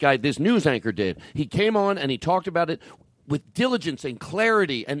what this news anchor did. He came on and he talked about it with diligence and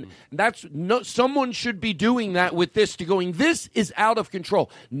clarity, and someone should be doing that with this this is out of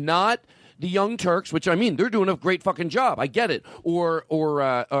control, not the Young Turks, which, I mean, they're doing a great fucking job. I get it. Or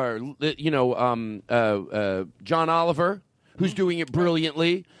John Oliver, who's doing it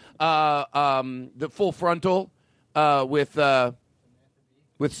brilliantly. The Full Frontal with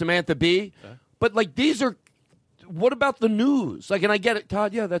Samantha Bee. But, like, these are... What about the news? Like, and I get it,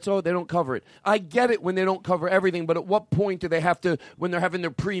 Todd, that's all, they don't cover it. I get it when they don't cover everything, but at what point do they have to, when they're having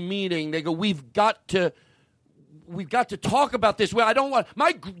their pre-meeting, they go, we've got to talk about this. Well, I don't want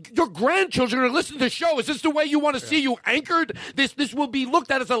your grandchildren are going to listen to the show. Is this the way you want to see you anchored? This will be looked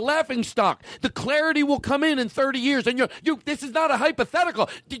at as a laughingstock. The clarity will come in 30 years, and this is not a hypothetical.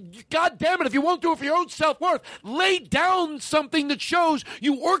 God damn it! If you won't do it for your own self-worth, lay down something that shows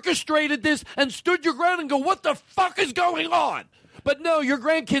you orchestrated this and stood your ground and go, what the fuck is going on? But no, your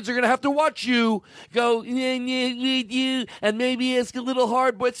grandkids are going to have to watch you go, and maybe ask a little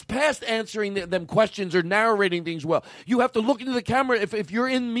hard, but it's past answering them questions or narrating things well. You have to look into the camera if you're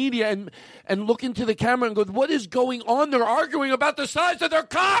in media and look into the camera and go, what is going on? They're arguing about the size of their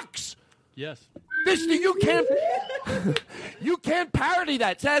cocks. Yes. You can't parody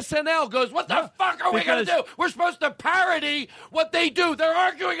that. SNL goes, what the fuck are we going to do? We're supposed to parody what they do. They're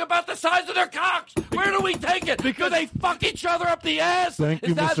arguing about the size of their cocks. Where do we take it? Do they fuck each other up the ass? Thank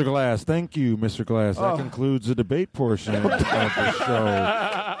you, Mr. Glass. Thank you, Mr. Glass. That concludes the debate portion of the show.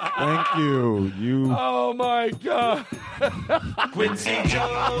 Thank you. Oh, my God. Quincy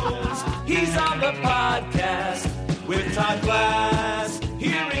Jones, he's on the podcast with Todd Glass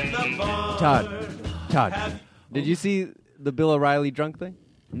here in the bar. Todd, did you see the Bill O'Reilly drunk thing?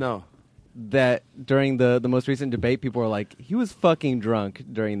 No. That during the most recent debate, people were like, he was fucking drunk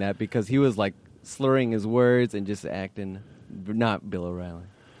during that because he was like slurring his words and just acting not Bill O'Reilly.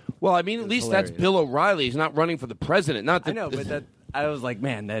 Well, I mean, at least hilarious. that's Bill O'Reilly. He's not running for the president. I know, but I was like,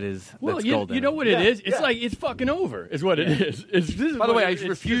 man, that's golden. You know what it is? It's like, it's fucking over, is what it is. By the way, I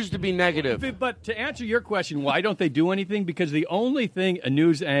refuse to be negative. But to answer your question, why don't they do anything? Because the only thing a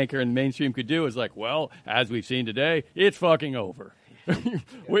news anchor in the mainstream could do is like, well, as we've seen today, it's fucking over.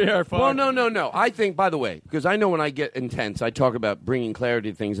 We are fucking. Well, no. I think, by the way, because I know when I get intense, I talk about bringing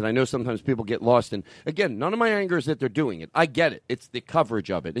clarity to things, and I know sometimes people get lost. And again, none of my anger is that they're doing it. I get it. It's the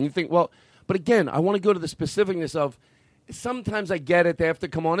coverage of it. And you think, well, but again, I want to go to the specificness of, sometimes I get it. They have to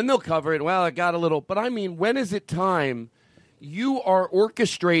come on, and they'll cover it. Well, I got a little. But I mean, when is it time? You are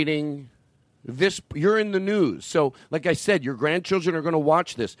orchestrating this. You're in the news. So, like I said, your grandchildren are going to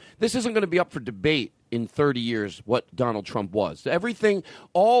watch this. This isn't going to be up for debate in 30 years what Donald Trump was. Everything,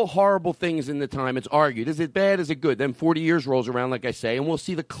 all horrible things in the time, it's argued. Is it bad? Is it good? Then 40 years rolls around, like I say, and we'll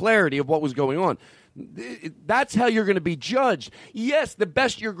see the clarity of what was going on. That's how you're going to be judged. Yes, the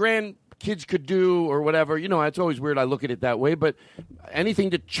best your grandkids could do or whatever, it's always weird I look at it that way, but anything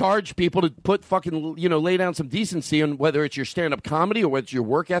to charge people to put fucking, lay down some decency, on whether it's your stand-up comedy or whether it's your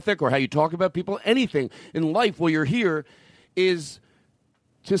work ethic or how you talk about people, anything in life while you're here is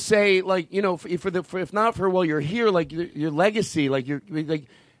to say, like, if not for while you're here, like your legacy, like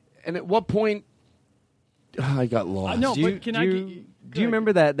and at what point I got lost. Do you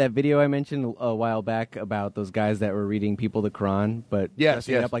remember that video I mentioned a while back about those guys that were reading people the Quran, but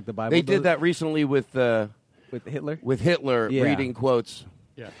dressing up like the Bible? They did that recently with Hitler. With Hitler reading quotes.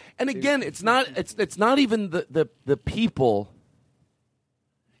 Yeah. And again, it's not even the people.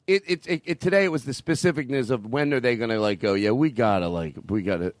 It today it was the specificness of when are they going to go, yeah, we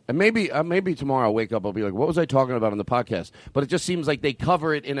gotta, and maybe tomorrow I'll wake up, I'll be like, what was I talking about on the podcast? But it just seems like they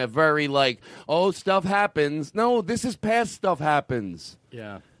cover it in a very stuff happens. No, this is past stuff happens.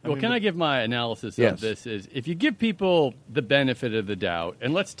 Yeah. Well, can I give my analysis of this? Is if you give people the benefit of the doubt,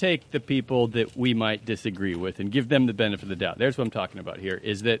 and let's take the people that we might disagree with and give them the benefit of the doubt. There's what I'm talking about here,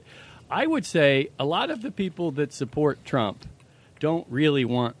 is that I would say a lot of the people that support Trump don't really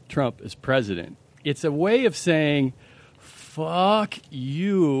want Trump as president. It's a way of saying, fuck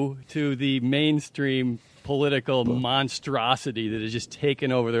you to the mainstream political monstrosity that has just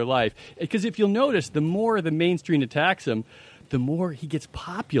taken over their life. Because if you'll notice, the more the mainstream attacks him, the more he gets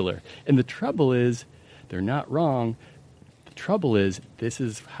popular. And the trouble is, they're not wrong. The trouble is, this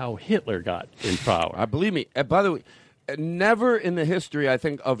is how Hitler got in power. Believe me. By the way, never in the history, I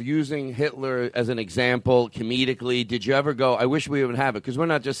think, of using Hitler as an example comedically did you ever go, I wish we would have it, because we're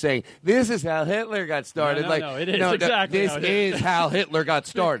not just saying, this is how Hitler got started. No, it is exactly this is how Hitler got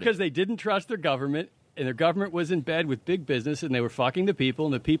started. Because they didn't trust their government, and their government was in bed with big business, and they were fucking the people,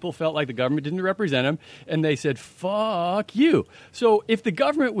 and the people felt like the government didn't represent them, and they said, fuck you. So if the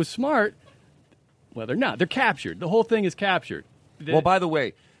government was smart, well, they're not. They're captured. The whole thing is captured. Well, by the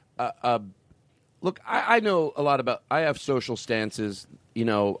way, look, I know a lot about. I have social stances.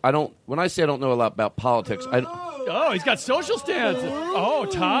 I don't. When I say I don't know a lot about politics, Oh, he's got social stances. Oh,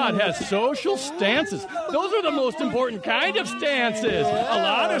 Todd has social stances. Those are the most important kind of stances. A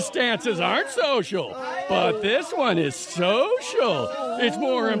lot of stances aren't social, but this one is social. It's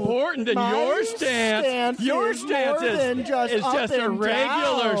more important than your stance. Your stance is just a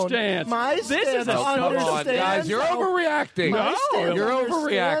regular stance. This is a come on, guys. You're overreacting. No, you're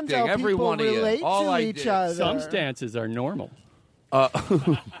overreacting. Every one of you. All I did. Some stances are normal.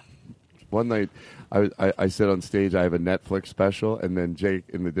 One night, I said on stage, I have a Netflix special, and then Jake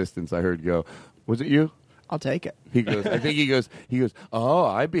in the distance, I heard go, was it you? I'll take it. He goes, I think he goes, oh,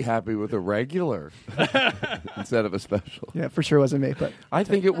 I'd be happy with a regular instead of a special. Yeah, for sure wasn't me, but I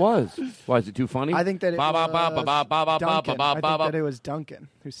think it was. Why, is it too funny? I think that it was Duncan. I think that it was Duncan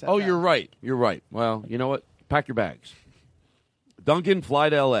who said that. You're right. You're right. Well, you know what? Pack your bags. Duncan, fly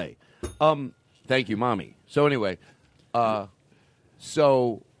to L.A. Thank you, Mommy. So anyway,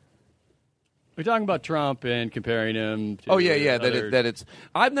 we're talking about Trump and comparing him to that it's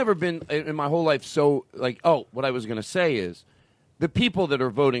I've never been in my whole life so what I was going to say is the people that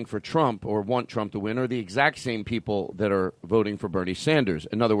are voting for Trump or want Trump to win are the exact same people that are voting for Bernie Sanders.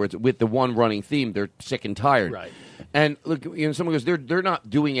 In other words, with the one running theme, they're sick and tired. Right. And look, someone goes, they're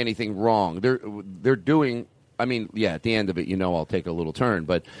not doing anything wrong. They're doing. I mean, yeah, at the end of it, I'll take a little turn,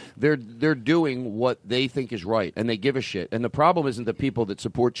 but they're doing what they think is right, and they give a shit. And the problem isn't the people that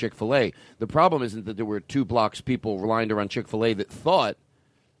support Chick-fil-A. The problem isn't that there were 2 blocks people lined around Chick-fil-A that thought,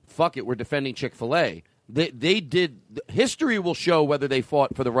 fuck it, we're defending Chick-fil-A. They did. History will show whether they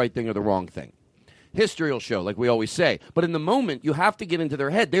fought for the right thing or the wrong thing. History will show, like we always say. But in the moment, you have to get into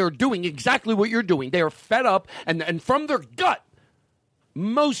their head. They are doing exactly what you're doing. They are fed up, and from their gut,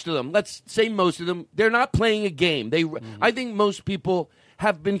 most of them, let's say most of them, they're not playing a game. I think most people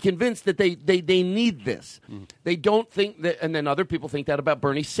have been convinced that they need this. They don't think that, and then other people think that about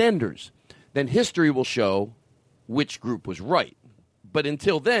Bernie Sanders. Then history will show which group was right. But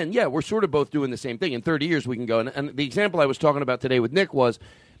until then, yeah, we're sort of both doing the same thing. In 30 years, we can go. And the example I was talking about today with Nick was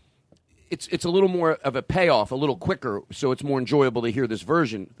it's a little more of a payoff, a little quicker, so it's more enjoyable to hear this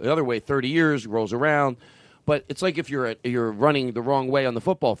version. The other way, 30 years rolls around. But it's like if you're running the wrong way on the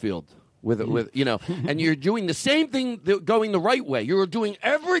football field with and you're doing the same thing going the right way. You're doing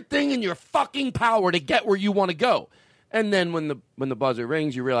everything in your fucking power to get where you want to go. And then when the buzzer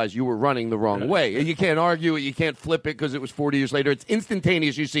rings, you realize you were running the wrong way. You can't argue it. You can't flip it because it was 40 years later. It's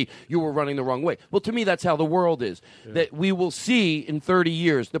instantaneous. You see you were running the wrong way. Well, to me, that's how the world is. Yeah. That we will see in 30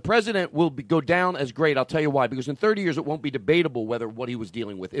 years. The president will go down as great. I'll tell you why. Because in 30 years, it won't be debatable whether what he was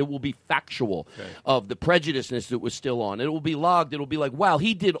dealing with. It will be factual of the prejudiceness that was still on. It will be logged. It will be like, wow,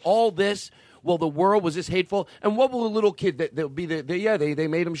 he did all this. Well, the world was this hateful. And what will a little kid that be they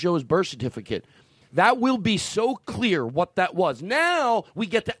made him show his birth certificate. That will be so clear what that was. Now we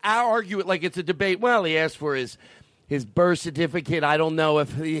get to argue it like it's a debate. Well, he asked for his birth certificate. I don't know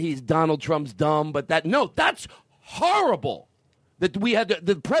if he's Donald Trump's dumb, but that's horrible. That we had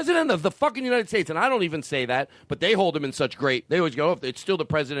the president of the fucking United States, and I don't even say that, but they hold him in such great. They always go, oh, it's still the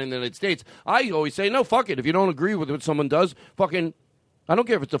president of the United States. I always say, no, fuck it. If you don't agree with what someone does, fucking. I don't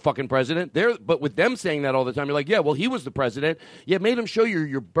care if it's the fucking president. But with them saying that all the time, you're like, yeah, well, he was the president. You made him show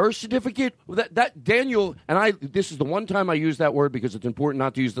your birth certificate. That Daniel, and this is the one time I use that word because it's important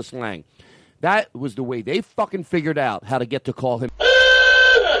not to use the slang. That was the way they fucking figured out how to get to call him.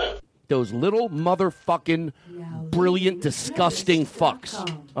 Those little motherfucking brilliant, disgusting fucks.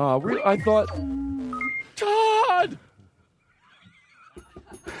 I thought, Todd!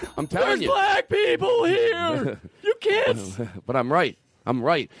 I'm telling you. There's black people here. You can't. But I'm right.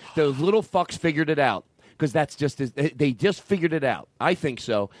 Those little fucks figured it out because they just figured it out. I think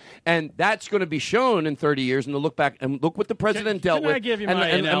so. And that's going to be shown in 30 years and they'll look back and look what the president dealt with. I give you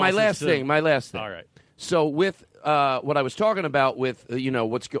and my last thing. All right. So with what I was talking about with,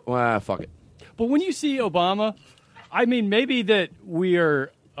 fuck it. But when you see Obama, I mean, maybe that we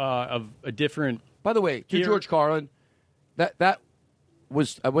are of a different. By the way, to George Carlin, that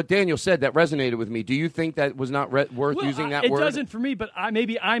was what Daniel said that resonated with me. Do you think that was not worth using that word? It doesn't for me, but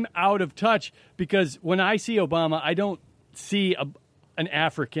maybe I'm out of touch because when I see Obama, I don't see an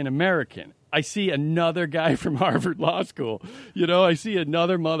African American. I see another guy from Harvard Law School. I see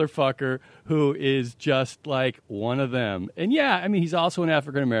another motherfucker who is just like one of them. And yeah, I mean, he's also an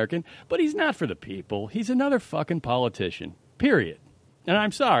African American, but he's not for the people. He's another fucking politician, period. And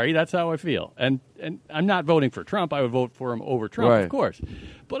I'm sorry, that's how I feel. And I'm not voting for Trump. I would vote for him over Trump, right. Of course.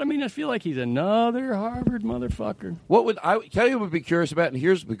 But, I mean, I feel like he's another Harvard motherfucker. What would I tell you would be curious about, and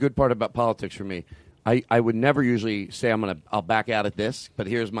here's the good part about politics for me. I would never usually say I'll back out at this, but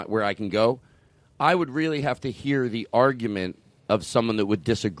here's where I can go. I would really have to hear the argument of someone that would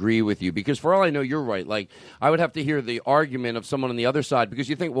disagree with you. Because for all I know, you're right. Like, I would have to hear the argument of someone on the other side because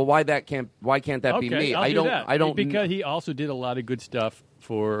you think, well, why can't that be me? I don't because he also did a lot of good stuff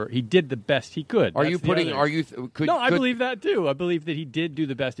he did the best he could. I believe that too. I believe that he did do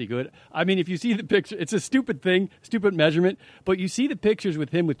the best he could. I mean, if you see the picture, it's a stupid thing, stupid measurement, but you see the pictures with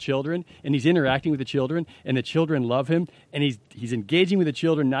him with children, and he's interacting with the children, and the children love him, and he's engaging with the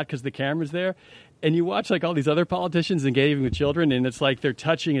children not because the camera's there. And you watch like all these other politicians engaging with children, and it's like they're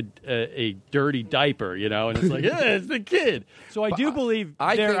touching a dirty diaper, and it's like, yeah, it's the kid. So I do believe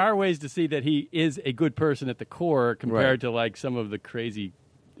there are ways to see that he is a good person at the core compared to like some of the crazy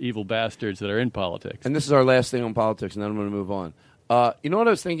evil bastards that are in politics. And this is our last thing on politics, and then I'm going to move on. You know what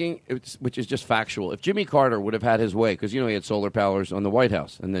I was thinking, which is just factual? If Jimmy Carter would have had his way, because he had solar powers on the White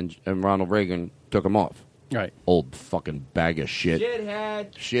House, and Ronald Reagan took him off. Right. Old fucking bag of shit.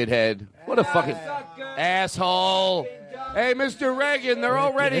 Shithead. What a fucking asshole. Hey, Mr. Reagan, they're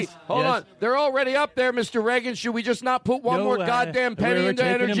already... Hold on. They're already up there, Mr. Reagan. Should we just not put one more goddamn penny into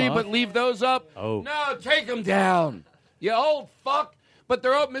energy but leave those up? Oh. No, take them down. You old fuck. But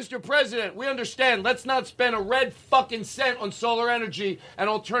they're up, Mr. President. We understand. Let's not spend a red fucking cent on solar energy and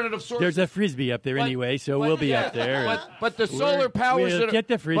alternative sources. There's a frisbee up there anyway, so we'll be up there. But the solar powers we'll get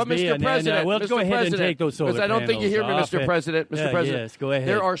the frisbee, but Mr. and President, then, we'll Mr. go ahead President, and take those solar because I don't think you hear me, panels Mr. off. President. Mr. President. Yes, go ahead.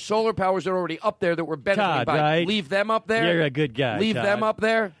 There are solar powers that are already up there that we're benefiting Todd, by. right? Leave them up there. You're a good guy. Leave Todd. them up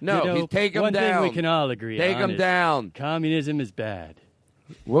there. No, You know, take them one down. thing we can all agree Take on them is down. Communism is bad.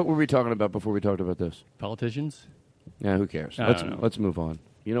 What were we talking about before we talked about this? Politicians? Yeah, who cares? I don't know. Let's move on.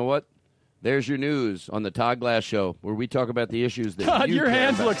 You know what? There's your news on the Todd Glass Show, where we talk about the issues that God, you your care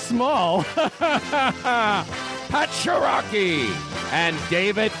hands about. look small. Pat Cherokee and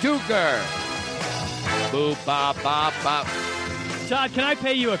David Duker. Boop, bop, bop, bop. Todd, can I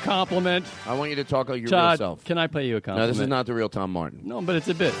pay you a compliment? I want you to talk like your Todd, real self. can I pay you a No, compliment? this is not the real Tom Martin. No, but it's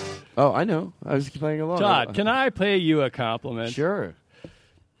a bit. Oh, I know. I was playing along. Todd, can I pay you a compliment? Sure.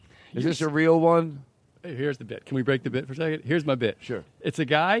 Is this a real one? Hey, here's the bit. Can we break the bit for a second? Here's my bit. Sure. It's a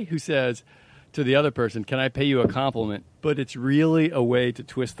guy who says to the other person, "Can I pay you a compliment?" But it's really a way to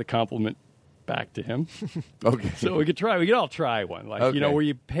twist the compliment back to him. Okay. So we could all try one. Like, Okay. where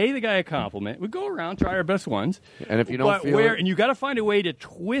you pay the guy a compliment. We go around, try our best ones. And if you don't but feel it- and you got to find a way to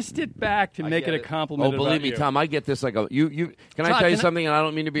twist it back to make it a compliment. Oh, believe about me, you. Tom, I get this like a you. Can I Todd, tell you can I- something? And I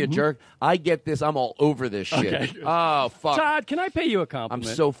don't mean to be a jerk. I get this. I'm all over this shit. Okay. Oh fuck. Todd, can I pay you a I'm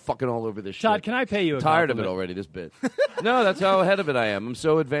compliment? so fucking all over this shit. Todd, can I pay you a Tired compliment? of it already. This bit. No, that's how ahead of it I am. I'm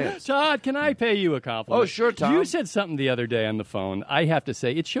so advanced. Todd, can I pay you a compliment? Oh, sure, Tom. You said something the other day on the phone. I have to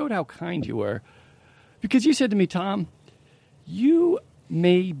say, it showed how kind you were. Because you said to me, Tom, you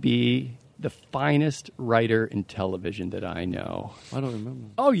may be the finest writer in television that I know. I don't remember.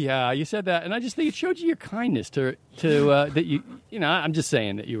 Oh, yeah, you said that. And I just think it showed you your kindness to that you know, I'm just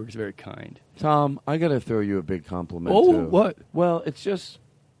saying that you were very kind. Tom, I got to throw you a big compliment, Oh, too. what? Well, it's just...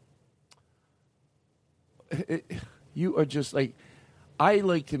 you are just like... I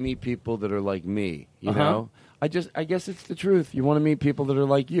like to meet people that are like me, you know? I guess it's the truth. You want to meet people that are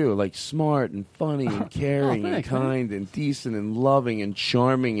like you, like smart and funny and caring and thanks, kind and decent and loving and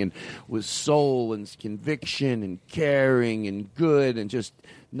charming and with soul and conviction and caring and good and just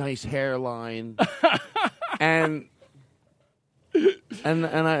nice hairline. and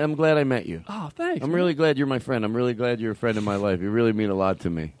I'm glad I met you. Oh, thanks. I'm really glad you're my friend. I'm really glad you're a friend in my life. You really mean a lot to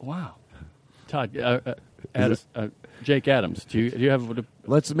me. Wow. Todd, Jake Adams, do you have...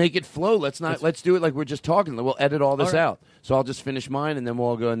 Let's make it flow. Let's do it like we're just talking. We'll edit all this out. So I'll just finish mine, and then we'll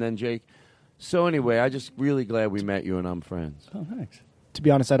all go, and then Jake. So anyway, I just really glad we met you, and I'm friends. Oh, thanks. To be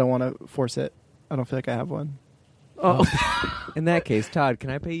honest, I don't want to force it. I don't feel like I have one. Oh. In that case, Todd,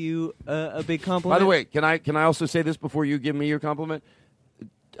 can I pay you a big compliment? By the way, can I also say this before you give me your compliment?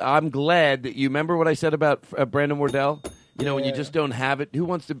 I'm glad that you remember what I said about Brandon Wardell. You know, when you just don't have it. Who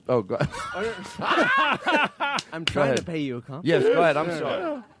wants to? Oh, God. I'm trying to pay you a compliment. Yes, go ahead. I'm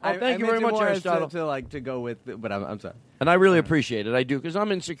sorry. Thank you very much, Aristotle. To go with, but I'm sorry. And I really appreciate it. I do, because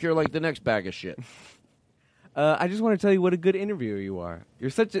I'm insecure like the next bag of shit. I just want to tell you what a good interviewer you are. You're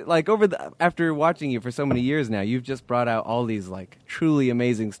such a, after watching you for so many years now, you've just brought out all these truly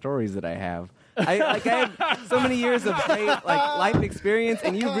amazing stories that I have. I had so many years of great life experience,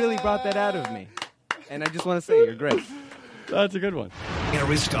 and you really brought that out of me. And I just want to say you're great. That's a good one.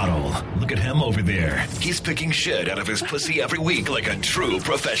 Aristotle, look at him over there. He's picking shit out of his pussy every week like a true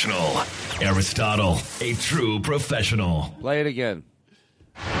professional. Aristotle, a true professional. Play it again.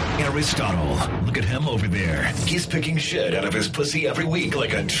 Aristotle, look at him over there. He's picking shit out of his pussy every week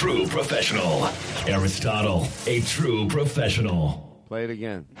like a true professional. Aristotle, a true professional. Play it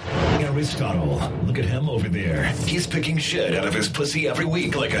again. Aristotle, look at him over there. He's picking shit out of his pussy every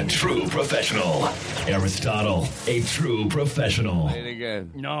week like a true professional. Aristotle, a true professional. Play it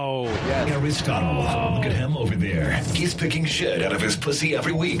again. No. Aristotle, look at him over there. He's picking shit out of his pussy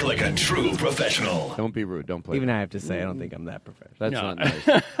every week like a true professional. Don't be rude. Don't play. Even I have to say, I don't think I'm that professional. That's No.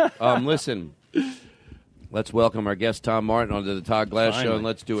 not nice. Listen. Let's welcome our guest, Tom Martin, onto the Todd Glass Show, and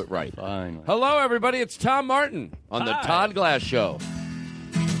let's do it right. Finally. Hello, everybody. It's Tom Martin on the Todd Glass Show.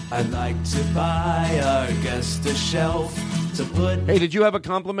 I'd like to buy our guest a shelf to put... Hey, did you have a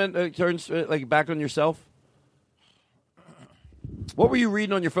compliment turns back on yourself? What were you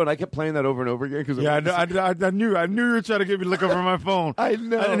reading on your phone? I kept playing that over and over again. Yeah, I knew you were trying to get me to look over my phone. I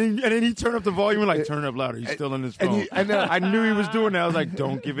know. And then he turned up the volume and turn it up louder. He's still on his phone. I knew he was doing that. I was like,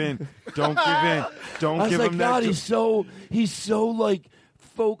 don't give in. Don't give in. Don't give him that. God, he's so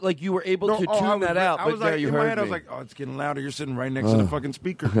folk, like you were able to tune that out. I was but there like, you in heard my head, me. I was like, oh, it's getting louder. You're sitting right next to the fucking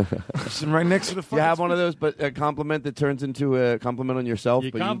speaker. You're sitting right next to the fucking You have one of those, but a compliment that turns into a compliment on yourself.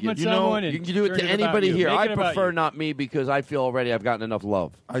 You but compliment you can someone you and can do it turn to it about anybody you. here. Make I it about prefer you. not me because I feel already I've gotten enough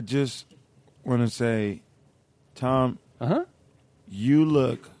love. I just want to say, Tom, Uh-huh. You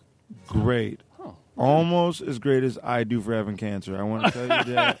look great. Almost as great as I do for having cancer. I want to tell you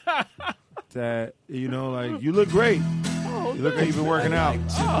that you know, like, you look great. You look like you've been working out.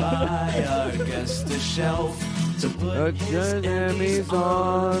 Buy our guest a shelf to put his Emmys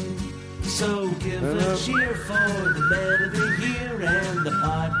on. So give a cheer for the man of the year and the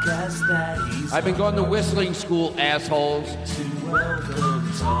podcast that he's I've been going to whistling school, assholes. To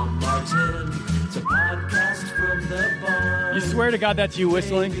welcome Tom Martin to Podcast from the Barn. You swear to God that's you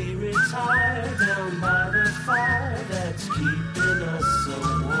whistling? Maybe retire down by the fire that's keeping us so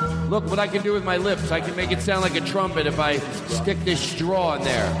warm. Look what I can do with my lips. I can make it sound like a trumpet if I stick this straw in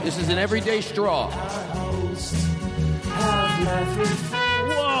there. This is an everyday straw.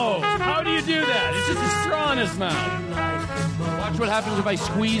 Whoa! How do you do that? It's just a straw in his mouth. Watch what happens if I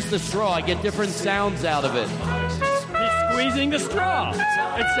squeeze the straw. I get different sounds out of it. He's squeezing the straw.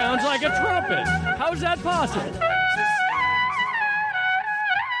 It sounds like a trumpet. How is that possible?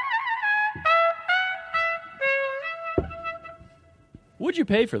 Would you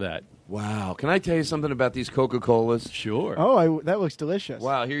pay for that? Wow. Can I tell you something about these Coca-Colas? Sure. Oh, that looks delicious.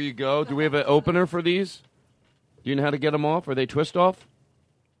 Wow, here you go. Do we have an opener for these? Do you know how to get them off? Are they twist off?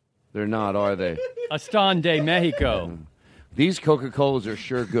 They're not, are they? Aston de Mexico. These Coca-Colas are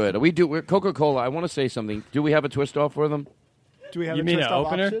sure good. We're Coca-Cola, I want to say something. Do we have a twist off for them? Do we have You a mean twist an off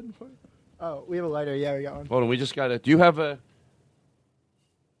opener? option? Oh, we have a lighter. Yeah, we got one. Hold on, we just got to. Do you have a.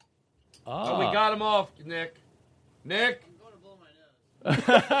 Ah. Oh, we got him off, Nick. Nick?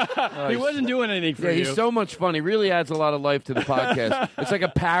 He wasn't doing anything for Yeah, you. he's so much fun. He really adds a lot of life to the podcast. It's like a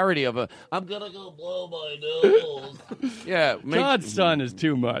parody of I'm going to go blow my nose. Yeah. Todd's son is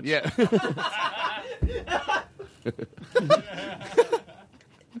too much. Yeah.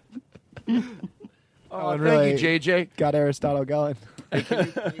 Oh, really thank you, JJ. Got Aristotle going.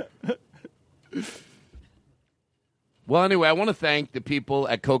 Well, anyway, I want to thank the people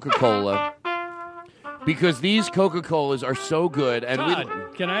at Coca-Cola because these Coca-Colas are so good. And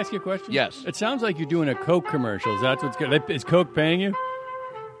Todd, can I ask you a question? Yes. It sounds like you're doing a Coke commercial. Is that what's good? Is Coke paying you?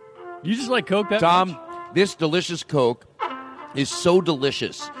 You just like Coke that Tom, much? this delicious Coke is so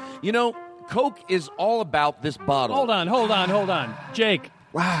delicious. You know, Coke is all about this bottle. Hold on. Jake.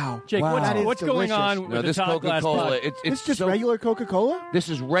 Wow. Jake, Wow. what's going on with No, the this Todd Glass Coca-Cola, bottle? it's just so, regular Coca-Cola? This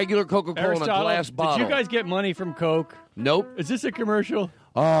is regular Coca-Cola in a Aristotle, glass bottle. Did you guys get money from Coke? Nope. Is this a commercial?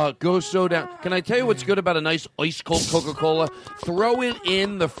 Oh, it goes so down. Can I tell you what's good about a nice ice-cold Coca-Cola? Throw it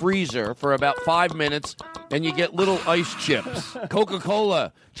in the freezer for about 5 minutes, and you get little ice chips.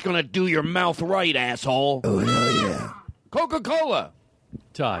 Coca-Cola, it's going to do your mouth right, asshole. Oh, hell yeah. Coca-Cola.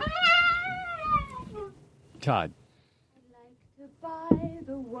 Todd.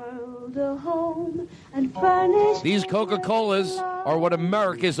 These Coca-Colas are what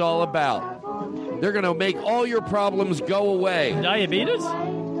America's all about. They're going to make all your problems go away. Diabetes?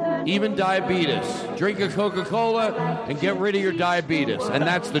 Even diabetes. Drink a Coca-Cola and get rid of your diabetes. And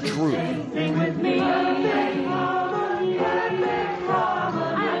that's the truth.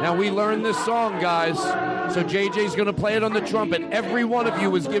 Now, we learned this song, guys. So JJ's going to play it on the trumpet. Every one of you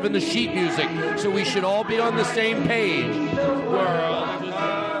was given the sheet music. So we should all be on the same page. World.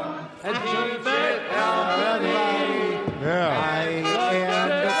 And I am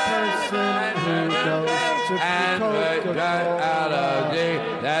the person who goes to Coca-Cola.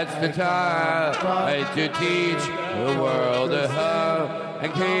 That's the time to teach the world to her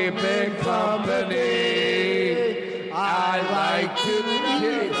and keep it company. I like to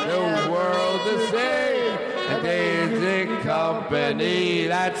teach the world to sing and keep it company.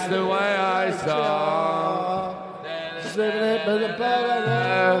 That's the way I saw. Da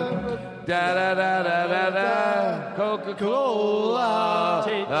da da da da da, Coca-Cola.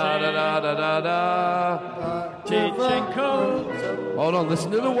 Da da da da da da. Teaching Coke. Hold on,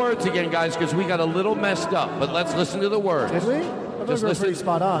 listen to the words again, guys, because we got a little messed up. But let's listen to the words. Did we? I thought we were pretty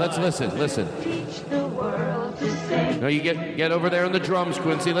spot on. Let's listen. No, you get over there on the drums,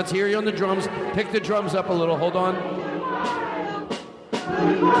 Quincy. Let's hear you on the drums. Pick the drums up a little. Hold on.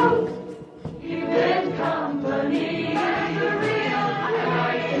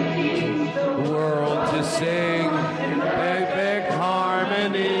 World to sing, big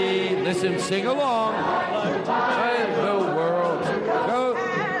harmony. Listen, sing along. The world, go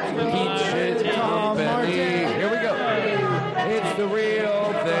teach it company. Here we go. It's the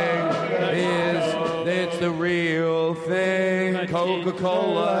real thing. It's the real thing.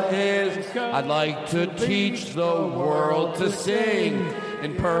 Coca-Cola is. I'd like to teach the world to sing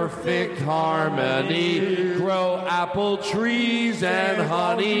in perfect harmony. Grow apple trees and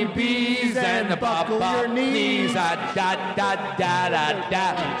honey bees and the buckle your knees. Da da da da da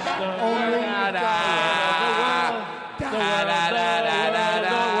da. Da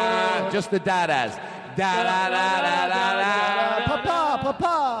Just the da-das. Da-da-da-da-da-da. Papa.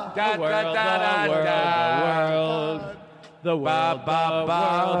 The world,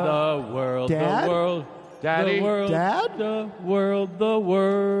 Dad? the world, Daddy? the world, Dad? the world, the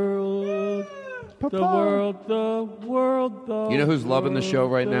world, Papa. the world, the world, the You know who's loving the show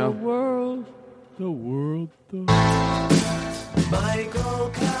right now? The world, the world, the Michael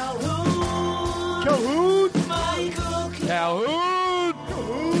Calhoun. Calhoun. Michael Calhoun!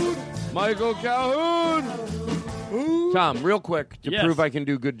 Michael Calhoun! Tom, real quick, to Yes. prove I can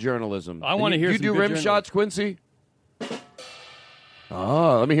do good journalism. I wanna hear You some do good rim journalism. shots, Quincy?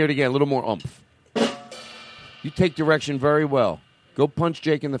 Oh, let me hear it again. A little more oomph. You take direction very well. Go punch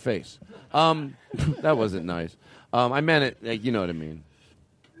Jake in the face. That wasn't nice. I meant it. You know what I mean.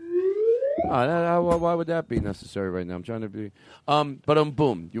 Why would that be necessary right now? I'm trying to be.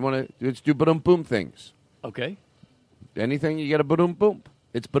 Boom. You want to? Let's do boom things. Okay. Anything you get a boom.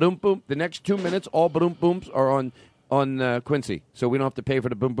 It's boom. The next 2 minutes, all booms are on Quincy, so we don't have to pay for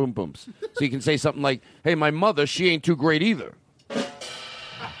the booms. So you can say something like, "Hey, my mother, she ain't too great either."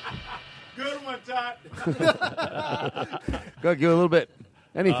 Good one, Todd. Go give a little bit.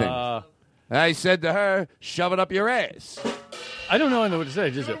 Anything. I said to her, "Shove it up your ass." I don't know what to say.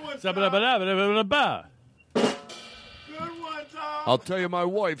 Just I'll tell you, my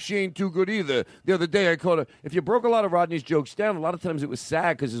wife, she ain't too good either. The other day I called her. If you broke a lot of Rodney's jokes down, a lot of times it was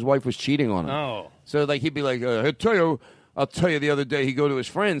sad because his wife was cheating on him. Oh. So like he'd be like, I'll tell you the other day he'd go to his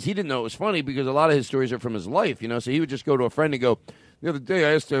friends. He didn't know it was funny because a lot of his stories are from his life, you know. So he would just go to a friend and go, the other day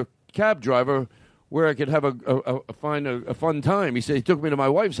I asked a cab driver where I could have a fun time. He said he took me to my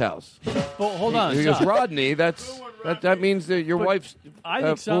wife's house. Well, hold on. He goes, stop. Rodney, that means that your wife's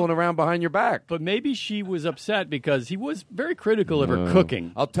fooling around behind your back. But maybe she was upset because he was very critical of her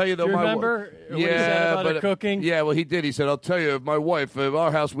cooking. I'll tell you though, Do you my remember what he said about her cooking? Yeah, well, he did. He said, "I'll tell you, my wife, at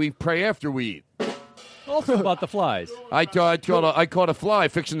our house, we pray after we eat." Also about the flies. I caught a fly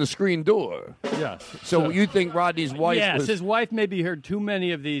fixing the screen door. Yeah. So you think Rodney's wife? Yes, was, his wife maybe heard too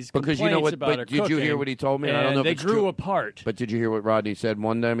many of these because complaints you know what? about her But did you hear cooking, what he told me? And I don't know if they it's grew true. apart. But did you hear what Rodney said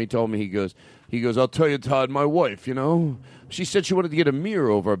one time? He told me he goes, I'll tell you, Todd, my wife, you know, she said she wanted to get a mirror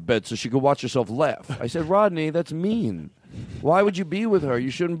over her bed so she could watch herself laugh. I said, Rodney, that's mean. Why would you be with her?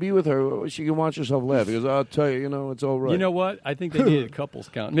 You shouldn't be with her. She can watch herself laugh. He goes, I'll tell you, you know, it's all right. You know what? I think they needed a couples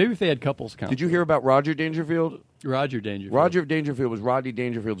count. Maybe if they had couples count. Did you hear about Roger Dangerfield? Roger Dangerfield. Roger Dangerfield was Rodney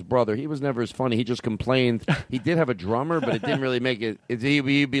Dangerfield's brother. He was never as funny. He just complained. He did have a drummer, but it didn't really make it.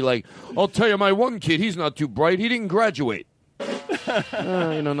 He'd be like, I'll tell you, my one kid, he's not too bright. He didn't graduate.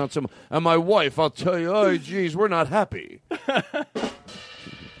 You know, not so much. And my wife, I'll tell you, oh, geez, we're not happy.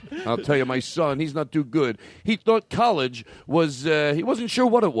 I'll tell you, my son, he's not too good. He thought college was, he wasn't sure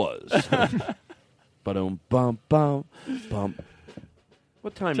what it was. Bum.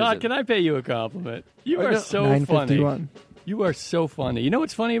 What time Todd, is it? can I pay you a compliment? You I are know. so 9:51. funny. You are so funny. You know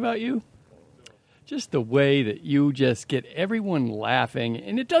what's funny about you? Just the way that you just get everyone laughing.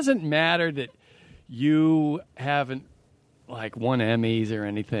 And it doesn't matter that you haven't, like, won Emmys or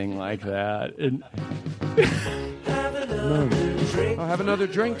anything like that. And I'll have another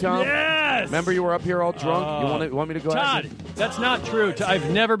drink, Tom. Yes! Remember you were up here all drunk? You want me to go Todd, that's not true.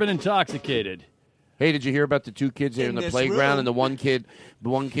 I've never been intoxicated. Hey, did you hear about the two kids in the this playground? room. And the one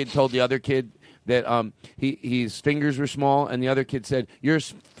kid told the other kid that his fingers were small, and the other kid said, "Your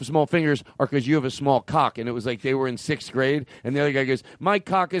small fingers are because you have a small cock." And it was like they were in 6th grade, and the other guy goes, "My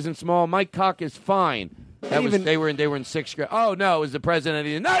cock isn't small. My cock is fine." They were in 6th grade. Oh no, it was the president.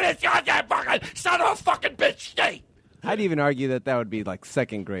 No, it's not that fucking son of a fucking bitch. Stay. I'd even argue that would be like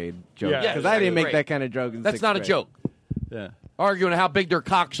 2nd grade joke Yeah, because I didn't make great. that kind of joke in That's 6th not a grade. joke. Yeah. Arguing how big their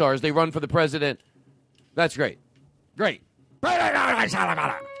cocks are as they run for the president. That's great. Great.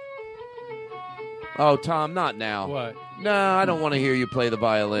 Oh, Tom, not now. What? No, I don't want to hear you play the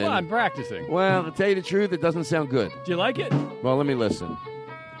violin. Well, I'm practicing. Well, to tell you the truth, it doesn't sound good. Do you like it? Well, let me listen.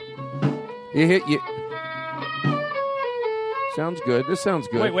 You. Sounds good. This sounds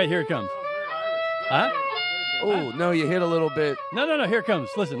good. Wait, here it comes. Huh? Oh, no, you hit a little bit. No, here it comes.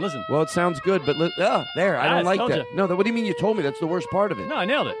 Listen. Well, it sounds good, but there. I don't like told that. you. No, what do you mean you told me? That's the worst part of it. No, I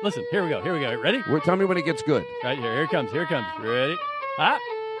nailed it. Listen, here we go. Ready? Tell me when it gets good. Right here. Here it comes. Ready?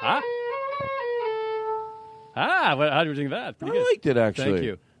 Huh? How do you think of that? Pretty I good. liked it, actually. Thank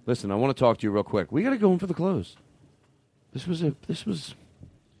you. Listen, I want to talk to you real quick. We got to go in for the close. This was.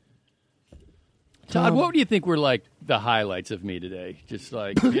 Todd, what do you think were like the highlights of me today? Just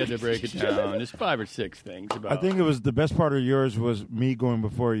like if you had to break it down, just 5 or 6 things about. I think it was the best part of yours was me going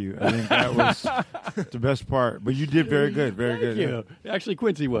before you. I think that was the best part. But you did very good, very good. Thank you. Actually,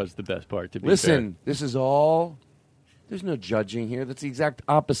 Quincy was the best part. To be Listen, this is all There's no judging here. That's the exact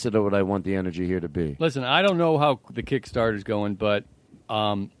opposite of what I want the energy here to be. Listen, I don't know how the Kickstarter's going, but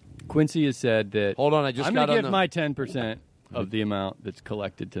Quincy has said that. Hold on, I'm going to give my 10% of the amount that's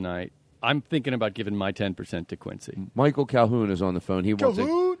collected tonight. I'm thinking about giving my 10% to Quincy. Michael Calhoun is on the phone.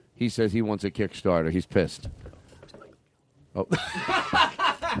 He says he wants a Kickstarter. He's pissed. Oh.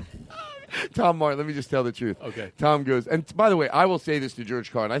 Tom Martin, let me just tell the truth. Okay. Tom goes, and by the way, I will say this to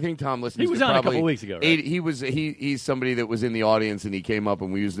George Carlin. I think Tom listens. He was to on a probably couple weeks ago, right? He's somebody that was in the audience, and he came up,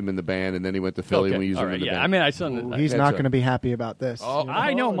 and we used him in the band, and then he went to Philly, and we used him in the band. I mean, I saw that. He's not going to be happy about this. Oh,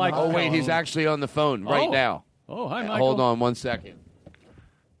 I know, Michael. Oh, wait, he's actually on the phone right now. Oh, hi, Michael. Hold on 1 second.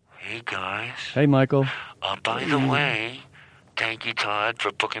 Hey, guys. Hey, Michael. By the way, thank you, Todd,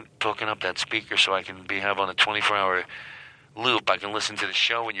 for hooking up that speaker so I can have on a 24-hour loop. I can listen to the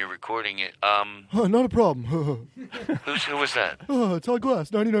show when you're recording it. Not a problem. Who was that? Todd Glass.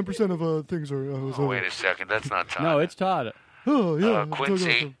 99% of things are... Oh, wait a second. That's not Todd. No, it's Todd. Oh, yeah.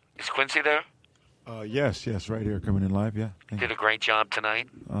 Quincy. Is Quincy there? Yes, right here, coming in live, yeah. Did a great job tonight.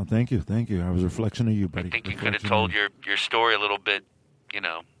 Thank you. I was a reflection of you, buddy. I think you could have told your story a little bit,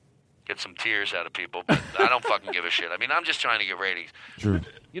 get some tears out of people, but I don't fucking give a shit. I mean, I'm just trying to get ratings. True.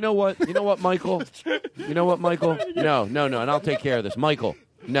 You know what, Michael? No, and I'll take care of this. Michael,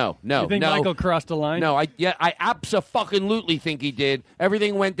 no. You think Michael crossed the line? No, I abso-fucking-lutely think he did.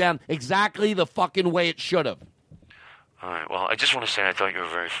 Everything went down exactly the fucking way it should have. All right, well, I just want to say I thought you were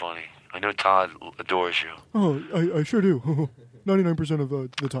very funny. I know Todd adores you. Oh, I sure do. 99% of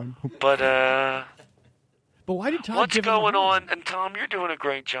the time. But why did Todd What's give going on? And Tom, you're doing a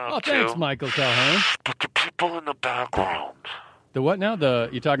great job, too. Thanks, Michael Calhoun. But the people in the background. The what now?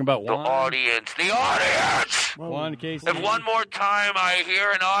 You're talking about The Juan? audience. The audience! Juan Casey. If one more time I hear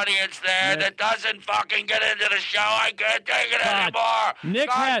an audience there that doesn't fucking get into the show, I can't take it anymore.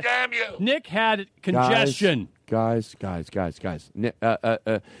 God damn you. Nick had congestion. Guys.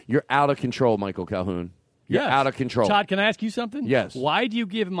 You're out of control, Michael Calhoun. You're out of control. Todd, can I ask you something? Yes. Why do you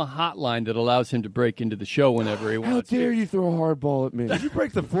give him a hotline that allows him to break into the show whenever he wants? How dare you throw a hard ball at me? Did you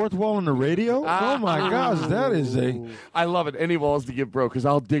break the fourth wall on the radio? Oh, my gosh, that is a... I love it. Any walls to get broke, because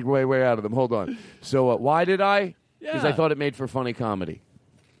I'll dig way out of them. Hold on. So why did I? Because I thought it made for funny comedy.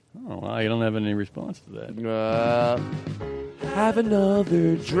 Oh, well, you don't have any response to that. Have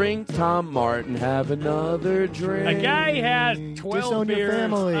another drink, Tom Martin. Have another drink. A guy has 12 Disown your beers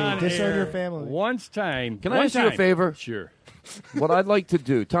family. on Disown air your family. Once time. Can I ask you a favor? Sure. What I'd like to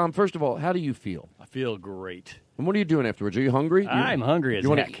do, Tom, first of all, how do you feel? I feel great. And what are you doing afterwards? Are you hungry? I'm hungry as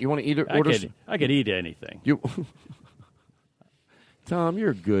heck. You want to eat? I could eat anything. Tom,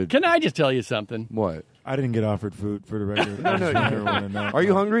 you're good. Can I just tell you something? What? I didn't get offered food for the record. No. Are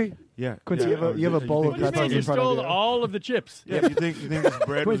you hungry? Yeah. Quincy, you have a bowl of What do you mean? You stole all of the chips. Yeah, you think this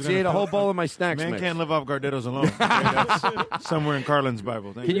bread was Quincy ate a whole bowl of my snacks Man mix. can't live off Gardettos alone. Okay, that's somewhere in Carlin's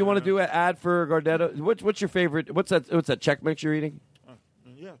Bible. Can you want to do an ad for Gardetto? What's your favorite? What's that Czech mix you're eating?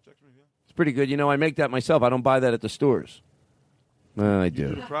 Yeah, Czech mix, yeah. It's pretty good. I make that myself. I don't buy that at the stores. I do. You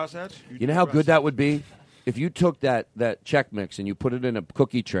do the crosshatch? You know how good that would be? If you took that Czech mix and you put it in a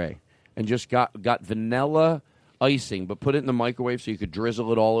cookie tray and just got vanilla icing, but put it in the microwave so you could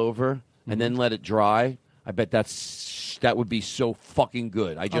drizzle it all over and then let it dry, I bet that would be so fucking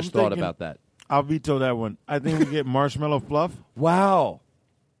good. I just thought about that. I'll veto that one. I think we get marshmallow fluff. Wow.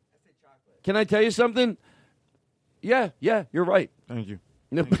 Can I tell you something? Yeah, you're right. Thank you.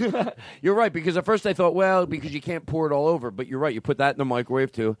 You're right, because at first I thought, because you can't pour it all over, but you're right. You put that in the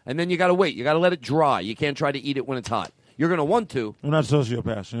microwave, too, and then you got to wait. You got to let it dry. You can't try to eat it when it's hot. You're going to want to. We're not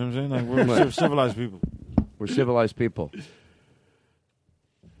sociopaths, you know what I'm saying? Like, we're civilized people. We're civilized people.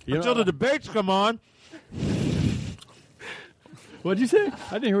 Until the debates come on. What'd you say?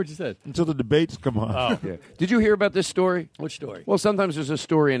 I didn't hear what you said. Until the debates come on. Oh. Yeah. Did you hear about this story? Which story? Well, sometimes there's a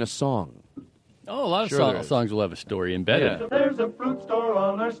story in a song. Oh, a lot of songs will have a story embedded. Yeah. There's a fruit store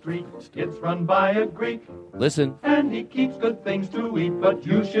on our street. It's run by a Greek. Listen. And he keeps good things to eat, but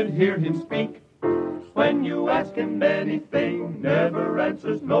you should hear him speak. When you ask him anything, never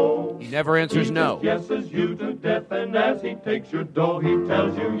answers no. He never answers no. He just yeses you to death, and as he takes your dough, he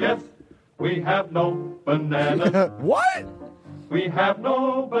tells you, yes, we have no bananas. What? We have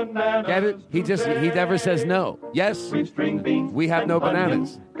no bananas. Kevin, he never says no. Yes, we string beans. We have no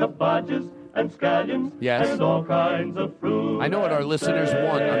bananas. Cabbages and scallions. Yes. And all kinds of fruit. I know what our listeners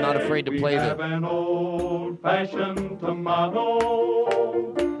want. I'm not afraid to play them. We have an old-fashioned tomato,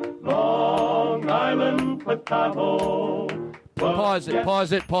 Long Island potato. Pause it.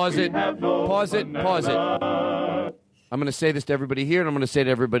 I'm going to say this to everybody here, and I'm going to say it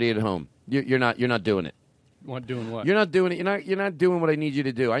to everybody at home. You're not doing it. doing what? You're not doing it. You're not doing what I need you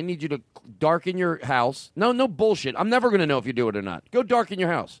to do. I need you to darken your house. No bullshit. I'm never going to know if you do it or not. Go darken your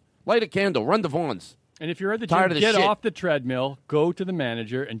house. Light a candle. Run the Vaughns. And if you're at the Tired gym, of this get shit. off the treadmill, go to the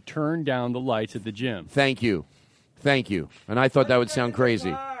manager, and turn down the lights at the gym. Thank you. And I thought that would sound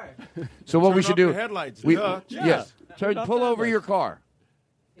crazy. So what we should do? Headlights. Pull over your car.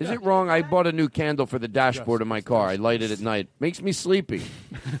 Is it wrong? I bought a new candle for the dashboard of my car. I light it at night. Makes me sleepy.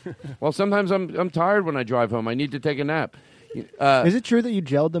 Well, sometimes I'm tired when I drive home. I need to take a nap. Is it true that you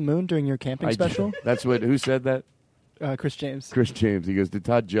gelled the moon during your camping special? That's what. Who said that? Chris James. Chris James. He goes, did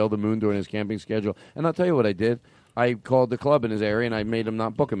Todd gel the moon during his camping schedule? And I'll tell you what I did. I called the club in his area, and I made him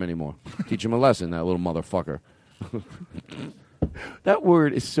not book him anymore. Teach him a lesson, that little motherfucker. That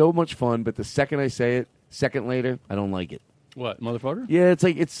word is so much fun, but the second I say it, second later, I don't like it. What, motherfucker? Yeah,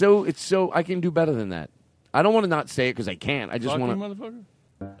 it's so. I can do better than that. I don't want to not say it because I can't. I just want to. Motherfucker?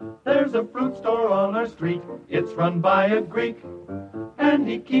 There's a fruit store on our street. It's run by a Greek, and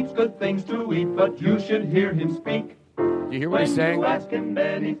he keeps good things to eat. But you should hear him speak. Do you hear what he's saying? When you ask him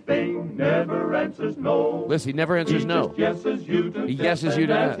anything, never answers no. Listen, he never answers no. He just yeses you to He this, yeses you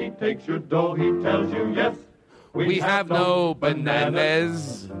to and as that. he takes your dough, he tells you yes. We have no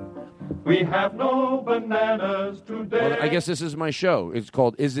bananas. We have no bananas today. Well, I guess this is my show. It's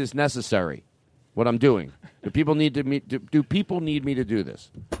called "Is This Necessary?" What I'm doing. Do people need me to do this?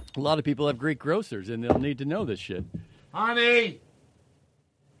 A lot of people have Greek grocers, and they'll need to know this shit. Honey.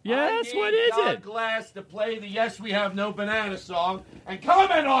 Yes, what is it? Glass to play the "Yes, We Have No Banana" song and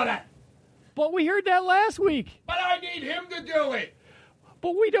comment on it. But we heard that last week. But I need him to do it.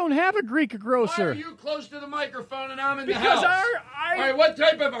 But we don't have a Greek grocer. Why are you close to the microphone and I'm in Because the house? All right, what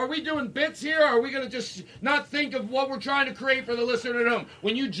type of... Are we doing bits here, or are we going to just not think of what we're trying to create for the listener at home?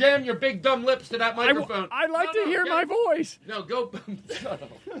 When you jam your big dumb lips to that microphone... I'd like to hear my voice. No, go... Shut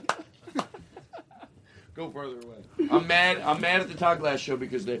up. Go further away. I'm mad at the Todd Glass show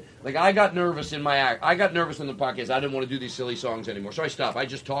because I got nervous in my act. I got nervous in the podcast. I didn't want to do these silly songs anymore. So I stopped. I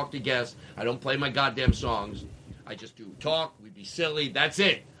just talk to guests. I don't play my goddamn songs. I just do talk. We'd be silly. That's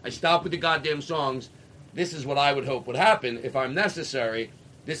it. I stop with the goddamn songs. This is what I would hope would happen if I'm necessary.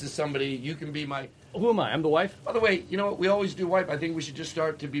 This is somebody, you can be my... Who am I? I'm the wife? By the way, you know what? We always do wife. I think we should just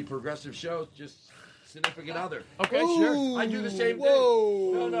start to be progressive shows. Just significant other. Okay, sure. I do the same thing.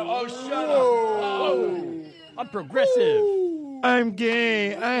 Whoa. No. Oh, shut up. Oh. I'm progressive. I'm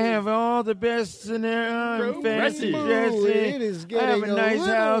gay. I have all the best in there. I'm fancy dressing. It is I have a getting nice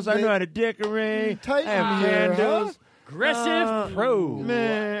little house. I bit know how to decorate. tight I have in here, candles. Aggressive pro.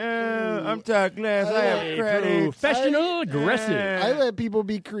 Man, I'm Todd Glass. I have credit. Professional aggressive. I let people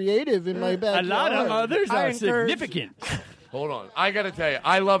be creative in my backyard. A lot of others I are encourage- significant. Hold on. I got to tell you,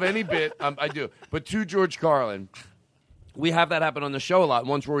 I love any bit. I do. But to George Carlin, we have that happen on the show a lot.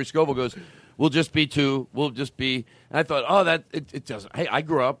 Once Rory Scovel goes, we'll just be two. We'll just be. And I thought, it doesn't. Hey, I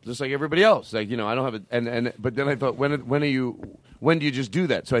grew up just like everybody else. Like, I don't have a. But then I thought, when do you just do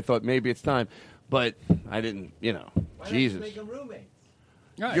that? So I thought maybe it's time. But I didn't, Jesus. Make them roommates.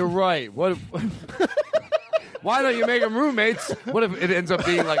 You're right. What? Why don't you make them roommates? What if it ends up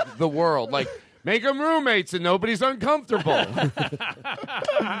being like the world? Like, make them roommates and nobody's uncomfortable.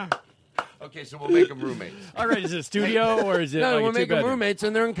 Okay, so we'll make them roommates. All right, is it a studio or is it No, like we'll a make them two-bedroom? roommates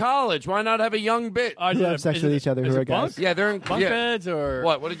and they're in college. Why not have a young bit? Who have sex with each other who are guys. Yeah, they're in Bunk beds or...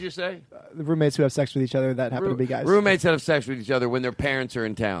 What did you say? The roommates who have sex with each other that happen to be guys. Roommates that have sex with each other when their parents are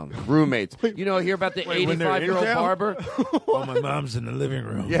in town. Roommates. Hear about the Wait, when they're in 85-year-old town? barber? While my mom's in the living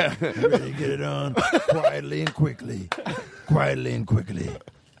room. Yeah. You ready to get it on quietly and quickly. Quietly and quickly.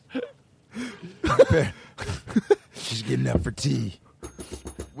 She's getting up for tea.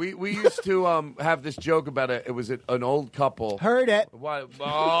 We used to have this joke about it was an old couple. Heard it. What? There's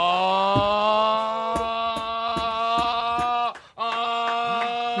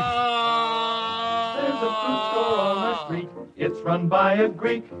a fruit store on our street. It's run by a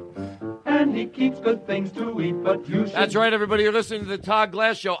Greek, and he keeps good things to eat. But you should. That's right, everybody. You're listening to the Todd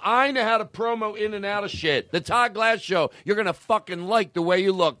Glass Show. I know how to promo in and out of shit. The Todd Glass Show. You're going to fucking like the way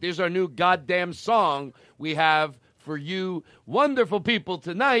you look. There's our new goddamn song we have for you wonderful people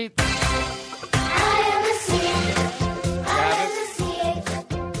tonight. No,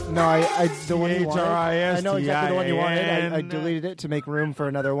 I the one you wanted. C-H-R-I-S-T-I-N. I know exactly the one you wanted. I deleted it to make room for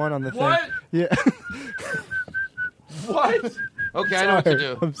another one on the thing. What? Yeah. What? Okay, I know what to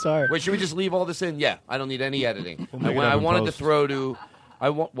do. I'm sorry. Wait, should we just leave all this in? Yeah, I don't need any editing. We'll make it up I in wanted to post. throw to...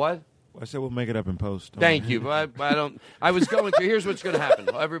 what? I said we'll make it up in post. Thank you. But I don't... I was going to... Here's what's going to happen,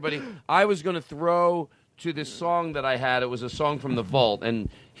 everybody. I was going to throw to this song that I had. It was a song from the vault, and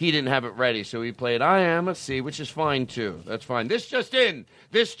he didn't have it ready, so he played I Am a C, which is fine, too. That's fine. This just in.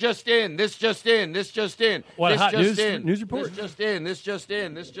 This just in. This just in. This just in. What, this hot just news, in. news report? This just in. This just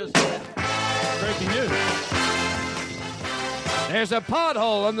in. This just in. Breaking news. There's a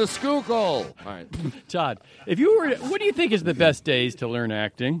pothole on the Schuylkill. All right. Todd, if you were, what do you think is the best days to learn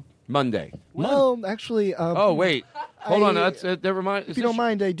acting? Monday. Well, actually... oh, wait. Hold on. That's, never mind. If you don't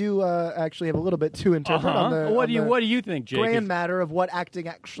mind, I do actually have a little bit to interpret on the What do you think, Jake? grand matter of what acting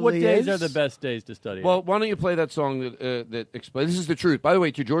actually What days is. are the best days to study? Well, why don't you play that song that explains? This is the truth. By the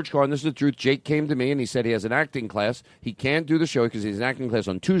way, to George Carlin, this is the truth. Jake came to me and he said he has an acting class. He can't do the show because he has an acting class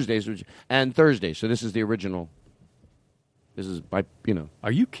on Tuesdays and Thursdays. So this is the original. This is my,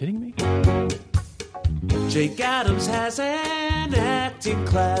 Are you kidding me? Jake Adams has an acting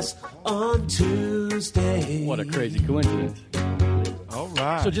class on Tuesday. What a crazy coincidence. All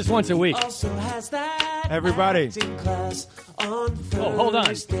right. So just once a week. Also has that Everybody. acting class on Thursday. Oh, hold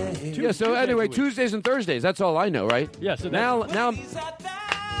on. Yeah, so anyway, Tuesdays and Thursdays. That's all I know, right? Yeah, so now He's at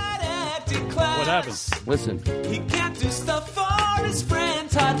that acting class. What happens? Listen. He can't do stuff for his friend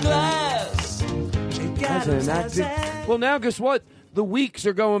Todd Glass. Jake Adams has an Well, now guess what? The weeks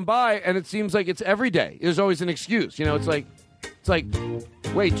are going by, and it seems like it's every day. There's always an excuse. It's like,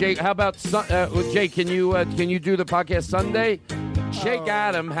 wait, Jake, how about Jake? Can you do the podcast Sunday? Jake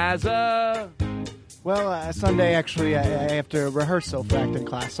Adam has a. Well, Sunday, actually, I have to rehearsal for acting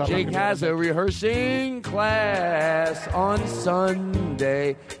class. So Jake has a rehearsing class on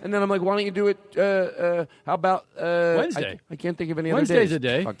Sunday. And then I'm like, why don't you do it, how about... Wednesday. I can't think of any other Wednesday's days. a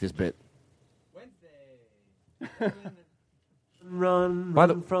day. Fuck this bit. Run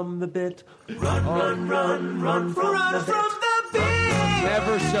from the bit. Run from the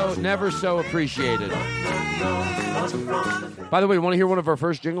bit. Never so appreciated. By the way, want to hear one of our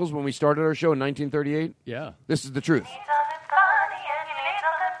first jingles when we started our show in 1938? Yeah. This is the truth.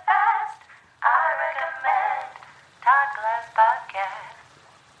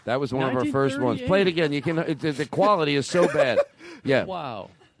 That was one of our first ones. Play it again. You can. The quality is so bad. Yeah. Wow.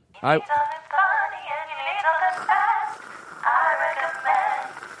 I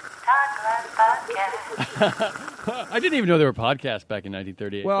didn't even know there were podcasts back in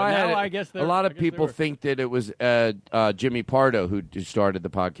 1938. Well, but I guess a lot of people think that it was Jimmy Pardo who started the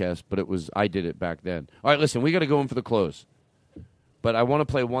podcast, but I did it back then. All right, listen, we got to go in for the close. But I want to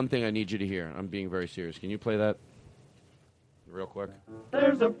play one thing I need you to hear. I'm being very serious. Can you play that real quick?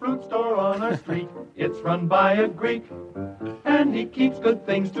 There's a fruit store on our street. It's run by a Greek. And he keeps good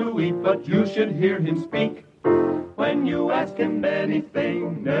things to eat, but you should hear him speak. When you ask him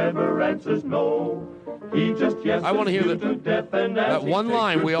anything, never answers no. He just yeses I want to hear you to death, and as that he one takes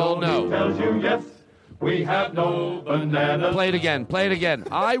line your we all dough, know. He tells you yes, we have no bananas. Play it again. Play it again.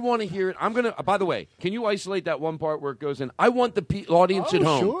 I want to hear it. I'm going to, by the way, can you isolate that one part where it goes in? I want the audience at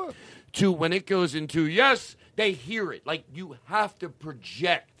home to, when it goes into yes, they hear it. Like, you have to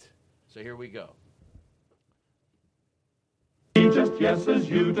project. So here we go. He just yeses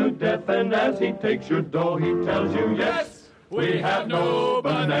you to death, and as he takes your dough, he tells you yes, we have no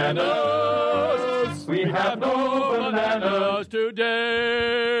bananas. We have no bananas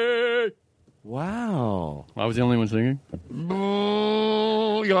today. Wow. I was the only one singing?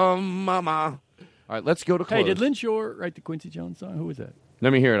 Oh, your mama. All right, let's go to close. Hey, did Lynn Shore write the Quincy Jones song? Who was that?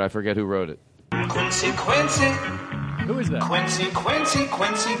 Let me hear it. I forget who wrote it. Quincy. Who is that? Quincy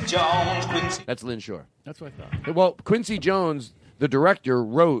Jones. Quincy. That's Lynn Shore. That's what I thought. Well, Quincy Jones, the director,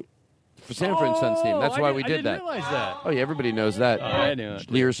 wrote for Sanford and Sons team. That's why we did that. I didn't realize that. Oh, yeah, everybody knows that. I knew it.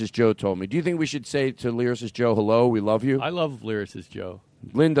 Lyricist Joe told me. Do you think we should say to Lyricist Joe, hello, we love you? I love Lyricist Joe.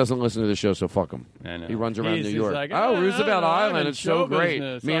 Lynn doesn't listen to the show, so fuck him. I know. He runs around He's New just York. like, Roosevelt I'm Island, in it's so show great.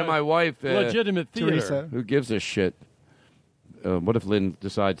 business. Me and my wife. Legitimate theater. Teresa. Who gives a shit? What if Lynn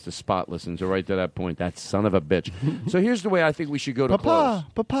decides to spot listen? So right to that point, that son of a bitch. So here's the way I think we should go to close.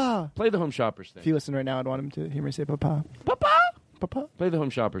 Papa. Play the Home Shoppers thing. If you listen right now, I'd want him to hear me say Papa. Papa. Play the Home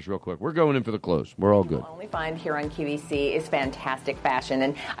Shoppers real quick. We're going in for the close. We're all good. What we find here on QVC is fantastic fashion.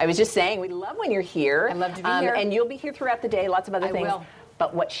 And I was just saying, we love when you're here. I love to be here. And you'll be here throughout the day, lots of other I things. will.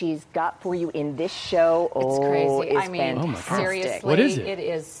 But what she's got for you in this show, It's crazy. is I mean, fantastic. seriously, What is it? It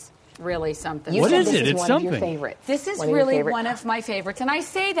is really something. You What said is this it? is It's one something. of your favorites. This is One of your really favorite- one of my favorites, and I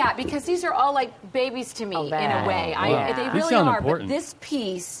say that because these are all like babies to me in that. a way. Wow. They These really sound are. important. But this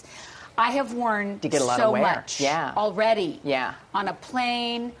piece, I have worn You get a lot so of wear. much Yeah. already. Yeah. On a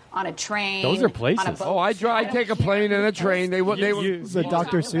plane, on a train. Those are places. On a boat. Oh, I take a plane and a train. They Is it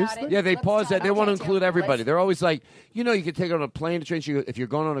Dr. Seuss thing? Yeah, they Let's pause that. talk They want to about it. include everybody. They're always like, you can take it on a plane, a train. If you're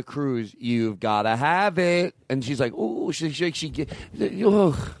going on a cruise, you've got to have it. And she's like, oh,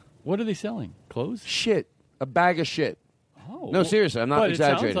 ugh. What are they selling? Clothes? Shit. A bag of shit. Oh. No, seriously, I'm not but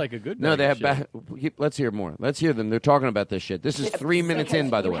exaggerating. It sounds like a good No, bag they of have. Let's hear more. Let's hear them. They're talking about this shit. This is 3 minutes in,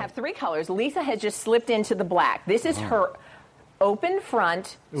 by the You way. have 3 colors. Lisa has just slipped into the black. This is her open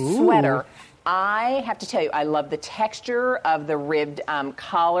front sweater. I have to tell you, I love the texture of the ribbed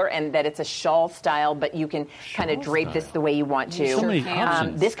collar and that it's a shawl style, but you can kind of drape this the way you want to. So many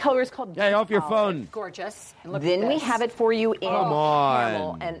options. This color is called Hey, off your phone. Gorgeous. Then we have it for you in Come on.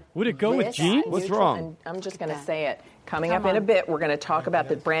 camel. And Would it go with this jeans? What's neutral, wrong? and I'm just going to say it. Coming up in a bit, we're going to talk about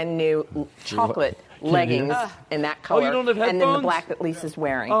the brand new chocolate leggings in that color. you don't have and then the headphones? black that Lisa's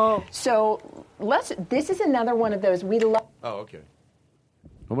wearing. Oh. So this is another one of those we love. Oh, okay.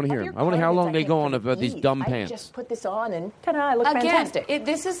 I want to hear them. I want to hear how long they go on about these dumb I pants. just put this on and ta-da, I look Again, fantastic.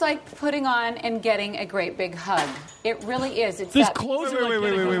 this is like putting on and getting a great big hug. It really is. It's This that clothes are like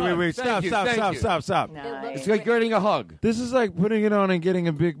getting a hug. Wait. Thank Stop. It's like getting a hug. This is like putting it on and getting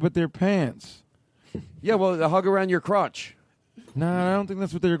a big, but they're pants. Yeah, well, a hug around your crotch. No, I don't think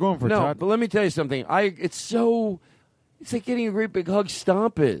that's what they're going for, No, Todd. but let me tell you something. It's like getting a great big hug.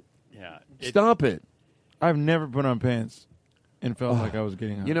 Stop it. Yeah. Stop it. I've never put on pants and felt like I was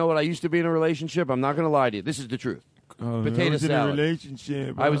getting hung. You know what? I used to be in a relationship. I'm not going to lie to you. This is the truth. Potato I was salad. in a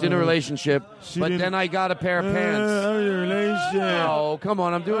relationship. I was in a relationship, but then I got a pair of pants. I was in a relationship. Oh, come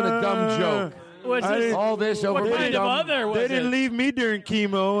on. I'm doing a dumb joke. What's this? All this over What my kind of dumb... other was They it? didn't leave me during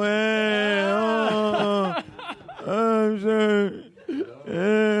chemo. I'm sorry.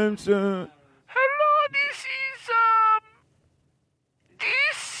 I'm sorry. Hello, this is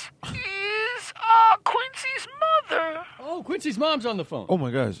Quincy's mother. Oh, Quincy's mom's on the phone. Oh,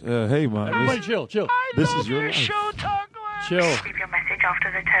 my gosh. Hey, Mom. Everybody chill. This is your life. Show, Douglas. Chill. Leave your message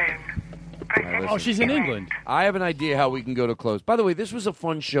after the tone. Press Oh, she's in England. I have an idea how we can go to close. By the way, this was a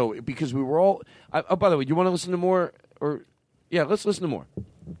fun show because we were all... by the way, do you want to listen to more? Yeah, let's listen to more.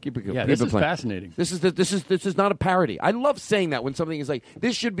 Keep it going. Yeah, Keep this it is playing. fascinating. This is not a parody. I love saying that when something is like,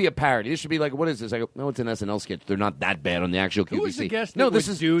 this should be a parody. This should be like, what is this? I go, no, it's an SNL sketch. They're not that bad on the actual QVC. Who was the guest No, that this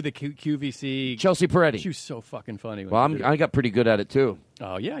would is do the QVC? Chelsea Peretti. She was so fucking funny. Well, I got pretty good at it too.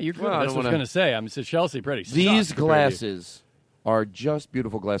 Oh, yeah, you're good. Well, I That's don't what I was wanna- going to say. I'm just Chelsea Peretti. These sucked compared to you. glasses are just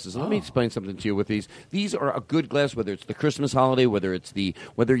beautiful glasses. Let me explain something to you with these. These are a good glass, whether it's the Christmas holiday, whether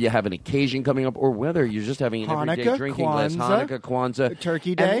you have an occasion coming up, or whether you're just having an everyday Hanukkah, drinking glass. Kwanzaa, Hanukkah, Kwanzaa,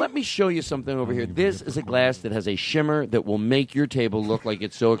 Turkey Day. And let me show you something over here. This is a glass that has a shimmer that will make your table look like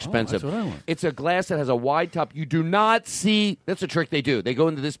it's so expensive. that's what I want. It's a glass that has a wide top. You do not see. That's a trick they do. They go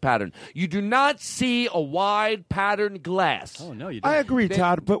into this pattern. You do not see a wide patterned glass. Oh no, you don't. I agree,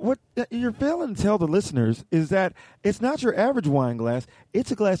 Todd, but what you're failing to tell the listeners is that it's not your average wine glass. It's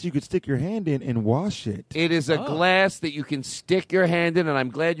a glass you could stick your hand in and wash it. It is a glass that you can stick your hand in, and I'm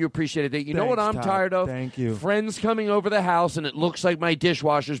glad you appreciated it. You know what Thanks, I'm Todd. tired of? Thank you. Friends coming over the house, and it looks like my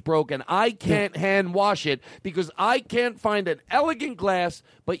dishwasher's broken. I can't hand wash it because I can't find an elegant glass,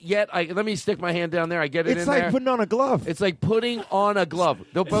 but yet let me stick my hand down there. I get it It's in like there. putting on a glove. It's like putting on a glove.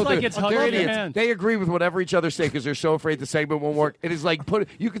 They'll both like it's hugging they're your idiots. hand. They agree with whatever each other say because they're so afraid the segment won't work. It is like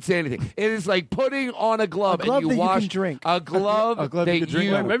you could say anything. It is like putting on a glove, A glove and you that you wash can drink. a glove, A glove that you can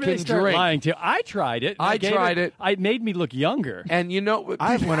drink out of. Maybe they can start drink. lying too. I tried it. I tried it. It made me look younger. And you know,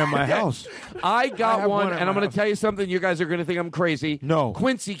 I have one at my house. I got I have one, one at and I'm my going house. to tell you something. You guys are going to think I'm crazy. No.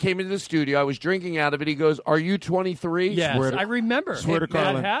 Quincy came into the studio. I was drinking out of it. He goes, "Are you 23?" Yes, Swear to- I remember. Swear to That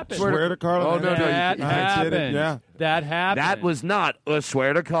Carlin. happened. Swear to Carlin. Oh, no, no, That you- I did happened. it, yeah. That happened. That was not a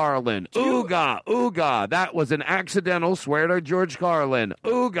swear to Carlin. Ooga, ooga. That was an accidental swear to George Carlin.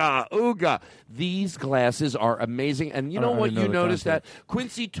 Ooga, ooga. These glasses are amazing. And you know I what? didn't know You the noticed that concept.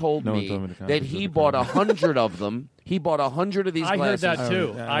 Quincy told No one me told me the that concept he of the bought concept. 100 of them. He bought 100 of these I heard glasses. that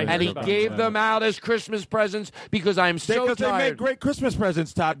too. Yeah, I yeah, heard And he about gave that. them out as Christmas presents because I am so Because they tired. make great Christmas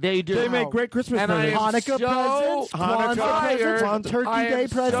presents, Todd. They do. They make great Christmas And I presents. am Hanukkah so presents, Kwanzaa tired. presents, Turkey I am Day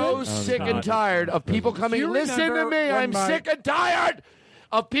so presents. sick and tired of people coming. Do you Listen to remember me. when I'm my- sick and tired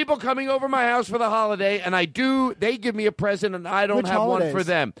of people coming over my house for the holiday, and they give me a present, and I don't Which have one holidays? for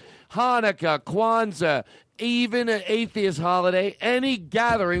them. Hanukkah, Kwanzaa, even an atheist holiday, any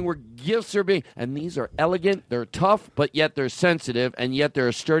gathering where gifts are being, and these are elegant, they're tough, but yet they're sensitive, and yet they're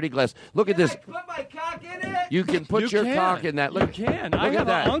a sturdy glass. Look at this. Put my cock in it. You can put You your can. cock in that. Look, You can. Look I at have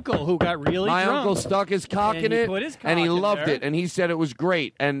that. an uncle who got really My drunk. uncle stuck his cock And in he it, put his and he cock in loved there. it, and he said it was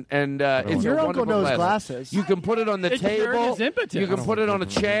great. And it's Your a uncle wonderful knows glass. glasses. You can put it on the It cured table. his impotence. You can put it on a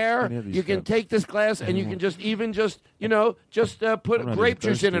chair. any of these You can steps. take this glass, and you can just put I'm grape not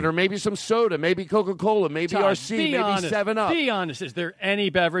juice in even it, or maybe some soda, maybe Coca-Cola, maybe Todd, DRC, be maybe honest. 7-Up. Be honest. Is there any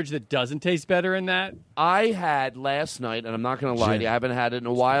beverage that doesn't taste better than that? I had last night, and I'm not going to lie to you, I haven't had it in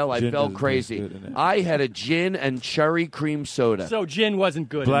a while. I Gin felt doesn't crazy. taste good in it. I had a gin and cherry cream soda. So gin wasn't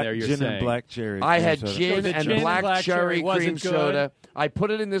good in there, you're gin saying. and black cherry. I cream had soda. gin So the and gin and black black cherry cherry wasn't cream good? soda. I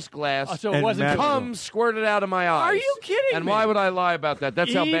put it in this glass. So it wasn't magical. good. Cum squirted out of my eyes. Are you kidding And me? why would I lie about that?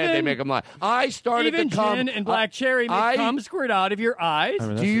 That's how bad they Even- make them lie. I started Even to cum. gin and black cherry make cum squirt out of your eyes?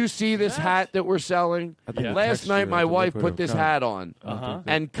 Do you see this hat that we're selling? I think the Last texture night, of my the wife liquid put of this cum. hat on,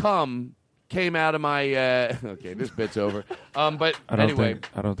 and cum came out of my. Okay, this bit's over. But I don't anyway, think.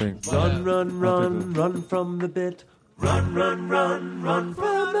 I don't think. Run, run, run, run from the bit. Run, run, run, run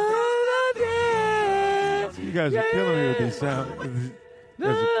from the bit. You guys are killing me with these sounds.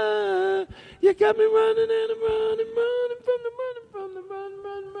 You got me running and I'm running from the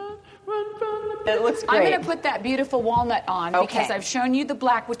run from the. It looks I'm great. going to put that beautiful walnut on because Okay. I've shown you the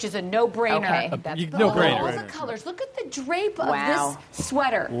black, which is a no-brainer. Okay. That's no-brainer. all the colors. Look at the drape Wow. of this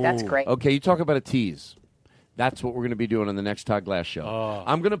sweater. That's great. Okay, you talk about a tease. That's what we're going to be doing on the next Todd Glass show.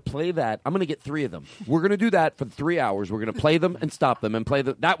 I'm going to play that. I'm going to get 3 of them. We're going to do that for 3 hours. We're going to play them and stop them and play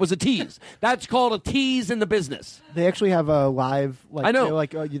them. That was a tease. That's called a tease in the business. They actually have a live, like, I know.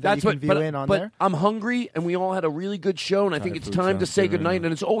 that That's you what, can view but, in on but there. I'm hungry, and we all had a really good show, and I think Thai it's food time to sounds say good right goodnight. now.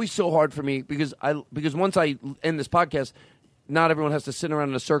 And it's always so hard for me because once I end this podcast, not everyone has to sit around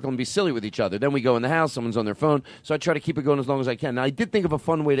in a circle and be silly with each other. Then we go in the house, someone's on their phone, so I try to keep it going as long as I can. Now, I did think of a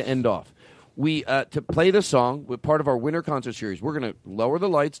fun way to end off. We to play this song with part of our winter concert series. We're going to lower the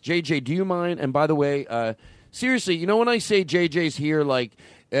lights. JJ, do you mind? And by the way, seriously, you know when I say JJ's here, like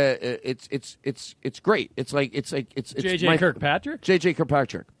it's great. It's JJ my, Kirkpatrick? JJ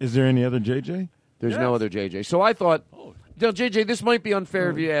Kirkpatrick. Is there any other JJ? There's no other JJ. So I thought, JJ, this might be unfair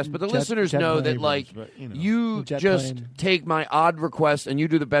if you ask, but the listeners know that, like, you Jet just plane. take my odd request and you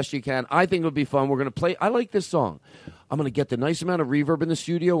do the best you can. I think it would be fun. We're going to play. I like this song. I'm going to get the nice amount of reverb in the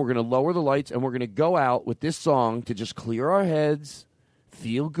studio. We're going to lower the lights, and we're going to go out with this song to just clear our heads,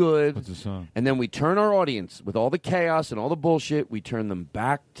 feel good. What's the song? And then we turn our audience, with all the chaos and all the bullshit, we turn them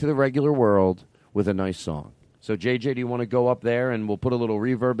back to the regular world with a nice song. So, JJ, do you want to go up there, and we'll put a little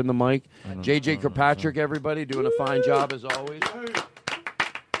reverb in the mic? JJ Kirkpatrick, everybody, doing a fine job as always.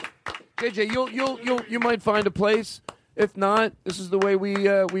 JJ, you might find a place. If not, this is the way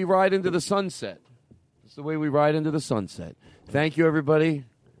we ride into the sunset. It's the way we ride into the sunset. Thank you, everybody.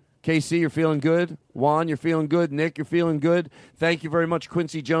 KC, you're feeling good. Juan, you're feeling good. Nick, you're feeling good. Thank you very much,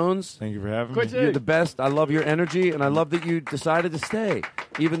 Quincy Jones. Thank you for having Quincy. me. You're the best. I love your energy, and I love that you decided to stay,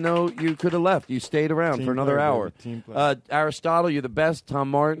 even though you could have left. You stayed around Team for another player, hour. baby. Team player. Aristotle, you're the best. Tom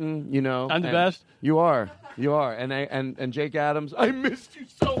Martin, you know. I'm the and best? You are. You are. And Jake Adams, I missed you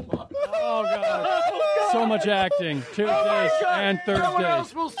so much. Oh, God. So much acting. Tuesdays and No one Thursdays.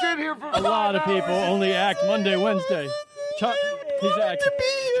 else will sit here for A lot of people only act Monday, Wednesday. He's acting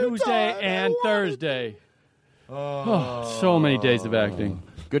Tuesday and Thursday. Oh, so many days of acting.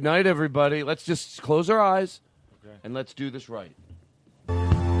 Good night, everybody. Let's just close our eyes, and let's do this right.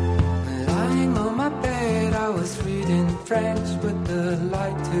 Lying on my bed, I was reading French with the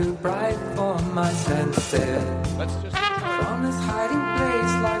light too bright for my senses. Let's just From this hiding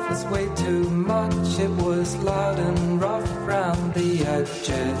place, life was way too much. It was loud and rough round the edges.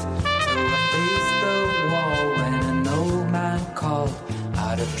 So I faced the wall when an old man called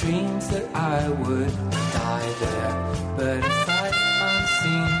out of dreams that I would die there. But a sight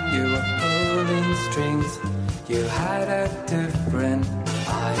unseen, you were pulling strings. You had a different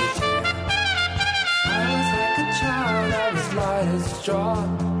idea. I was like a child, I was light as straw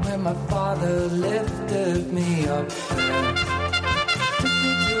when my father lifted me up there. Took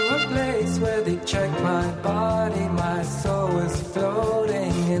me to a place where they checked my body, my soul was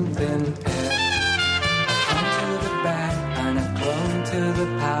floating in thin air. I clung to the back and I clung to the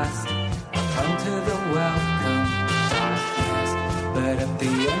past. I clung to the welcome darkness. But at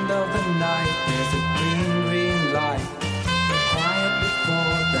the end of the night, there's a green, green light. The quiet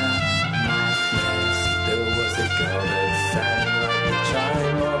before the madness. There was a girl that sang like the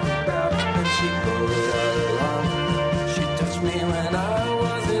chime of a bell, and she pulled along. She touched me when I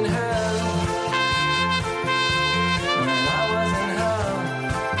was in hell. When I was in hell.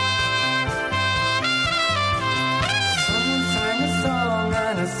 Someone sang a song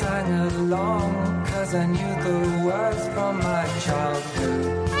and I sang along, 'cause I knew the words from my childhood.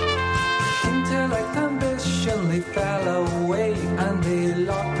 Intellect, ambition, they fell away and they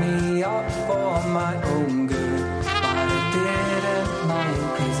locked me up for my own good. But I didn't mind,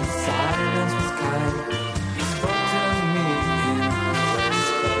 'cause the silence was kind. You spoke to me in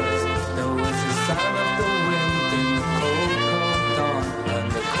whispers. There was the sound of the wind in the cold, cold dawn, and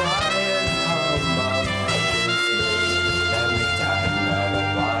the quiet hum of a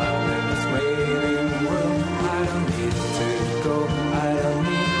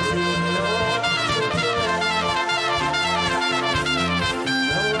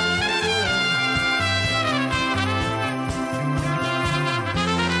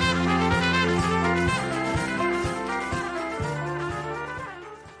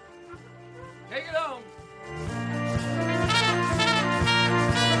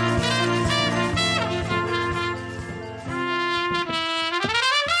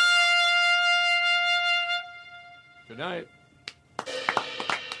night.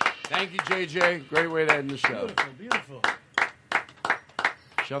 Thank you, JJ. Great way to end the show. Beautiful.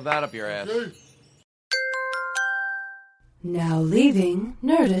 Shove that up your ass. Now leaving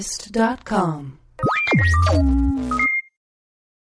Nerdist.com.